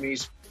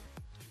enemies.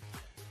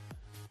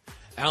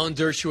 Alan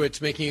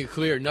Dershowitz making it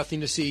clear,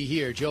 nothing to see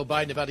here. Joe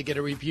Biden about to get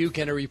a rebuke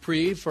and a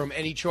reprieve from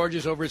any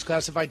charges over his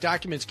classified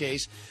documents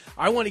case.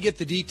 I want to get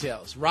the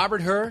details.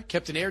 Robert Hur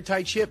kept an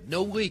airtight ship,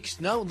 no leaks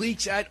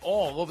at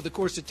all over the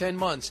course of 10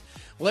 months.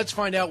 Let's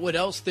find out what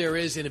else there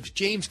is, and if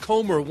James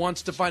Comer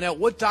wants to find out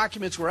what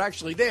documents were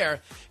actually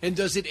there, and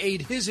does it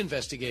aid his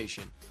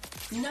investigation?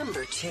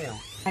 Number 2.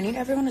 I need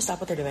everyone to stop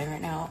what they're doing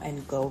right now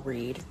and go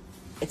read.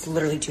 It's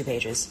literally 2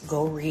 pages.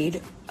 Go read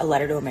A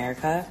Letter to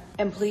America.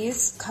 And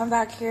please come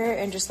back here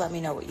and just let me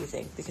know what you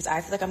think, because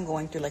I feel like I'm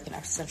going through like an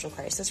existential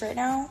crisis right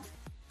now.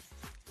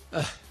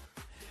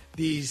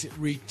 These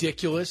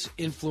ridiculous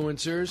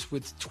influencers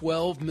with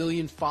 12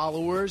 million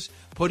followers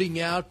putting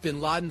out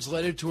Bin Laden's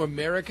Letter to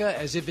America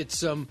as if it's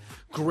some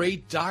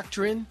great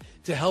doctrine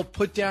to help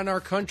put down our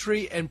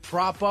country and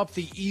prop up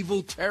the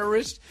evil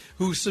terrorist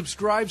who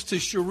subscribes to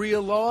Sharia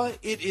law.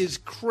 It is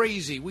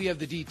crazy. We have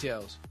the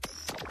details.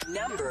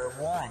 Number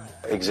 1.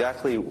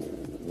 Exactly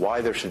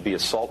why there should be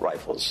assault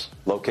rifles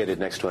located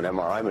next to an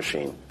MRI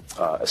machine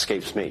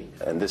escapes me.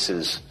 And this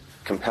is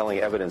compelling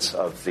evidence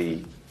of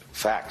the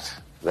fact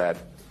that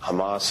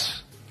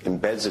Hamas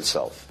embeds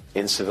itself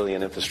in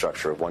civilian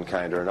infrastructure of one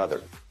kind or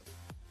another.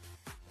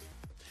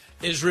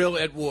 Israel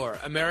at war.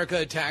 America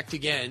attacked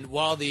again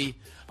while the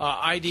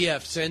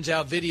IDF sends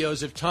out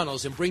videos of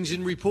tunnels and brings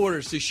in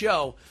reporters to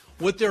show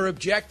what their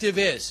objective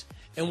is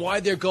and why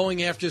they're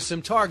going after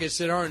some targets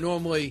that aren't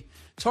normally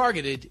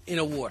targeted in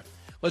a war.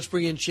 Let's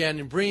bring in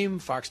Shannon Bream,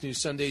 Fox News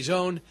Sunday's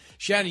own.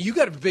 Shannon, you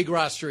got a big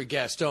roster of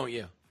guests, don't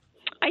you?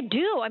 I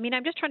do. I mean,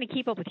 I'm just trying to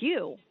keep up with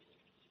you.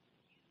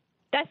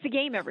 That's the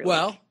game every week.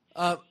 Well,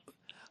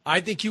 I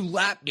think you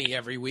lap me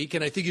every week,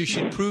 and I think you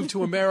should prove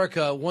to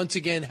America once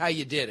again how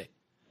you did it.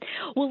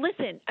 Well,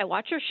 listen, I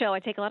watch your show. I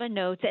take a lot of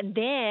notes, and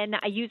then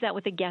I use that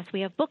with the guest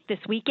we have booked this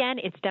weekend.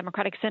 It's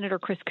Democratic Senator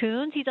Chris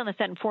Coons. He's on the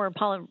Senate Foreign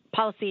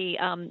Policy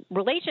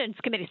Relations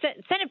Committee.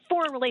 Senate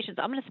Foreign Relations,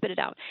 I'm going to spit it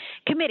out,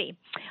 Committee.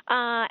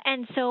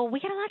 And so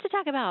we got a lot to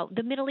talk about.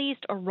 The Middle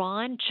East,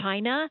 Iran,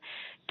 China,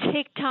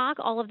 TikTok,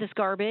 all of this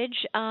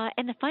garbage,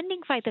 and the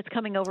funding fight that's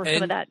coming over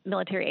some of that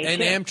military aid.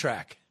 And too.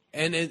 Amtrak.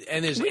 And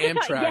there's we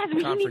Amtrak yes,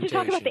 we confrontation. need to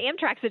talk about the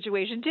Amtrak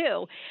situation,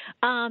 too.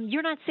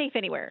 You're not safe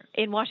anywhere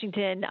in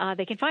Washington.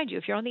 They can find you.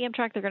 If you're on the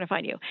Amtrak, they're going to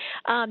find you.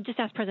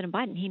 Just ask President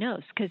Biden. He knows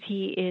because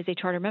he is a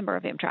charter member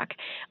of Amtrak.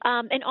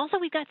 And also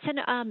we've got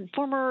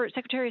former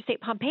Secretary of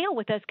State Pompeo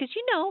with us because,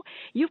 you know,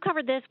 you've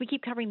covered this. We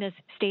keep covering this.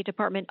 State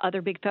Department,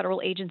 other big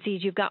federal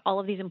agencies. You've got all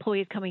of these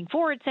employees coming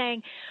forward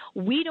saying,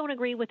 we don't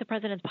agree with the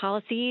president's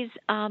policies.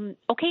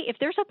 Okay, if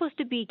they're supposed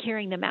to be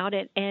carrying them out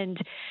and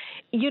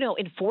you know,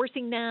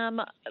 enforcing them,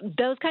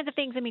 those kinds of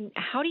things. I mean,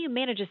 how do you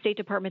manage a State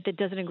Department that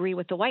doesn't agree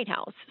with the White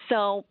House?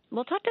 So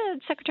we'll talk to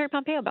Secretary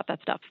Pompeo about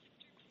that stuff.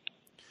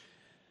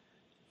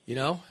 You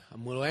know,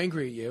 I'm a little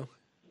angry at you.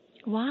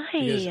 Why?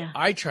 Because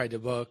I tried to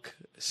book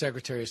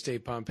Secretary of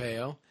State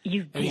Pompeo.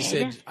 You and he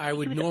said I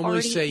would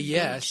normally say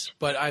yes,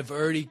 but I've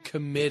already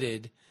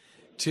committed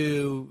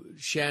to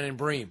Shannon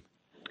Bream.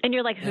 And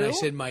you're like, who? And I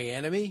said, my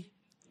enemy?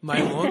 My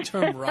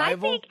long-term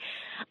rival?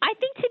 I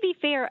think to be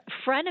fair,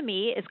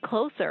 frenemy is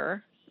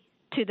closer.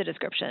 to the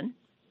description.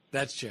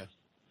 That's true.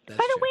 That's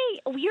By the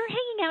true. way, you're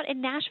hanging out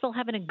in Nashville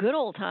having a good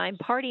old time,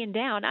 partying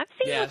down. I've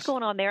seen what's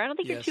going on there. I don't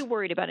think you're too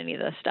worried about any of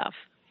this stuff.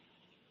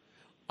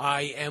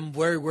 I am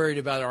very worried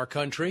about our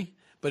country,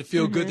 but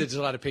feel good that there's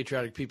a lot of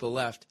patriotic people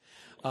left.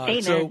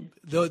 Amen. So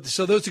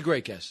those are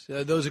great guests.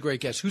 Those are great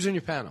guests. Who's on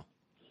your panel?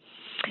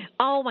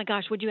 Oh, my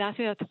gosh, would you ask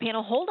me about the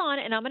panel? Hold on,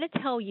 and I'm going to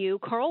tell you,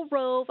 Karl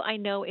Rove, I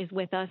know, is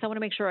with us. I want to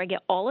make sure I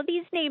get all of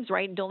these names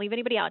right and don't leave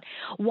anybody out.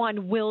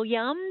 Juan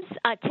Williams,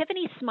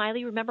 Tiffany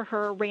Smiley, remember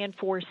her, ran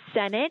for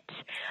Senate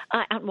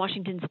out in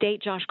Washington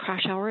State. Josh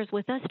Krashauer is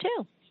with us,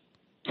 too.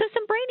 So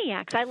some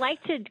brainiacs. I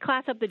like to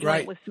class up the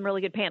joint with some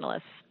really good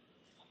panelists.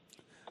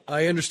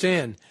 I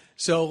understand.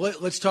 So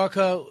let's talk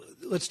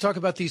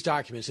about these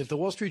documents. If the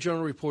Wall Street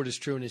Journal report is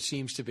true, and it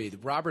seems to be,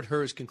 that Robert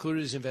Hur has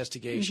concluded his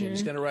investigation.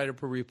 He's going to write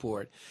up a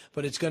report,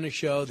 but it's going to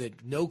show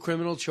that no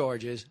criminal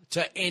charges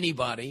to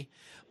anybody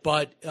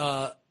but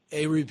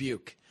a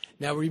rebuke.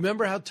 Now,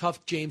 remember how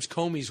tough James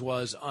Comey's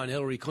was on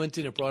Hillary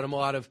Clinton? It brought him a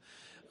lot of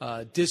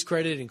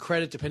discredit and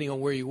credit, depending on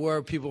where you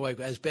were. People were like,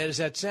 as bad as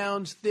that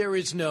sounds, there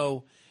is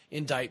no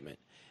indictment.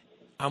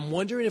 I'm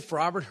wondering if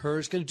Robert Hur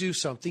is going to do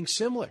something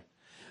similar.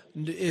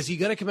 Is he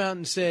going to come out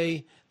and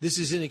say, this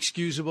is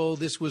inexcusable,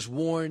 this was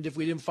warned, if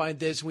we didn't find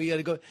this, we got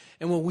to go.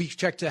 And when we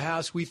checked the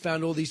house, we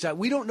found all these.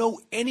 We don't know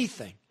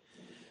anything.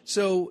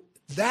 So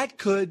that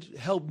could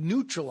help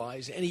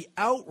neutralize any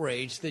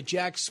outrage that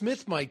Jack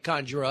Smith might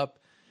conjure up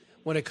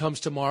when it comes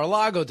to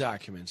Mar-a-Lago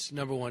documents,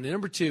 number one. And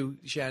number two,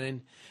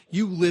 Shannon,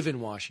 you live in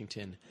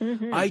Washington.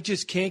 I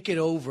just can't get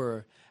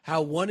over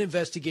how one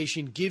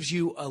investigation gives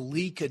you a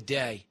leak a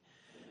day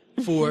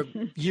for a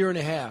year and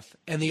a half,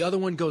 and the other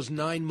one goes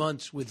 9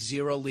 months with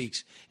zero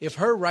leaks. If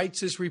Hur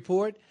writes this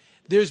report,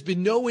 there's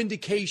been no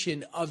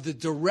indication of the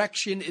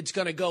direction it's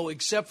going to go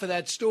except for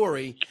that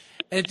story.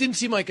 And it didn't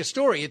seem like a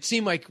story. It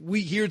seemed like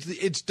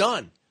it's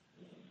done.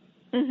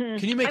 Can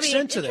you make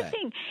sense of that?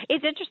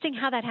 It's interesting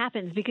how that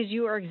happens because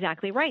you are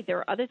exactly right. There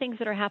are other things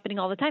that are happening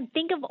all the time.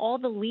 Think of all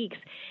the leaks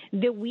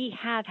that we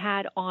have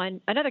had on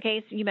another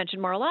case. You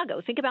mentioned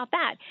Mar-a-Lago. Think about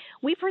that.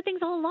 We've heard things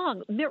all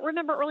along.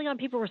 Remember early on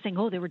people were saying,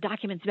 there were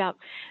documents about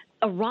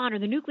Iran or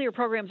the nuclear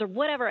programs or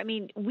whatever. I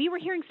mean, we were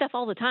hearing stuff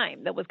all the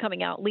time that was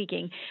coming out,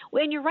 leaking.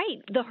 And you're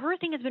right. The Hur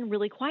thing has been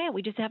really quiet.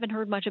 We just haven't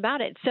heard much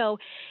about it. So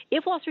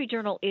if Wall Street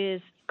Journal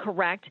is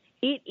correct,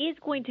 it is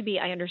going to be,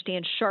 I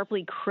understand,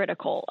 sharply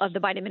critical of the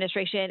Biden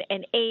administration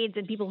and aides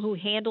and people who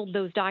handled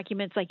those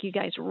documents like, you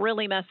guys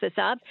really messed this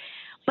up.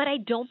 But I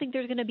don't think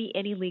there's going to be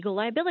any legal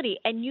liability.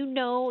 And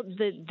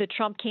the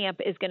Trump camp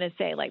is going to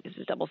say, like, this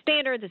is double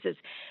standard.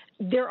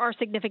 There are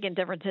significant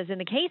differences in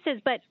the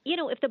cases. But,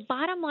 if the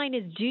bottom line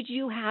is, did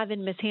you have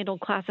and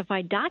mishandled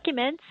classified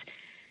documents?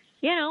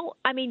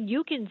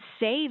 You can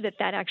say that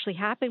actually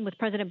happened with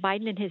President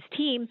Biden and his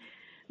team,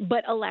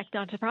 but elect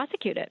not to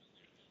prosecute it.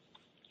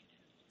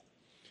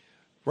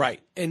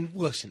 Right. And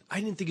listen, I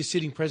didn't think a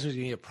sitting president was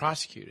going to get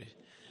prosecuted,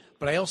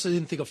 but I also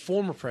didn't think a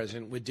former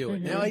president would do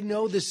it. Now, I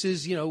know this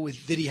is,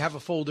 did he have a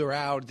folder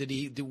out?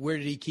 Where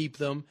did he keep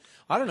them?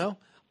 I don't know.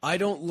 I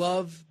don't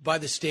love by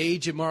the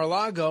stage at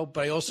Mar-a-Lago,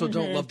 but I also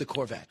don't love the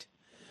Corvette.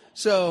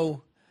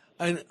 So,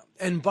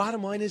 and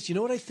bottom line is, you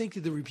know what I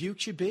think the rebuke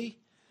should be?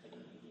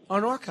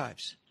 On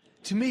archives.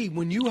 To me,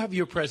 when you have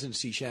your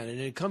presidency, Shannon,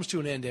 and it comes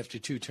to an end after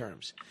 2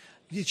 terms,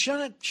 it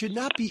should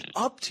not be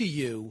up to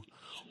you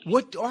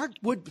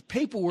what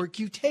paperwork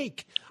you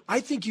take.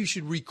 I think you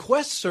should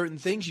request certain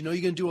things. You're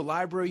going to do a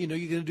library. You're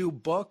going to do a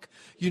book.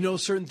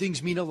 Certain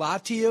things mean a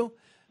lot to you.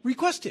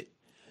 Request it.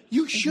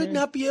 You should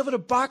not be able to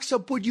box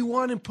up what you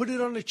want and put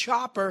it on a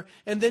chopper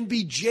and then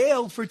be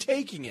jailed for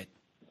taking it.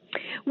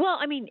 Well,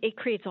 it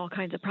creates all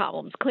kinds of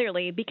problems,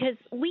 clearly, because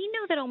we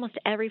know that almost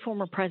every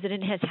former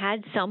president has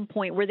had some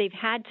point where they've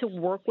had to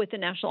work with the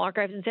National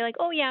Archives and say, like,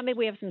 oh, yeah, maybe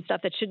we have some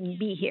stuff that shouldn't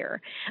be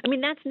here.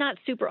 That's not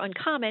super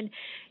uncommon.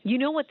 You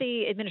know what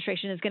the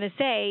administration is going to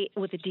say,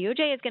 what the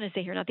DOJ is going to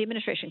say here, not the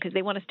administration because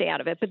they want to stay out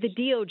of it, but the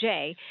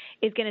DOJ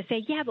is going to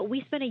say, yeah, but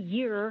we spent a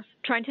year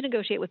trying to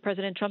negotiate with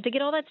President Trump to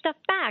get all that stuff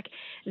back.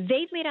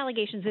 They've made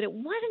allegations that it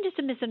wasn't just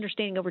a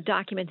misunderstanding over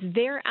documents.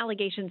 Their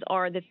allegations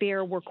are that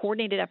there were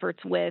coordinated efforts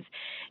with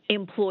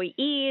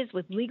employees,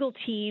 with legal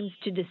teams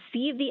to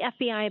deceive the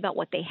FBI about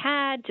what they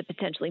had, to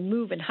potentially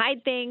move and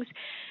hide things.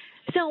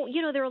 So,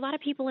 there are a lot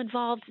of people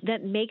involved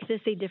that make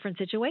this a different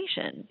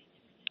situation.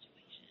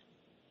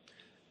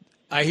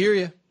 I hear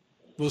you.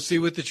 We'll see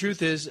what the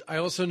truth is. I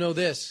also know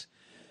this,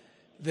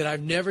 that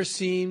I've never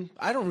seen,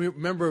 I don't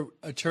remember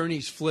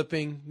attorneys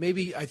flipping.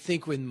 Maybe I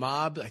think with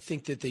Mob, I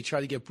think that they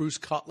tried to get Bruce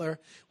Cutler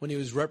when he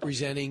was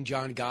representing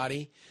John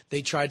Gotti.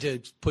 They tried to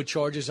put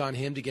charges on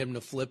him to get him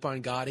to flip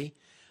on Gotti.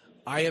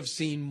 I have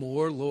seen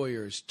more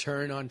lawyers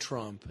turn on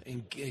Trump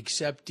and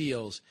accept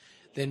deals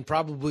than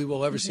probably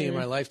we'll ever see in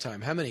my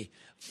lifetime. How many?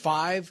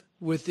 5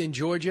 within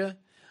Georgia,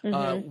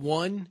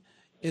 1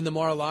 in the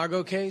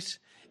Mar-a-Lago case.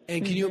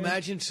 And can you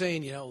imagine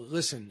saying,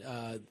 listen,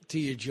 to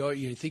your joy,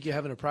 you think you're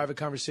having a private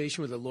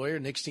conversation with a lawyer.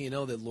 Next thing you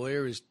know, that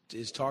lawyer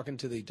is talking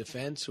to the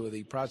defense or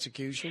the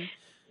prosecution.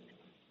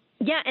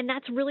 Yeah, and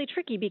that's really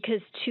tricky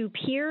because to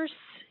pierce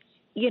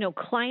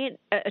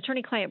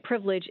attorney-client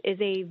privilege is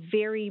a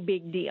very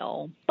big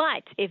deal.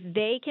 But if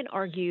they can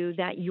argue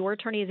that your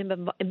attorney has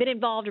been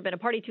involved or been a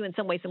party to in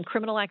some way some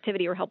criminal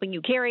activity or helping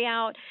you carry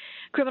out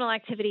criminal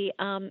activity,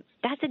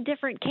 that's a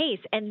different case.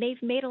 And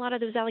they've made a lot of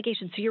those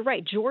allegations. So you're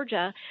right.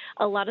 Georgia,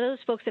 a lot of those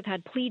folks have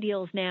had plea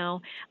deals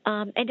now.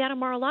 And down in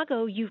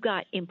Mar-a-Lago, you've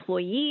got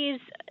employees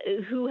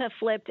who have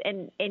flipped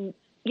and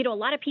a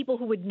lot of people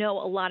who would know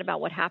a lot about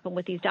what happened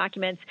with these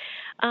documents,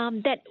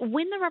 that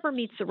when the rubber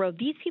meets the road,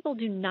 these people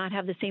do not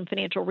have the same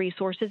financial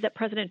resources that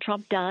President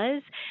Trump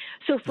does.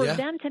 So for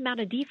them to mount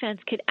a defense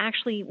could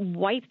actually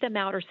wipe them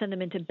out or send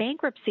them into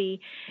bankruptcy.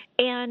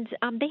 And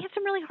they have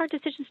some really hard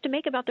decisions to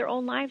make about their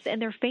own lives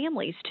and their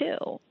families,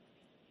 too.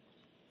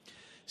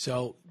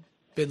 So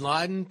Bin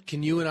Laden,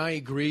 can you and I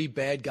agree,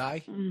 bad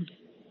guy?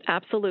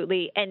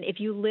 Absolutely. And if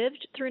you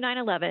lived through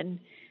 9/11,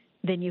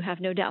 then you have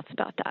no doubts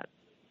about that.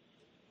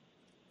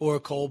 Or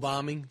Cole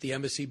bombing, the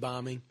embassy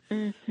bombing.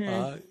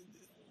 Mm-hmm.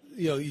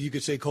 You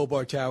could say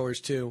Khobar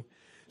Towers, too.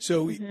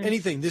 So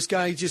anything. This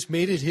guy just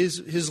made it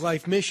his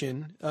life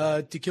mission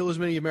to kill as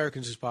many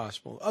Americans as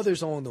possible,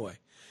 others along the way.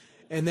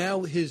 And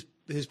now his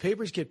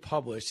papers get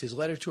published. His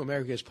letter to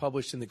America is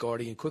published in The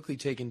Guardian, quickly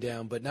taken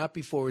down, but not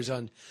before it was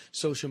on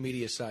social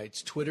media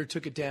sites. Twitter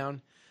took it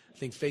down. I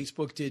think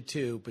Facebook did,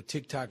 too, but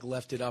TikTok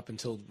left it up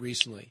until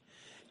recently.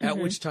 At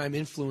which time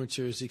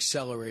influencers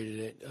accelerated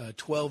it.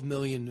 12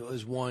 million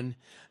was one.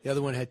 The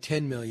other one had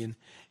 10 million.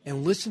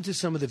 And listen to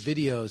some of the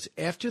videos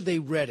after they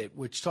read it,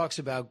 which talks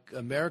about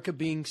America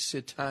being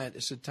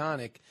satanic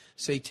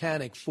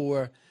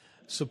for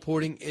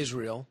supporting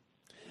Israel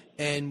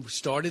and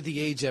started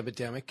the AIDS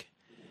epidemic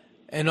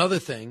and other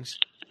things.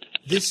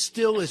 This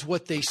still is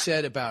what they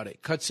said about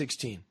it. Cut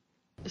 16.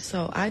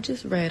 So I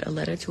just read a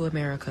letter to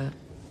America,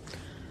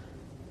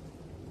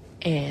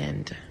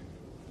 and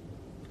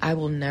I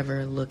will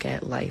never look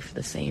at life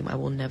the same. I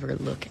will never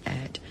look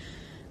at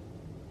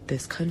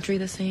this country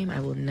the same.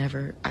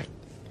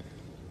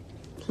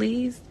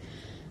 Please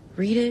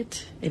read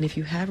it. And if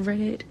you have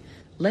read it,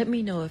 let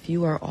me know if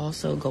you are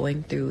also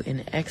going through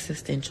an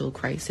existential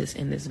crisis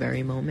in this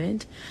very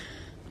moment.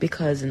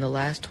 Because in the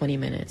last 20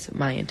 minutes,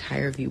 my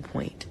entire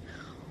viewpoint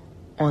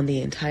on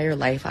the entire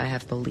life I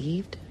have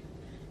believed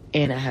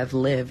and I have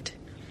lived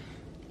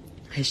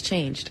has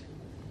changed.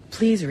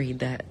 Please read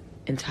that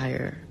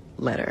entire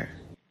letter.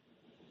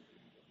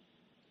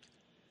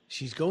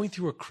 She's going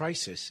through a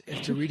crisis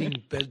after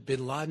reading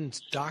Bin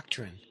Laden's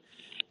doctrine.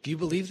 Do you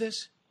believe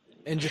this?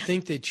 And to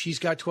think that she's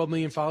got 12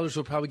 million followers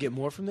will probably get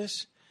more from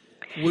this?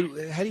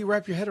 How do you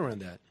wrap your head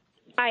around that?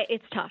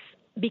 It's tough.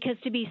 Because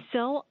to be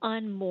so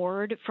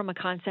unmoored from a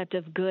concept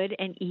of good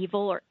and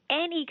evil or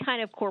any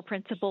kind of core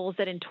principles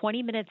that in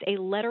 20 minutes a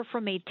letter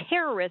from a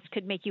terrorist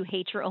could make you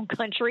hate your own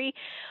country,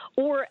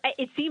 or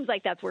it seems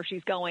like that's where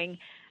she's going,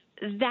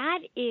 that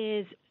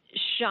is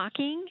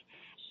shocking,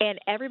 and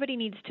everybody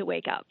needs to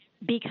wake up.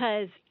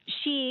 Because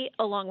she,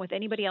 along with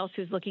anybody else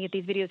who's looking at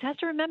these videos, has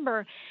to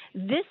remember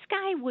this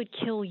guy would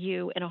kill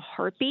you in a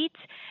heartbeat.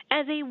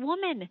 As a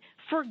woman,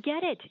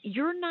 forget it.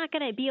 You're not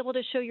going to be able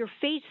to show your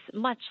face,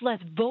 much less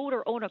vote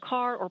or own a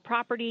car or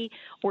property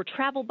or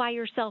travel by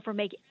yourself or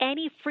make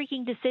any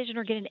freaking decision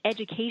or get an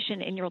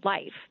education in your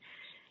life.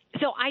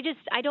 So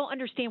I don't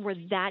understand where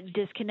that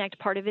disconnect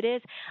part of it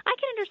is. I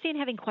can understand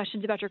having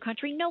questions about your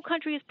country. No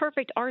country is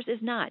perfect. Ours is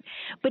not.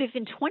 But if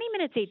in 20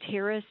 minutes a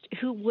terrorist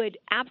who would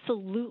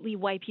absolutely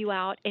wipe you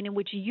out and in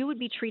which you would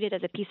be treated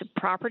as a piece of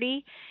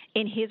property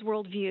in his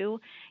worldview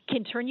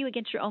can turn you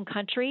against your own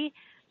country,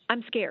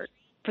 I'm scared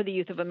for the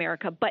youth of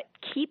America. But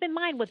keep in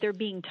mind what they're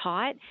being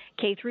taught,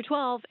 K through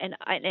 12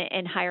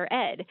 and higher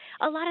ed.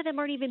 A lot of them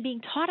aren't even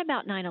being taught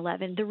about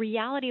 9/11, the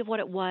reality of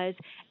what it was,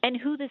 and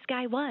who this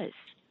guy was.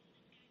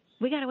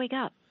 We got to wake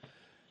up.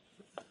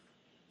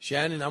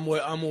 Shannon, I'm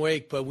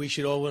awake, but we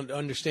should all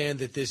understand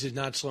that this is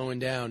not slowing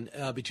down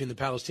between the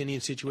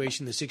Palestinian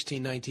situation, the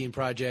 1619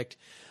 Project,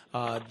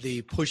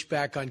 the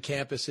pushback on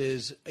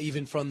campuses,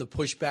 even from the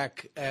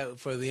pushback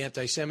for the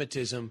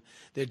anti-Semitism.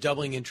 They're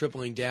doubling and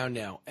tripling down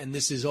now. And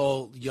this is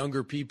all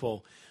younger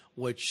people,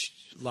 which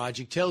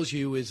logic tells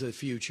you is the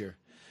future.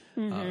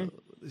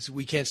 Mm-hmm.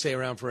 We can't stay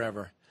around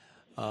forever.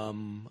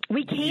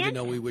 We can't? Even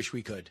though we wish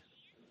we could.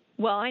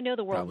 Well, I know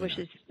the world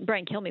wishes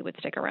Brian Kilmeade would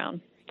stick around,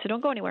 so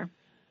don't go anywhere.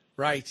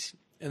 Right,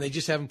 and they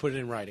just haven't put it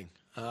in writing.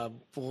 We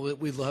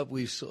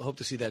hope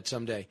to see that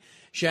someday.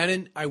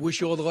 Shannon, I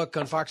wish you all the luck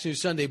on Fox News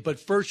Sunday,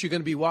 but first you're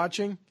going to be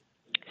watching?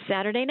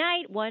 Saturday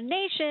night, One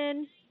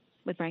Nation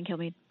with Brian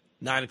Kilmeade.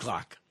 9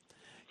 o'clock.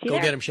 Go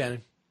get him,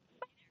 Shannon.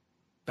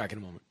 Back in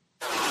a moment.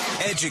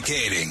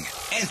 Educating,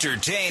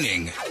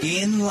 entertaining,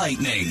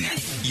 enlightening.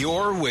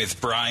 You're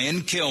with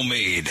Brian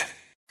Kilmeade.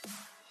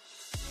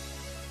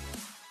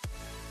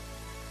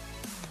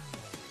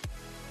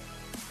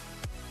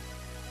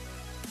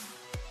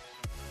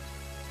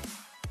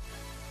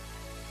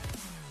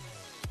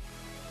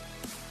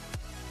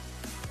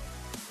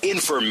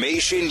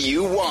 Information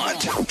you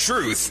want.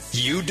 Truth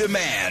you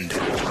demand.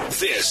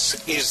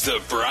 This is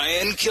the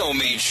Brian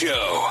Kilmeade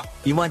Show.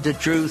 You want the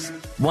truth?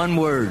 One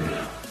word.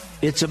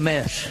 It's a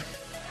mess.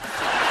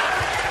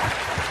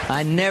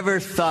 I never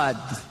thought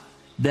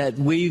that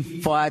we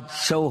fought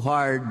so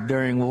hard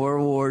during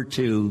World War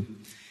II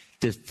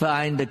to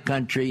find the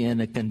country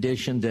in a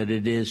condition that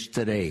it is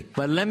today.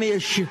 But let me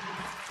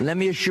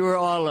assure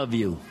all of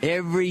you,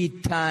 every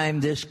time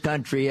this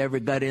country ever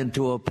got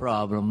into a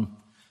problem,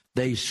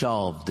 they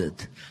solved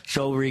it.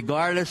 So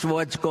regardless of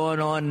what's going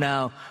on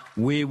now,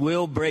 we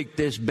will break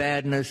this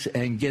badness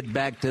and get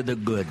back to the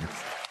good.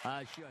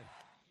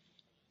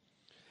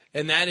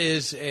 And that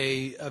is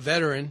a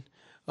veteran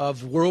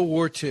of World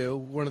War II,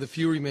 one of the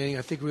few remaining.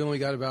 I think we only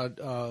got about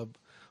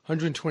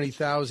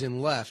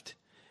 120,000 left.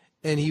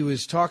 And he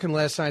was talking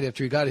last night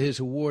after he got his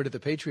award at the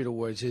Patriot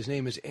Awards. His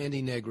name is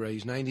Andy Negra.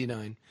 He's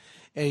 99.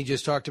 And he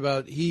just talked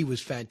about, he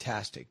was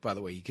fantastic, by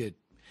the way. He could,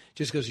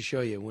 just goes to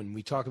show you, when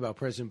we talk about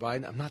President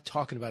Biden, I'm not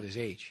talking about his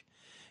age.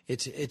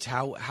 It's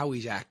how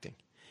he's acting.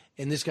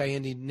 And this guy,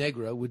 Andy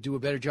Negra, would do a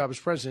better job as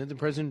president than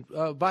President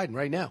Biden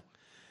right now.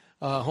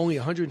 Only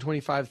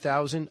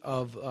 125,000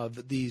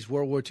 of these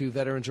World War II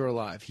veterans are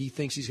alive. He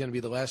thinks he's going to be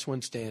the last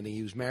one standing.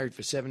 He was married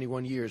for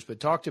 71 years,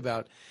 but talked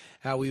about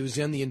how he was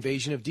in the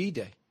invasion of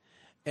D-Day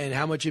and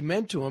how much it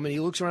meant to him. And he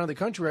looks around the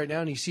country right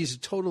now and he sees a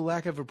total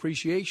lack of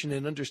appreciation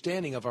and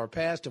understanding of our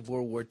past, of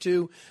World War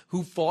II,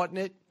 who fought in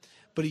it,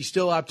 but he's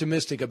still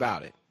optimistic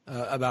about it,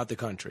 about the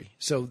country.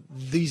 So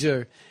these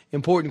are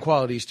important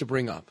qualities to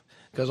bring up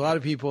because a lot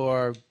of people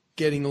are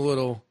getting a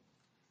little,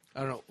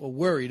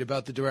 worried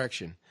about the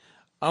direction.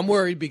 I'm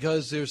worried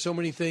because there's so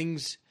many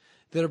things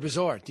that are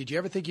bizarre. Did you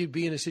ever think you'd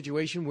be in a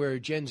situation where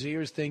Gen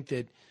Zers think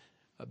that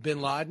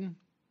Bin Laden,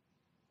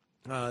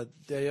 did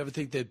you ever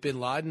think that Bin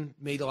Laden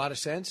made a lot of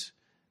sense?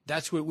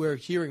 That's what we're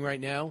hearing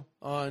right now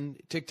on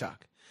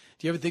TikTok.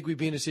 Do you ever think we'd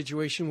be in a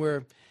situation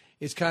where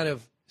it's kind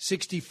of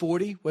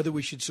 60-40, whether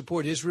we should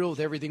support Israel with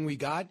everything we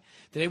got?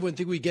 Did everyone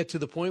think we'd get to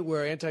the point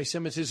where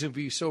anti-Semitism would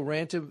be so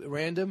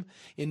random?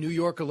 In New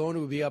York alone, it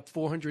would be up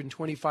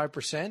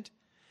 425%.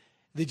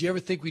 Did you ever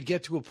think we'd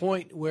get to a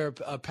point where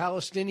a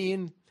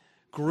Palestinian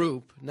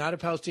group, not a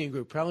Palestinian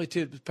group,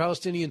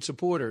 Palestinian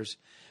supporters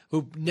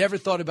who never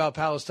thought about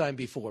Palestine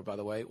before, by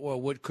the way,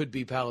 or what could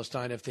be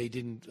Palestine if they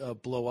didn't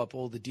blow up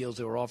all the deals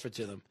that were offered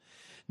to them,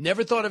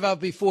 never thought about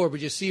before, but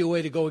just see a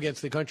way to go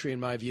against the country, in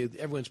my view.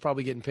 Everyone's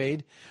probably getting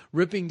paid.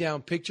 Ripping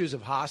down pictures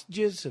of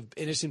hostages, of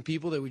innocent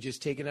people that were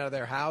just taken out of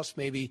their house,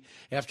 maybe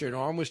after an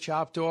arm was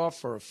chopped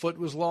off or a foot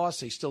was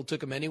lost. They still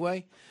took them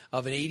anyway.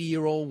 Of an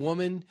 80-year-old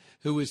woman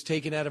who was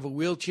taken out of a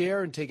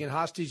wheelchair and taken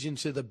hostage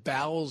into the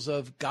bowels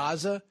of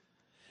Gaza.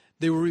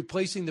 They were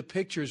replacing the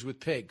pictures with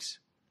pigs.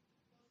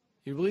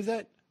 You believe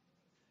that?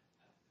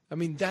 I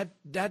mean,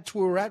 that's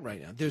where we're at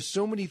right now. There's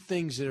so many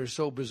things that are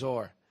so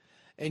bizarre.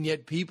 And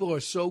yet people are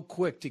so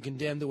quick to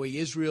condemn the way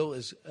Israel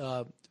is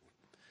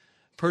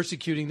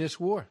persecuting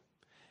this war.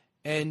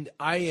 And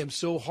I am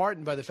so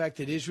heartened by the fact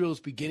that Israel is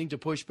beginning to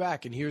push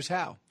back. And here's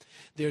how.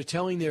 They're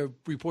telling their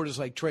reporters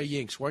like Trey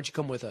Yinks, why don't you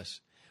come with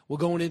us? We're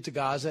going into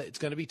Gaza. It's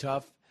going to be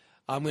tough.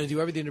 I'm going to do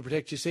everything to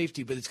protect your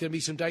safety, but it's going to be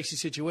some dicey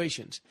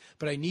situations.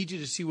 But I need you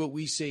to see what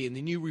we see. And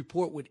then you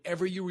report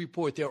whatever you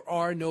report. There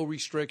are no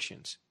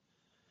restrictions,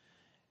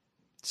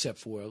 except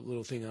for a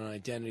little thing on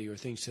identity or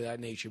things to that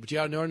nature. But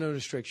yeah, there are no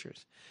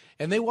restrictions.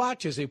 And they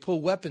watch as they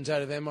pull weapons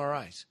out of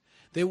MRIs.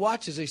 They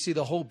watch as they see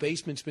the whole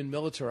basement's been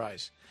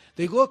militarized.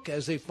 They look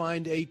as they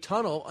find a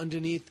tunnel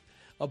underneath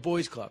a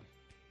boys' club.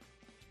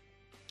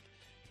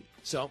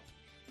 So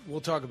we'll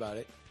talk about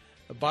it.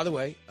 By the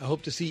way, I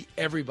hope to see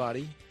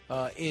everybody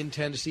in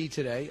Tennessee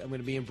today. I'm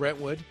going to be in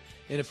Brentwood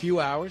in a few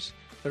hours.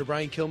 Go to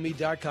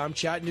BrianKilmeade.com.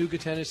 Chattanooga,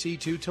 Tennessee,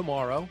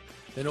 tomorrow.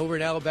 Then over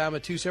in Alabama,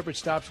 2 separate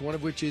stops, one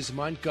of which is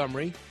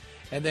Montgomery.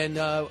 And then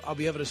I'll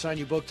be able to sign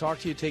your book, talk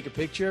to you, take a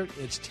picture.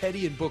 It's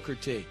Teddy and Booker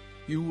T.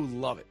 You will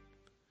love it.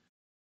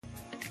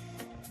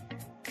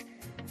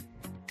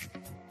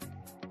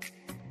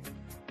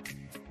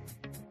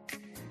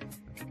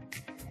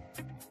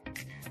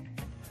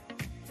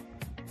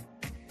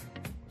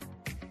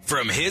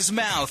 From his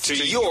mouth to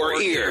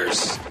your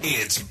ears,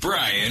 it's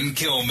Brian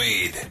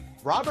Kilmeade.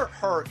 Robert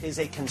Hur is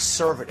a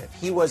conservative.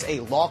 He was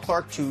a law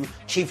clerk to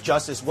Chief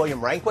Justice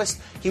William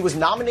Rehnquist. He was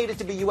nominated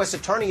to be U.S.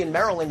 Attorney in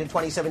Maryland in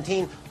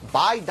 2017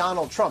 by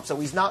Donald Trump. So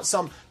he's not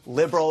some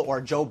liberal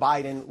or Joe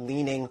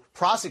Biden-leaning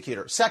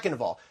prosecutor. Second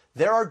of all,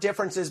 there are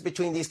differences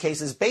between these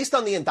cases based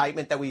on the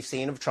indictment that we've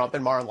seen of Trump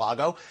and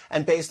Mar-a-Lago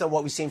and based on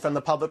what we've seen from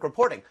the public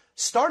reporting.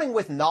 Starting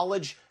with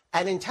knowledge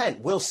and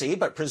intent, we'll see,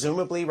 but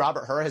presumably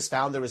Robert Hur has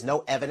found there was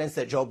no evidence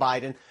that Joe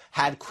Biden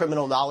had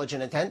criminal knowledge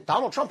and intent.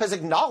 Donald Trump has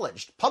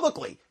acknowledged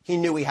publicly he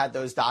knew he had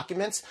those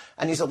documents,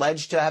 and he's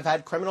alleged to have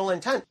had criminal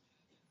intent.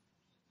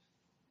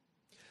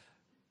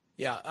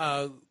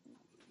 Yeah,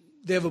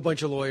 they have a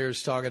bunch of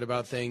lawyers talking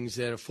about things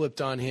that have flipped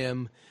on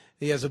him.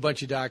 He has a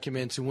bunch of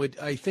documents, and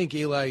what I think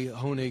Eli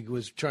Honig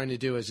was trying to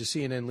do as a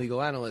CNN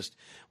legal analyst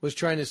was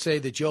trying to say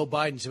that Joe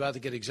Biden's about to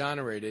get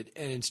exonerated,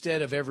 and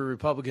instead of every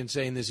Republican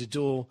saying there's a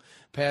dual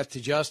path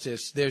to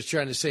justice, they're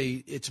trying to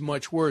say it's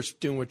much worse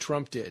doing what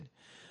Trump did.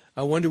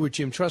 I wonder what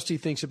Jim Trusty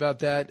thinks about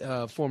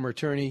that, former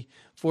attorney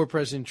for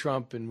President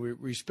Trump and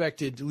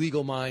respected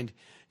legal mind.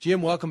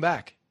 Jim, welcome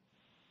back.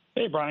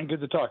 Hey, Brian,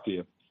 good to talk to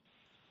you.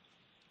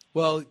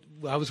 Well,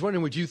 I was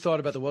wondering what you thought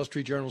about the Wall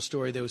Street Journal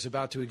story that was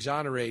about to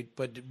exonerate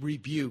but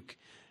rebuke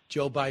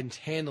Joe Biden's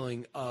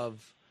handling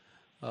of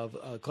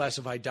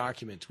classified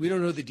documents. We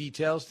don't know the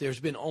details. There's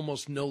been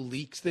almost no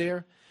leaks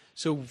there.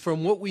 So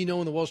from what we know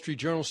in the Wall Street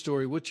Journal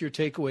story, what's your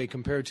takeaway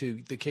compared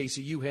to the case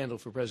that you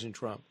handled for President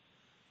Trump?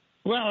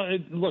 Well,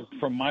 look,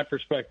 from my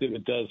perspective,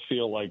 it does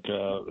feel like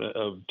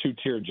a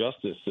two-tier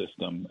justice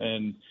system.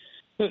 And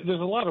there's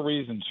a lot of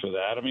reasons for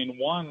that. I mean,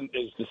 one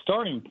is the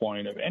starting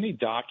point of any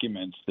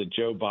documents that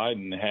Joe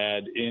Biden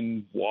had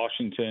in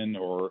Washington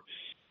or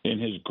in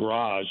his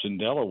garage in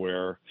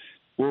Delaware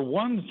were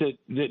ones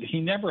that he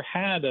never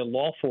had a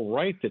lawful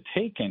right to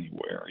take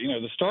anywhere. You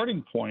know, the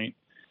starting point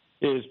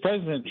is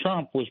President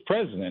Trump was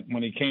president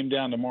when he came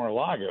down to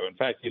Mar-a-Lago. In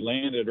fact, he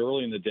landed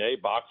early in the day.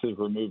 Boxes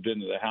were moved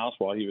into the house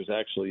while he was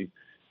actually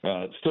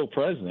still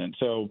president.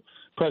 So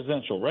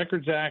Presidential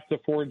Records Act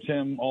affords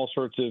him all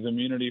sorts of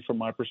immunity from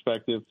my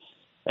perspective.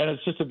 And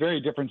it's just a very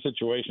different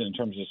situation in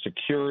terms of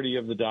security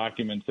of the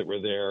documents that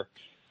were there.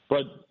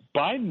 But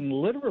Biden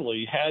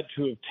literally had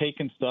to have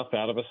taken stuff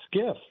out of a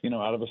SCIF,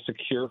 out of a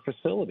secure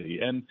facility.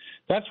 And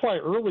that's why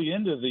early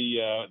into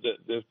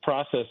the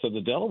process of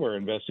the Delaware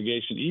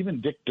investigation, even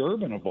Dick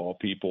Durbin, of all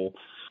people,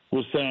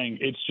 was saying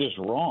it's just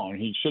wrong.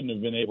 He shouldn't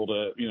have been able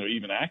to,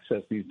 even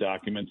access these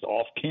documents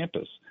off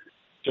campus,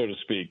 so to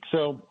speak.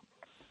 So,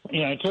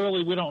 it's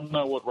early. We don't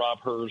know what Rob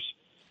Hur's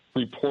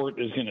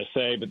report is going to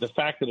say, but the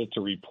fact that it's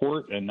a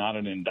report and not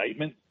an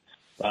indictment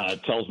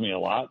tells me a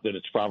lot, that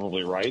it's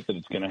probably right, that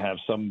it's going to have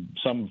some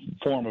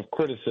form of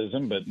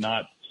criticism, but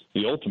not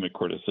the ultimate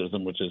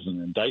criticism, which is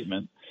an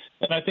indictment.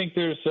 And I think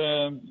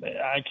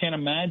I can't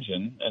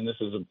imagine, and this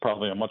is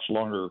probably a much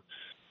longer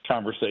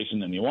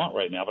conversation than you want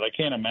right now, but I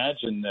can't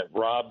imagine that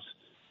Rob's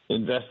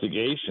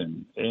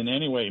investigation in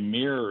any way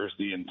mirrors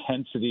the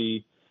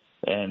intensity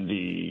and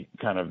the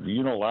kind of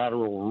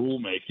unilateral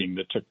rulemaking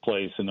that took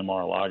place in the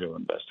Mar-a-Lago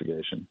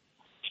investigation.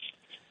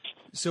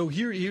 So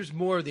here's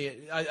more of the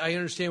 – I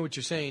understand what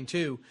you're saying,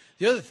 too.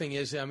 The other thing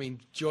is, Barack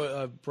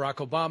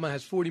Obama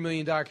has 40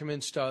 million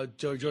documents.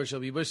 George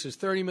W. Bush has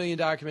 30 million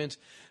documents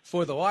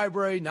for the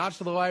library, not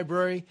for the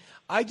library.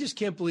 I just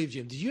can't believe,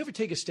 Jim, did you ever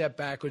take a step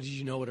back, or did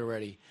you know it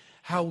already,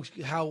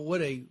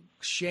 what a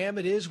sham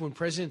it is when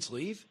presidents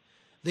leave?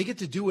 They get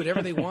to do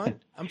whatever they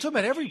want. I'm talking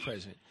about every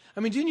president. I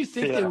mean, didn't you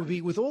think they would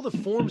be – with all the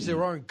forms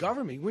there are in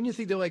government, wouldn't you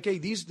think they're like, hey,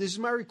 this is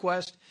my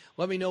request.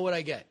 Let me know what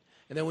I get.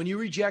 And then when you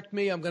reject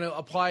me, I'm going to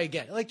apply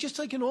again, just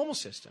like a normal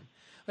system.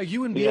 Like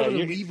you wouldn't be able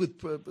to leave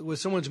with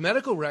someone's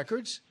medical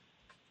records.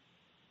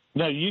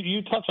 No,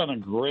 you touch on a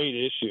great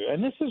issue,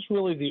 and this is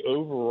really the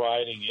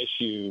overriding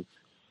issue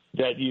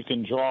that you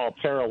can draw a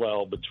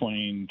parallel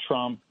between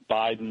Trump,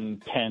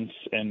 Biden, Pence,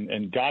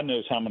 and God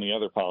knows how many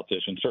other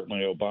politicians,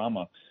 certainly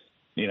Obama,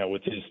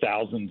 with his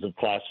thousands of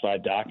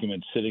classified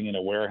documents sitting in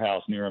a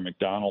warehouse near a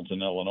McDonald's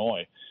in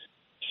Illinois.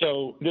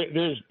 So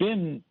there's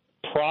been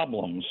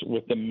problems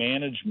with the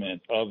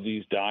management of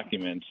these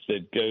documents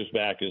that goes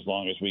back as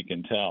long as we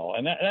can tell.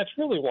 And that's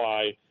really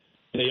why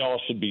they all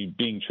should be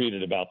being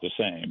treated about the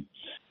same,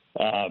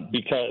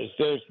 because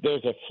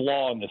there's a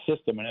flaw in the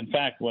system. And, in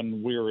fact,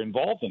 when we were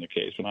involved in the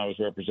case, when I was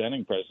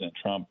representing President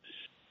Trump,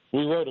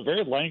 we wrote a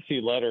very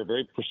lengthy letter, a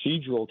very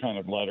procedural kind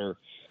of letter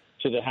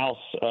to the House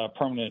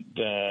Permanent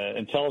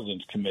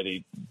Intelligence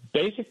Committee,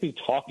 basically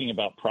talking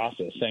about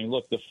process, saying,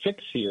 look, the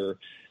fix here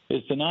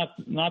is to not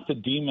to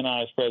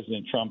demonize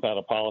President Trump out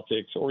of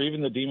politics or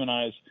even to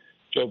demonize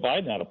Joe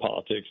Biden out of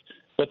politics,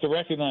 but to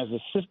recognize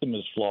the system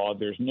is flawed.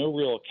 There's no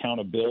real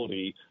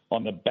accountability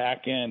on the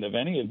back end of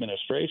any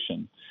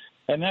administration.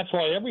 And that's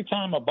why every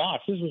time a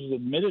box, this was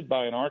admitted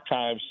by an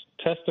archives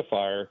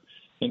testifier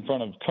in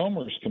front of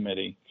Comer's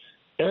committee,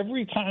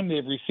 every time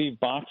they've received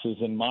boxes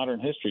in modern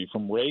history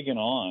from Reagan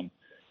on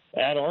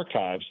at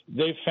archives,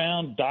 they've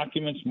found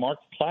documents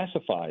marked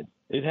classified.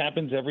 It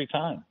happens every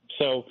time.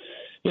 So,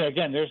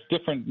 again, there's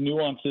different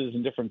nuances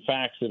and different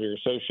facts that are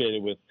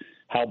associated with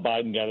how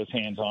Biden got his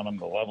hands on them,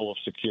 the level of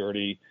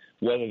security,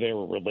 whether they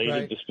were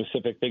related to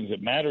specific things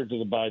that mattered to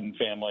the Biden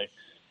family.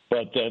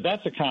 But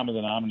that's a common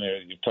denominator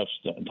that you've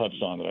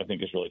touched on that I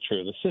think is really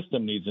true. The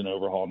system needs an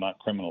overhaul, not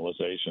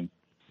criminalization.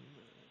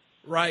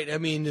 Right. I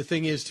mean, the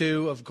thing is,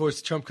 too, of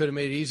course, Trump could have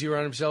made it easier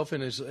on himself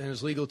and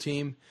his legal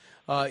team.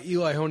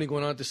 Eli Honig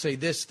went on to say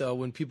this, though,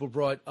 when people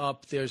brought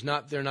up they're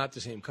not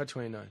the same. Cut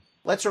 29.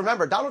 Let's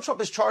remember, Donald Trump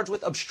is charged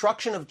with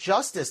obstruction of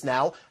justice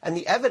now, and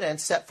the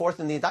evidence set forth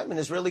in the indictment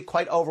is really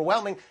quite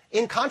overwhelming.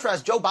 In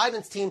contrast, Joe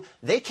Biden's team,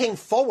 they came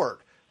forward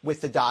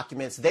with the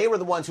documents. They were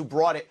the ones who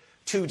brought it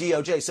to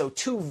DOJ. So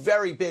two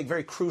very big,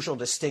 very crucial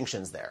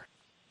distinctions there.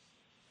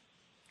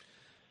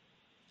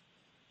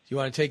 You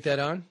want to take that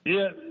on?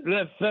 Yeah,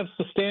 that's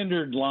the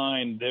standard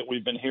line that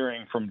we've been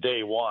hearing from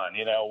day one.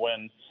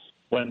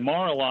 When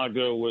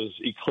Mar-a-Lago was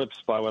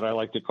eclipsed by what I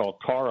like to call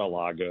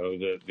Car-a-Lago,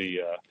 the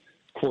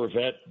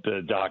Corvette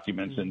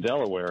documents in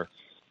Delaware,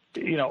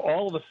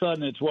 all of a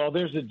sudden it's, well,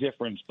 there's a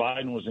difference.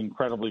 Biden was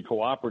incredibly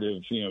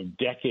cooperative,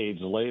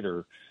 decades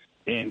later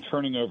in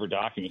turning over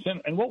documents.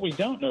 And what we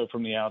don't know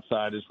from the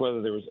outside is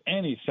whether there was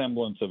any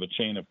semblance of a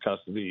chain of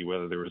custody,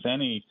 whether there was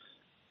any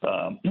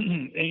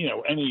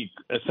any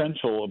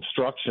essential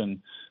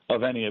obstruction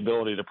of any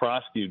ability to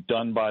prosecute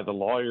done by the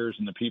lawyers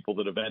and the people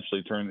that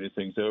eventually turn these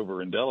things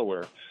over in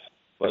Delaware.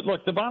 But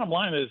look, the bottom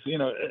line is,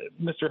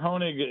 Mr.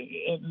 Honig,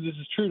 this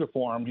is true to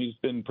form. He's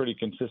been pretty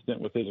consistent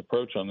with his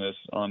approach on this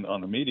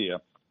on the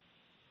media.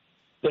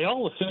 They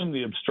all assume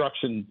the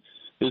obstruction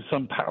is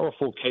some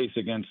powerful case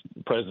against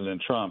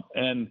President Trump,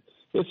 and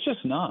it's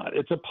just not.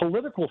 It's a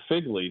political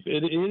fig leaf.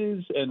 It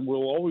is and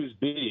will always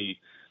be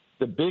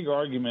the big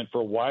argument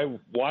for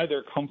why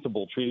they're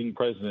comfortable treating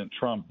President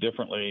Trump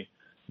differently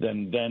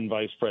than then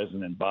Vice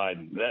President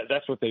Biden.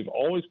 That's what they've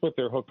always put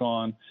their hook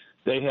on.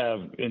 They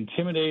have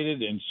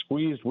intimidated and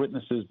squeezed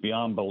witnesses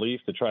beyond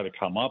belief to try to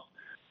come up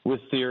with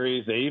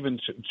theories. They even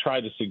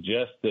tried to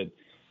suggest that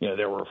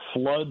there were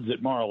floods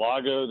at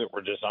Mar-a-Lago that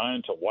were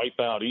designed to wipe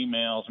out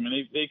emails. I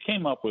mean, they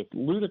came up with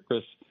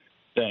ludicrous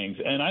things.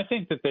 And I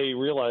think that they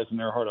realize in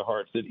their heart of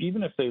hearts that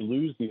even if they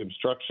lose the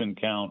obstruction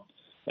count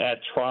at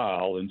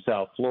trial in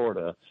South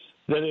Florida,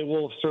 that it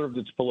will have served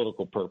its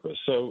political purpose.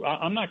 So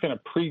I'm not going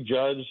to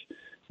prejudge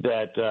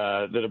that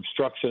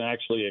obstruction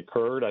actually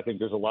occurred. I think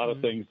there's a lot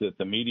of things that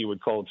the media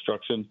would call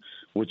obstruction,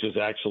 which is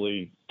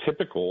actually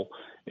typical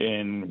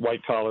in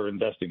white-collar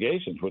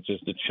investigations, which is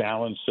to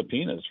challenge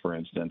subpoenas, for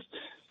instance.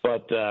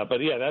 But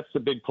yeah, that's the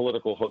big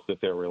political hook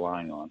that they're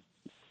relying on.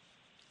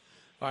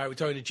 All right, we're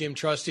talking to Jim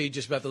Trusty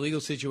just about the legal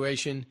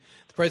situation.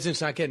 The president's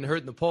not getting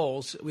hurt in the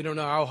polls. We don't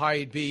know how high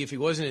he'd be if he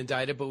wasn't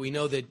indicted, but we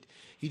know that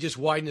he just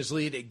widened his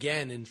lead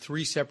again in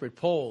 3 separate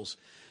polls.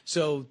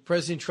 So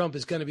President Trump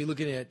is going to be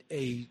looking at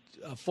a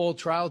full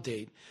trial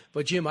date.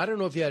 But, Jim, I don't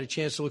know if you had a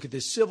chance to look at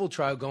this civil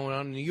trial going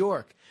on in New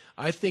York.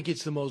 I think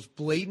it's the most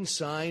blatant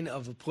sign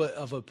of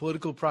a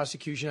political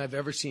prosecution I've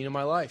ever seen in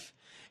my life.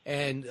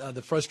 And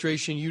the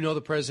frustration,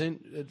 the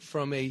president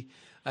from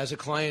as a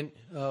client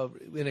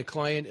in a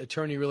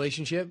client-attorney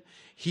relationship,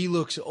 he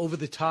looks over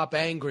the top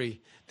angry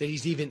that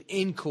he's even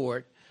in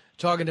court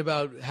talking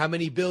about how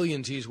many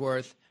billions he's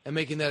worth and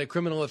making that a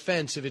criminal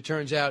offense if it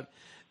turns out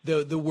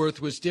the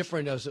worth was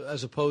different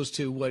as opposed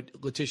to what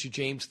Letitia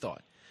James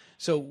thought.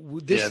 So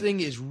this thing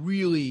is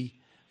really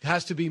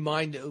has to be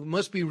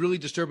must be really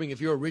disturbing if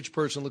you're a rich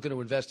person looking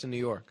to invest in New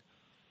York.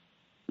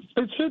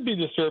 It should be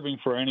disturbing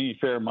for any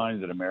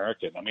fair-minded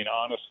American. I mean,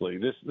 honestly,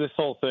 this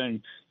whole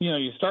thing,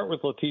 you start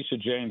with Letitia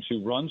James,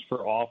 who runs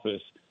for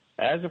office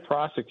as a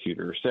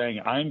prosecutor, saying,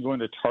 I'm going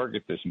to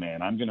target this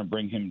man. I'm going to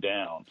bring him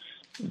down.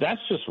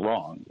 That's just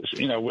wrong.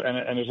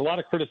 And there's a lot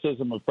of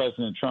criticism of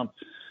President Trump,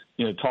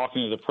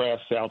 talking to the press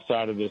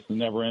outside of this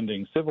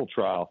never-ending civil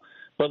trial.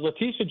 But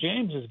Letitia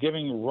James is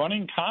giving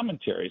running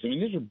commentaries. I mean,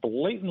 these are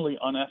blatantly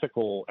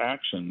unethical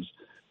actions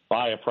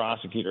by a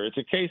prosecutor. It's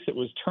a case that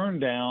was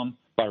turned down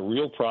by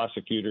real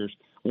prosecutors,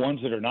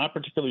 ones that are not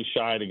particularly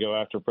shy to go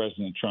after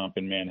President Trump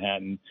in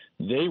Manhattan.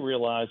 They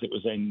realized it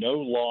was a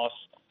no-loss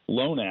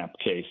loan app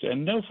case,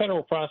 and no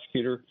federal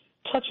prosecutor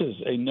touches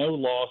a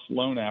no-loss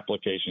loan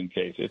application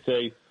case.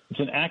 It's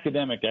an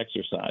academic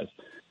exercise.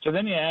 So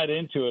then you add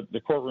into it the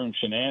courtroom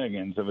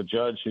shenanigans of a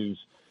judge who's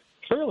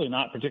clearly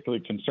not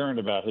particularly concerned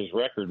about his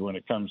record when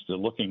it comes to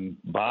looking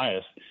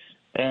biased,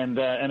 and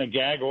a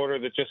gag order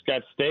that just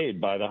got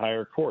stayed by the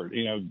higher court.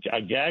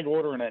 A gag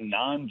order in a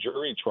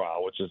non-jury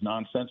trial, which is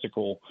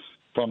nonsensical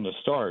from the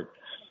start.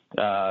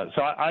 So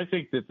I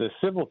think that the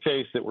civil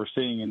case that we're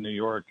seeing in New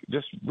York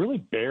just really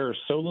bears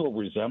so little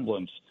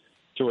resemblance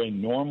to a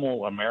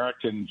normal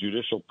American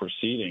judicial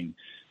proceeding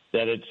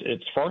that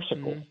it's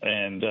farcical.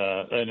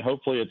 And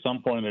hopefully at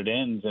some point it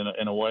ends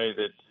in a way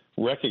that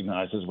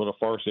recognizes what a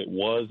farce it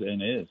was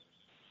and is.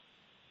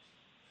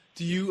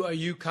 Are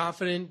you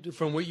confident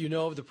from what you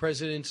know of the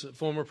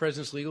former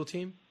president's legal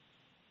team?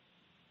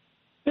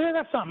 Yeah,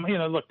 that's something,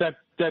 look, that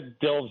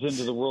delves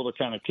into the world of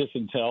kind of kiss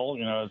and tell,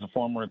 as a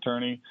former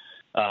attorney.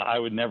 I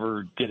would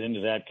never get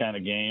into that kind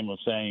of game of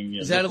saying,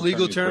 is that a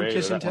legal term,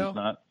 kiss and tell?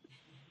 Not.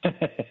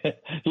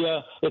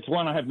 Yeah, it's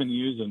one I have been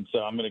using, so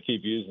I'm going to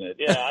keep using it.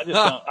 Yeah,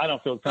 I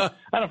don't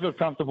feel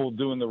comfortable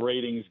doing the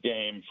ratings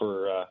game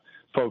for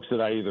folks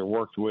that I either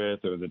worked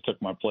with or that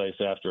took my place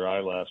after I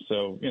left.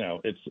 So,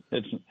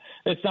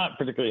 it's not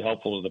particularly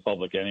helpful to the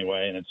public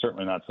anyway, and it's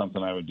certainly not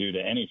something I would do to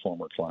any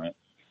former client.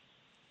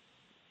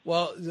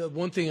 Well, the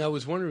one thing I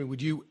was wondering,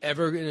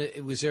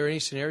 was there any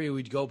scenario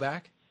we'd go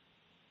back?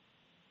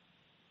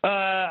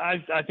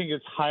 I think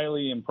it's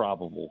highly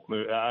improbable.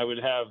 There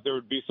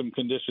would be some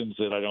conditions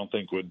that I don't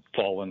think would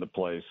fall into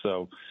place.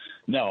 So,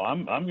 no,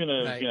 I'm going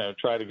to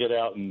try to get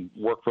out and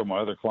work for my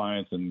other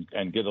clients and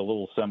get a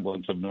little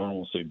semblance of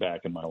normalcy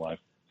back in my life.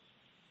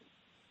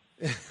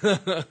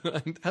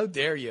 How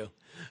dare you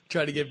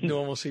try to get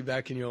normalcy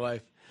back in your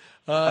life?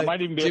 I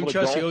might even be Jim able to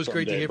Trusty, golf always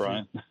great to hear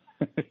Brian. from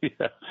you.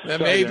 Yeah.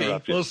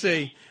 Maybe. We'll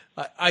see.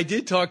 I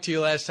did talk to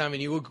you last time,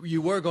 and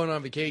you were going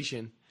on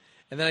vacation.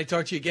 And then I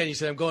talked to you again. You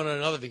said, I'm going on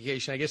another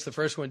vacation. I guess the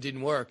first one didn't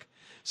work.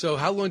 So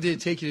how long did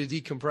it take you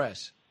to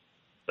decompress?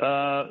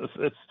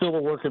 It's still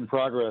a work in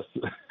progress.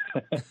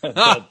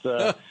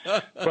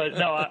 but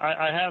no,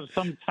 I have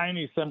some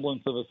tiny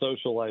semblance of a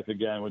social life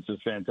again, which is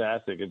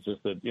fantastic. It's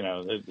just that,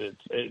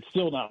 it's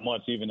still not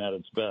much even at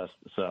its best.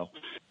 So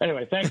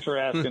anyway, thanks for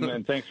asking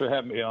and thanks for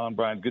having me on,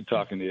 Brian. Good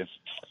talking to you.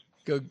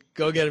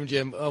 Go get him,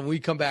 Jim. When we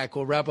come back,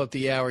 we'll wrap up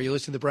the hour. You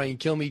listen to the Brian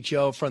Kilmeade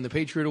Show from the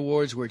Patriot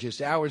Awards, where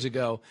just hours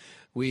ago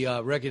we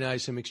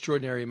recognized some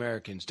extraordinary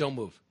Americans. Don't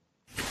move.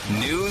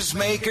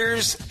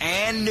 Newsmakers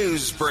and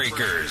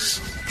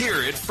newsbreakers.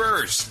 Hear it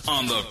first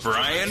on the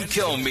Brian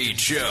Kilmeade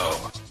Show.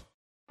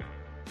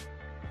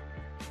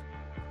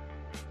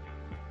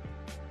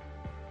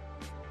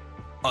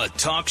 A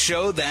talk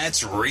show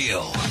that's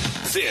real.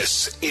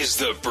 This is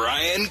the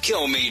Brian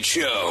Kilmeade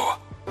Show.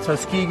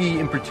 Tuskegee,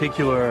 in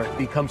particular,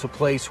 becomes a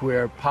place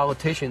where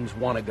politicians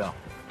want to go.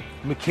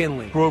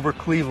 McKinley, Grover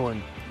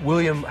Cleveland,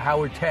 William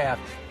Howard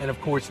Taft, and, of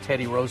course,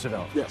 Teddy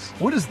Roosevelt. Yes.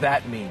 What does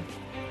that mean?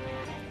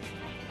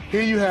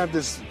 Here you have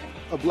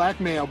a black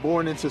male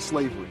born into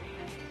slavery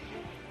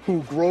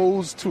who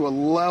grows to a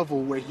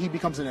level where he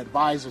becomes an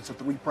advisor to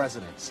 3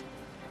 presidents.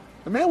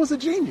 The man was a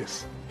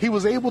genius. He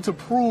was able to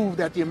prove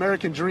that the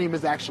American dream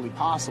is actually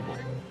possible.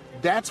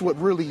 That's what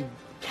really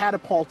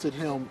catapulted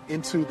him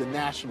into the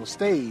national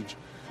stage,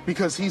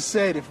 because he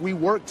said, if we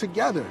work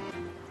together,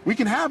 we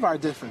can have our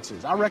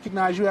differences. I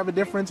recognize you have a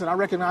difference, and I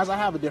recognize I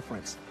have a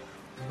difference.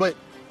 But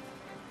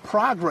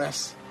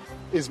progress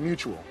is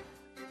mutual.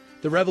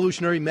 The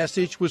revolutionary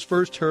message was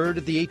first heard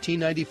at the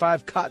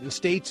 1895 Cotton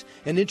States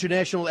and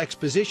International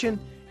Exposition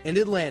in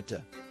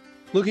Atlanta.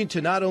 Looking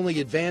to not only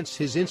advance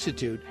his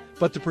institute,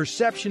 but the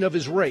perception of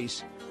his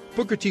race,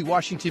 Booker T.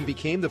 Washington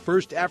became the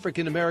first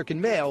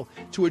African-American male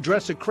to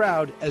address a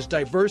crowd as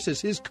diverse as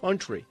his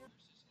country.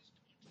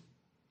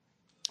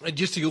 And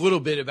just a little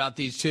bit about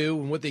these two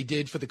and what they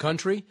did for the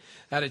country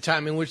at a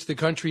time in which the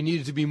country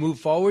needed to be moved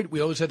forward. We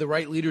always had the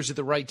right leaders at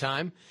the right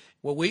time.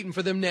 We're waiting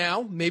for them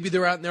now. Maybe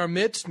they're out in our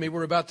midst. Maybe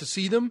we're about to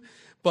see them.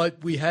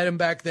 But we had them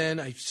back then.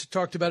 I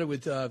talked about it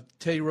with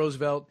Teddy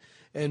Roosevelt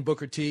and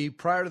Booker T.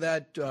 Prior to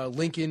that,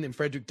 Lincoln and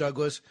Frederick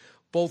Douglass.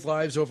 Both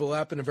lives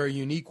overlap in a very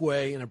unique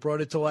way. And I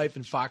brought it to life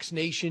in Fox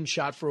Nation,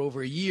 shot for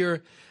over a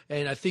year.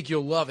 And I think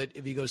you'll love it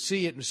if you go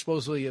see it. And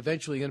supposedly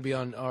eventually going to be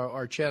on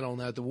our channel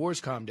now that the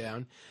war's calmed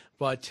down.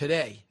 But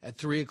today at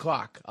 3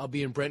 o'clock, I'll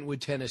be in Brentwood,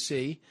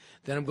 Tennessee.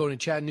 Then I'm going to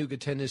Chattanooga,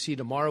 Tennessee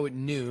tomorrow at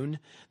noon.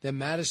 Then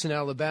Madison,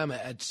 Alabama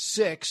at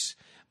 6.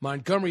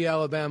 Montgomery,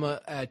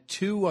 Alabama at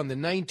 2 on the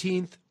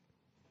 19th.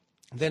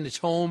 Then it's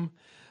home,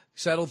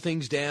 settle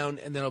things down,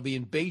 and then I'll be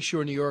in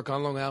Bayshore, New York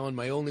on Long Island,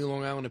 my only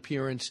Long Island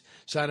appearance,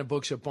 signing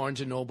books at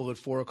Barnes & Noble at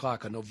 4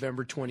 o'clock on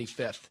November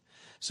 25th.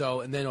 So,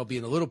 and then I'll be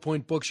in the Little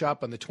Point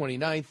Bookshop on the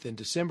 29th. And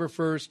December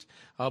 1st,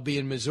 I'll be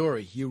in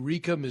Missouri,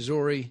 Eureka,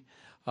 Missouri,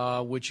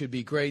 which should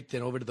be great.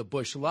 Then over to the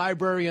Bush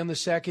Library on the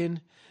 2nd.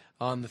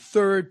 On the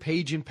 3rd,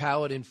 Page and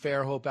Palette in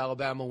Fairhope,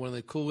 Alabama, one of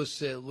the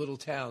coolest little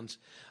towns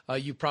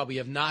you probably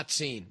have not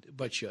seen,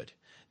 but should.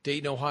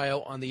 Dayton,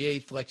 Ohio on the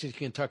 8th, Lexington,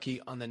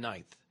 Kentucky on the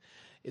 9th.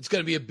 It's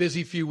going to be a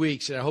busy few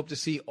weeks, and I hope to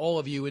see all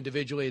of you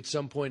individually at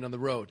some point on the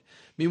road.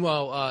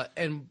 Meanwhile,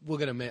 and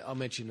I'll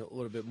mention a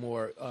little bit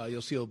more.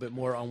 You'll see a little bit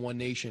more on One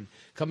Nation.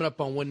 Coming up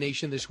on One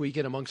Nation this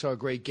weekend amongst our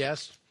great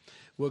guests,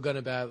 we're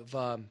going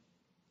to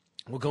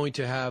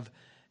have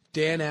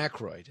Dan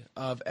Aykroyd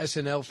of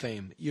SNL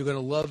fame. You're going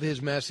to love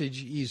his message.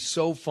 He's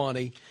so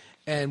funny.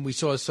 And we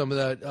saw some of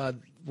that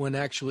when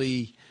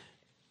actually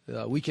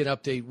Weekend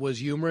Update was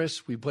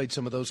humorous. We played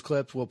some of those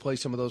clips. We'll play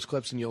some of those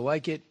clips, and you'll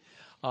like it.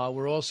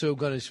 We're also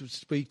going to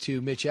speak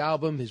to Mitch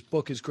Albom. His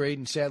book is great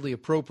and sadly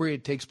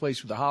appropriate. It takes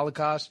place with the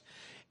Holocaust.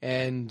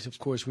 And, of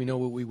course, we know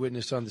what we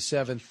witnessed on the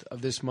 7th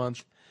of this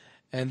month.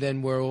 And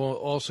then we're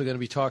also going to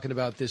be talking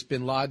about this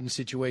Bin Laden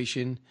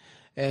situation.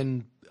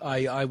 And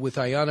I with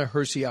Ayana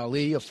Hirsi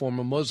Ali, a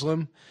former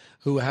Muslim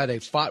who had a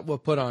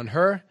fatwa put on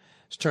her,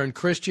 has turned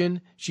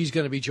Christian. She's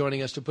going to be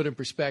joining us to put in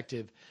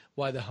perspective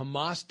why the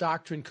Hamas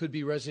doctrine could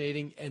be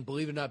resonating, and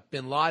believe it or not,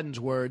 Bin Laden's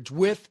words,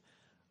 with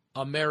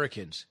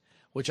Americans,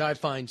 which I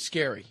find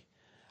scary.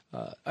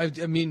 I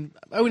mean,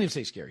 I wouldn't even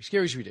say scary.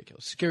 Scary is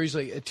ridiculous. Scary is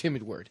like a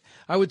timid word.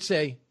 I would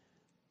say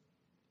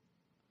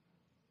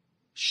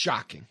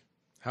shocking.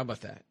 How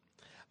about that?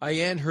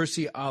 Ayaan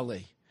Hirsi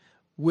Ali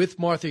with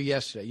Martha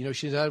yesterday. You know,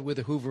 she's out with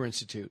the Hoover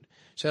Institute.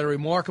 She had a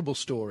remarkable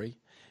story,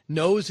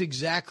 knows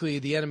exactly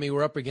the enemy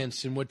we're up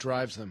against and what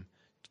drives them.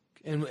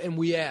 And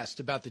we asked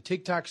about the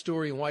TikTok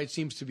story and why it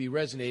seems to be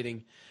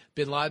resonating.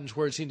 Bin Laden's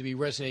words seem to be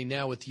resonating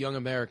now with young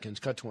Americans.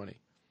 Cut 20.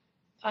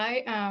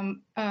 I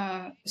am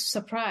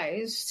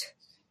surprised.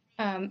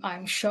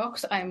 I'm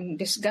shocked. I'm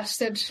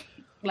disgusted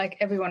like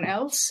everyone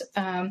else.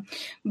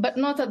 But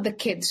not at the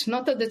kids,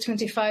 not at the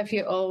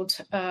 25-year-old,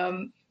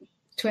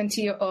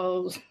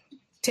 20-year-old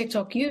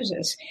TikTok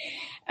users.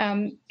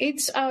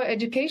 It's our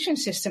education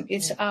system.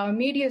 It's our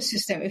media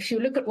system. If you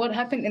look at what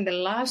happened in the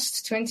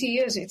last 20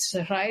 years, it's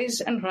the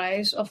rise and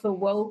rise of the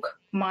woke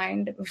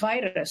mind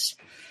virus.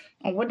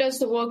 And what does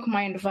the woke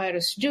mind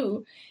virus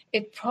do?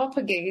 It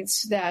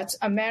propagates that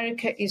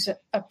America is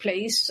a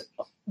place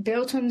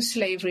built on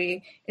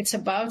slavery. It's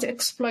about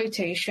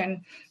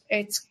exploitation.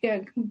 It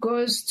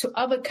goes to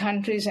other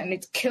countries and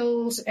it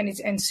kills and it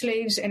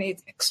enslaves and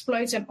it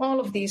exploits and all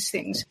of these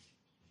things.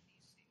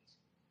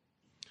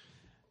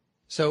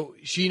 So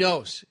she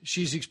knows.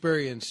 She's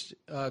experienced.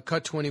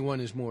 Cut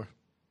 21 is more.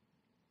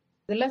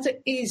 The letter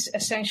is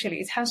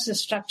essentially, it has the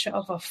structure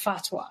of a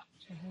fatwa.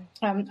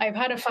 I've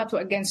had a fatwa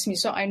against me,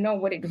 so I know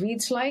what it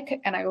reads like,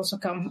 and I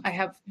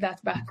have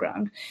that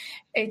background.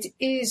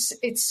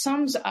 It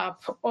sums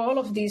up all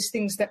of these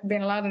things that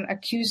bin Laden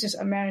accuses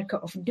America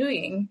of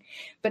doing,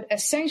 but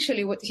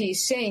essentially what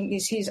he's saying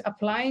is he's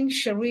applying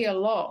Sharia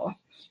law,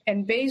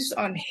 and based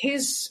on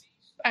his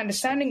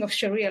understanding of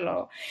Sharia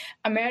law,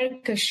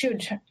 America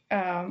should,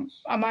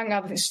 among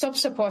other things, stop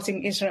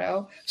supporting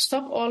Israel,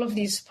 stop all of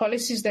these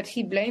policies that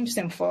he blames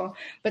them for,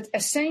 but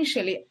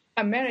essentially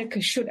America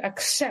should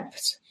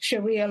accept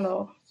Sharia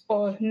law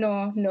or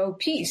no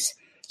peace.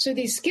 So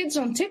these kids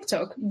on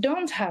TikTok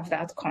don't have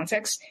that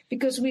context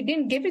because we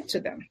didn't give it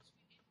to them.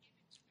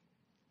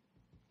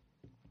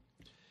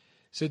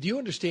 So do you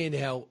understand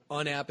how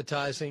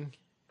unappetizing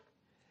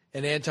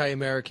an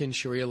anti-American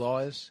Sharia law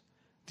is?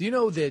 Do you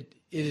know that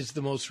it is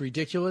the most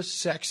ridiculous,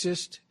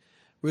 sexist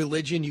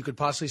religion you could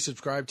possibly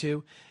subscribe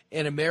to?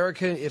 And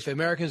America, if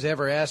Americans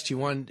ever asked, do you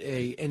want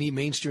any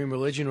mainstream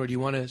religion or do you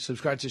want to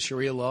subscribe to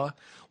Sharia law?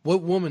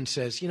 What woman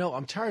says,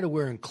 I'm tired of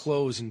wearing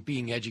clothes and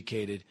being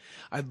educated.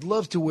 I'd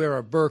love to wear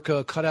a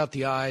burqa, cut out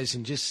the eyes,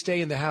 and just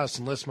stay in the house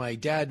unless my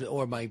dad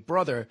or my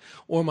brother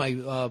or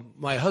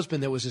my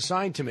husband that was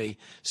assigned to me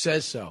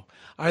says so.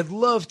 I'd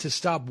love to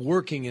stop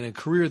working in a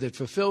career that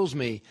fulfills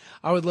me.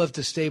 I would love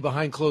to stay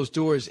behind closed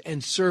doors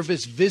and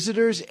service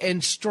visitors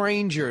and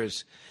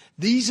strangers.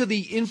 These are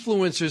the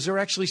influencers who are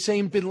actually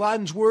saying bin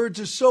Laden's words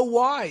are so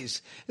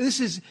wise. This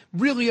is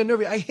really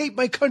unnerving. I hate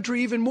my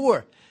country even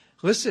more.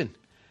 Listen,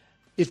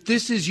 if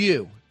this is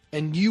you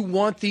and you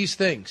want these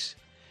things,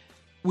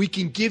 we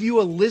can give you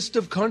a list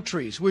of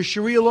countries where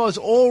Sharia law is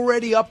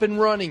already up and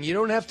running. You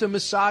don't have to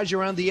massage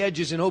around the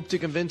edges and hope to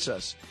convince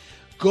us.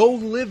 Go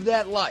live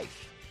that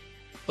life,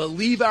 but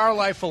leave our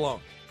life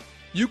alone.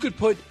 You could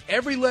put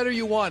every letter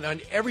you want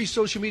on every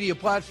social media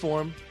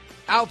platform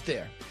out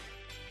there.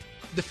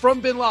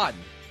 From bin Laden,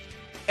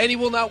 and he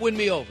will not win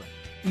me over,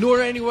 nor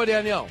anybody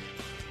I know.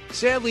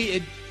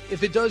 Sadly,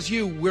 if it does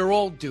you, we're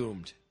all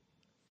doomed.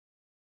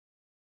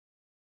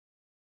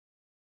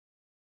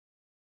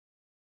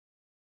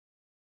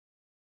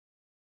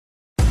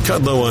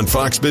 Kudlow on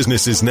Fox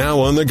Business is now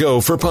on the go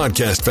for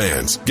podcast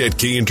fans. Get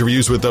key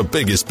interviews with the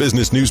biggest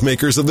business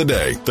newsmakers of the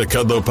day. The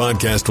Kudlow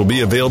podcast will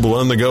be available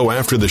on the go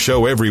after the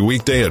show every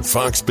weekday at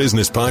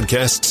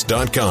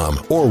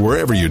foxbusinesspodcasts.com or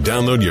wherever you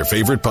download your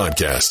favorite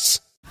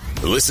podcasts.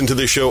 Listen to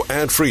the show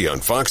ad-free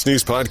on Fox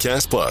News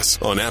Podcast Plus,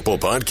 on Apple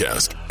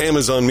Podcast,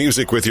 Amazon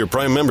Music with your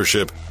Prime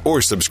membership,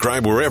 or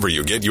subscribe wherever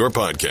you get your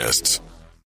podcasts.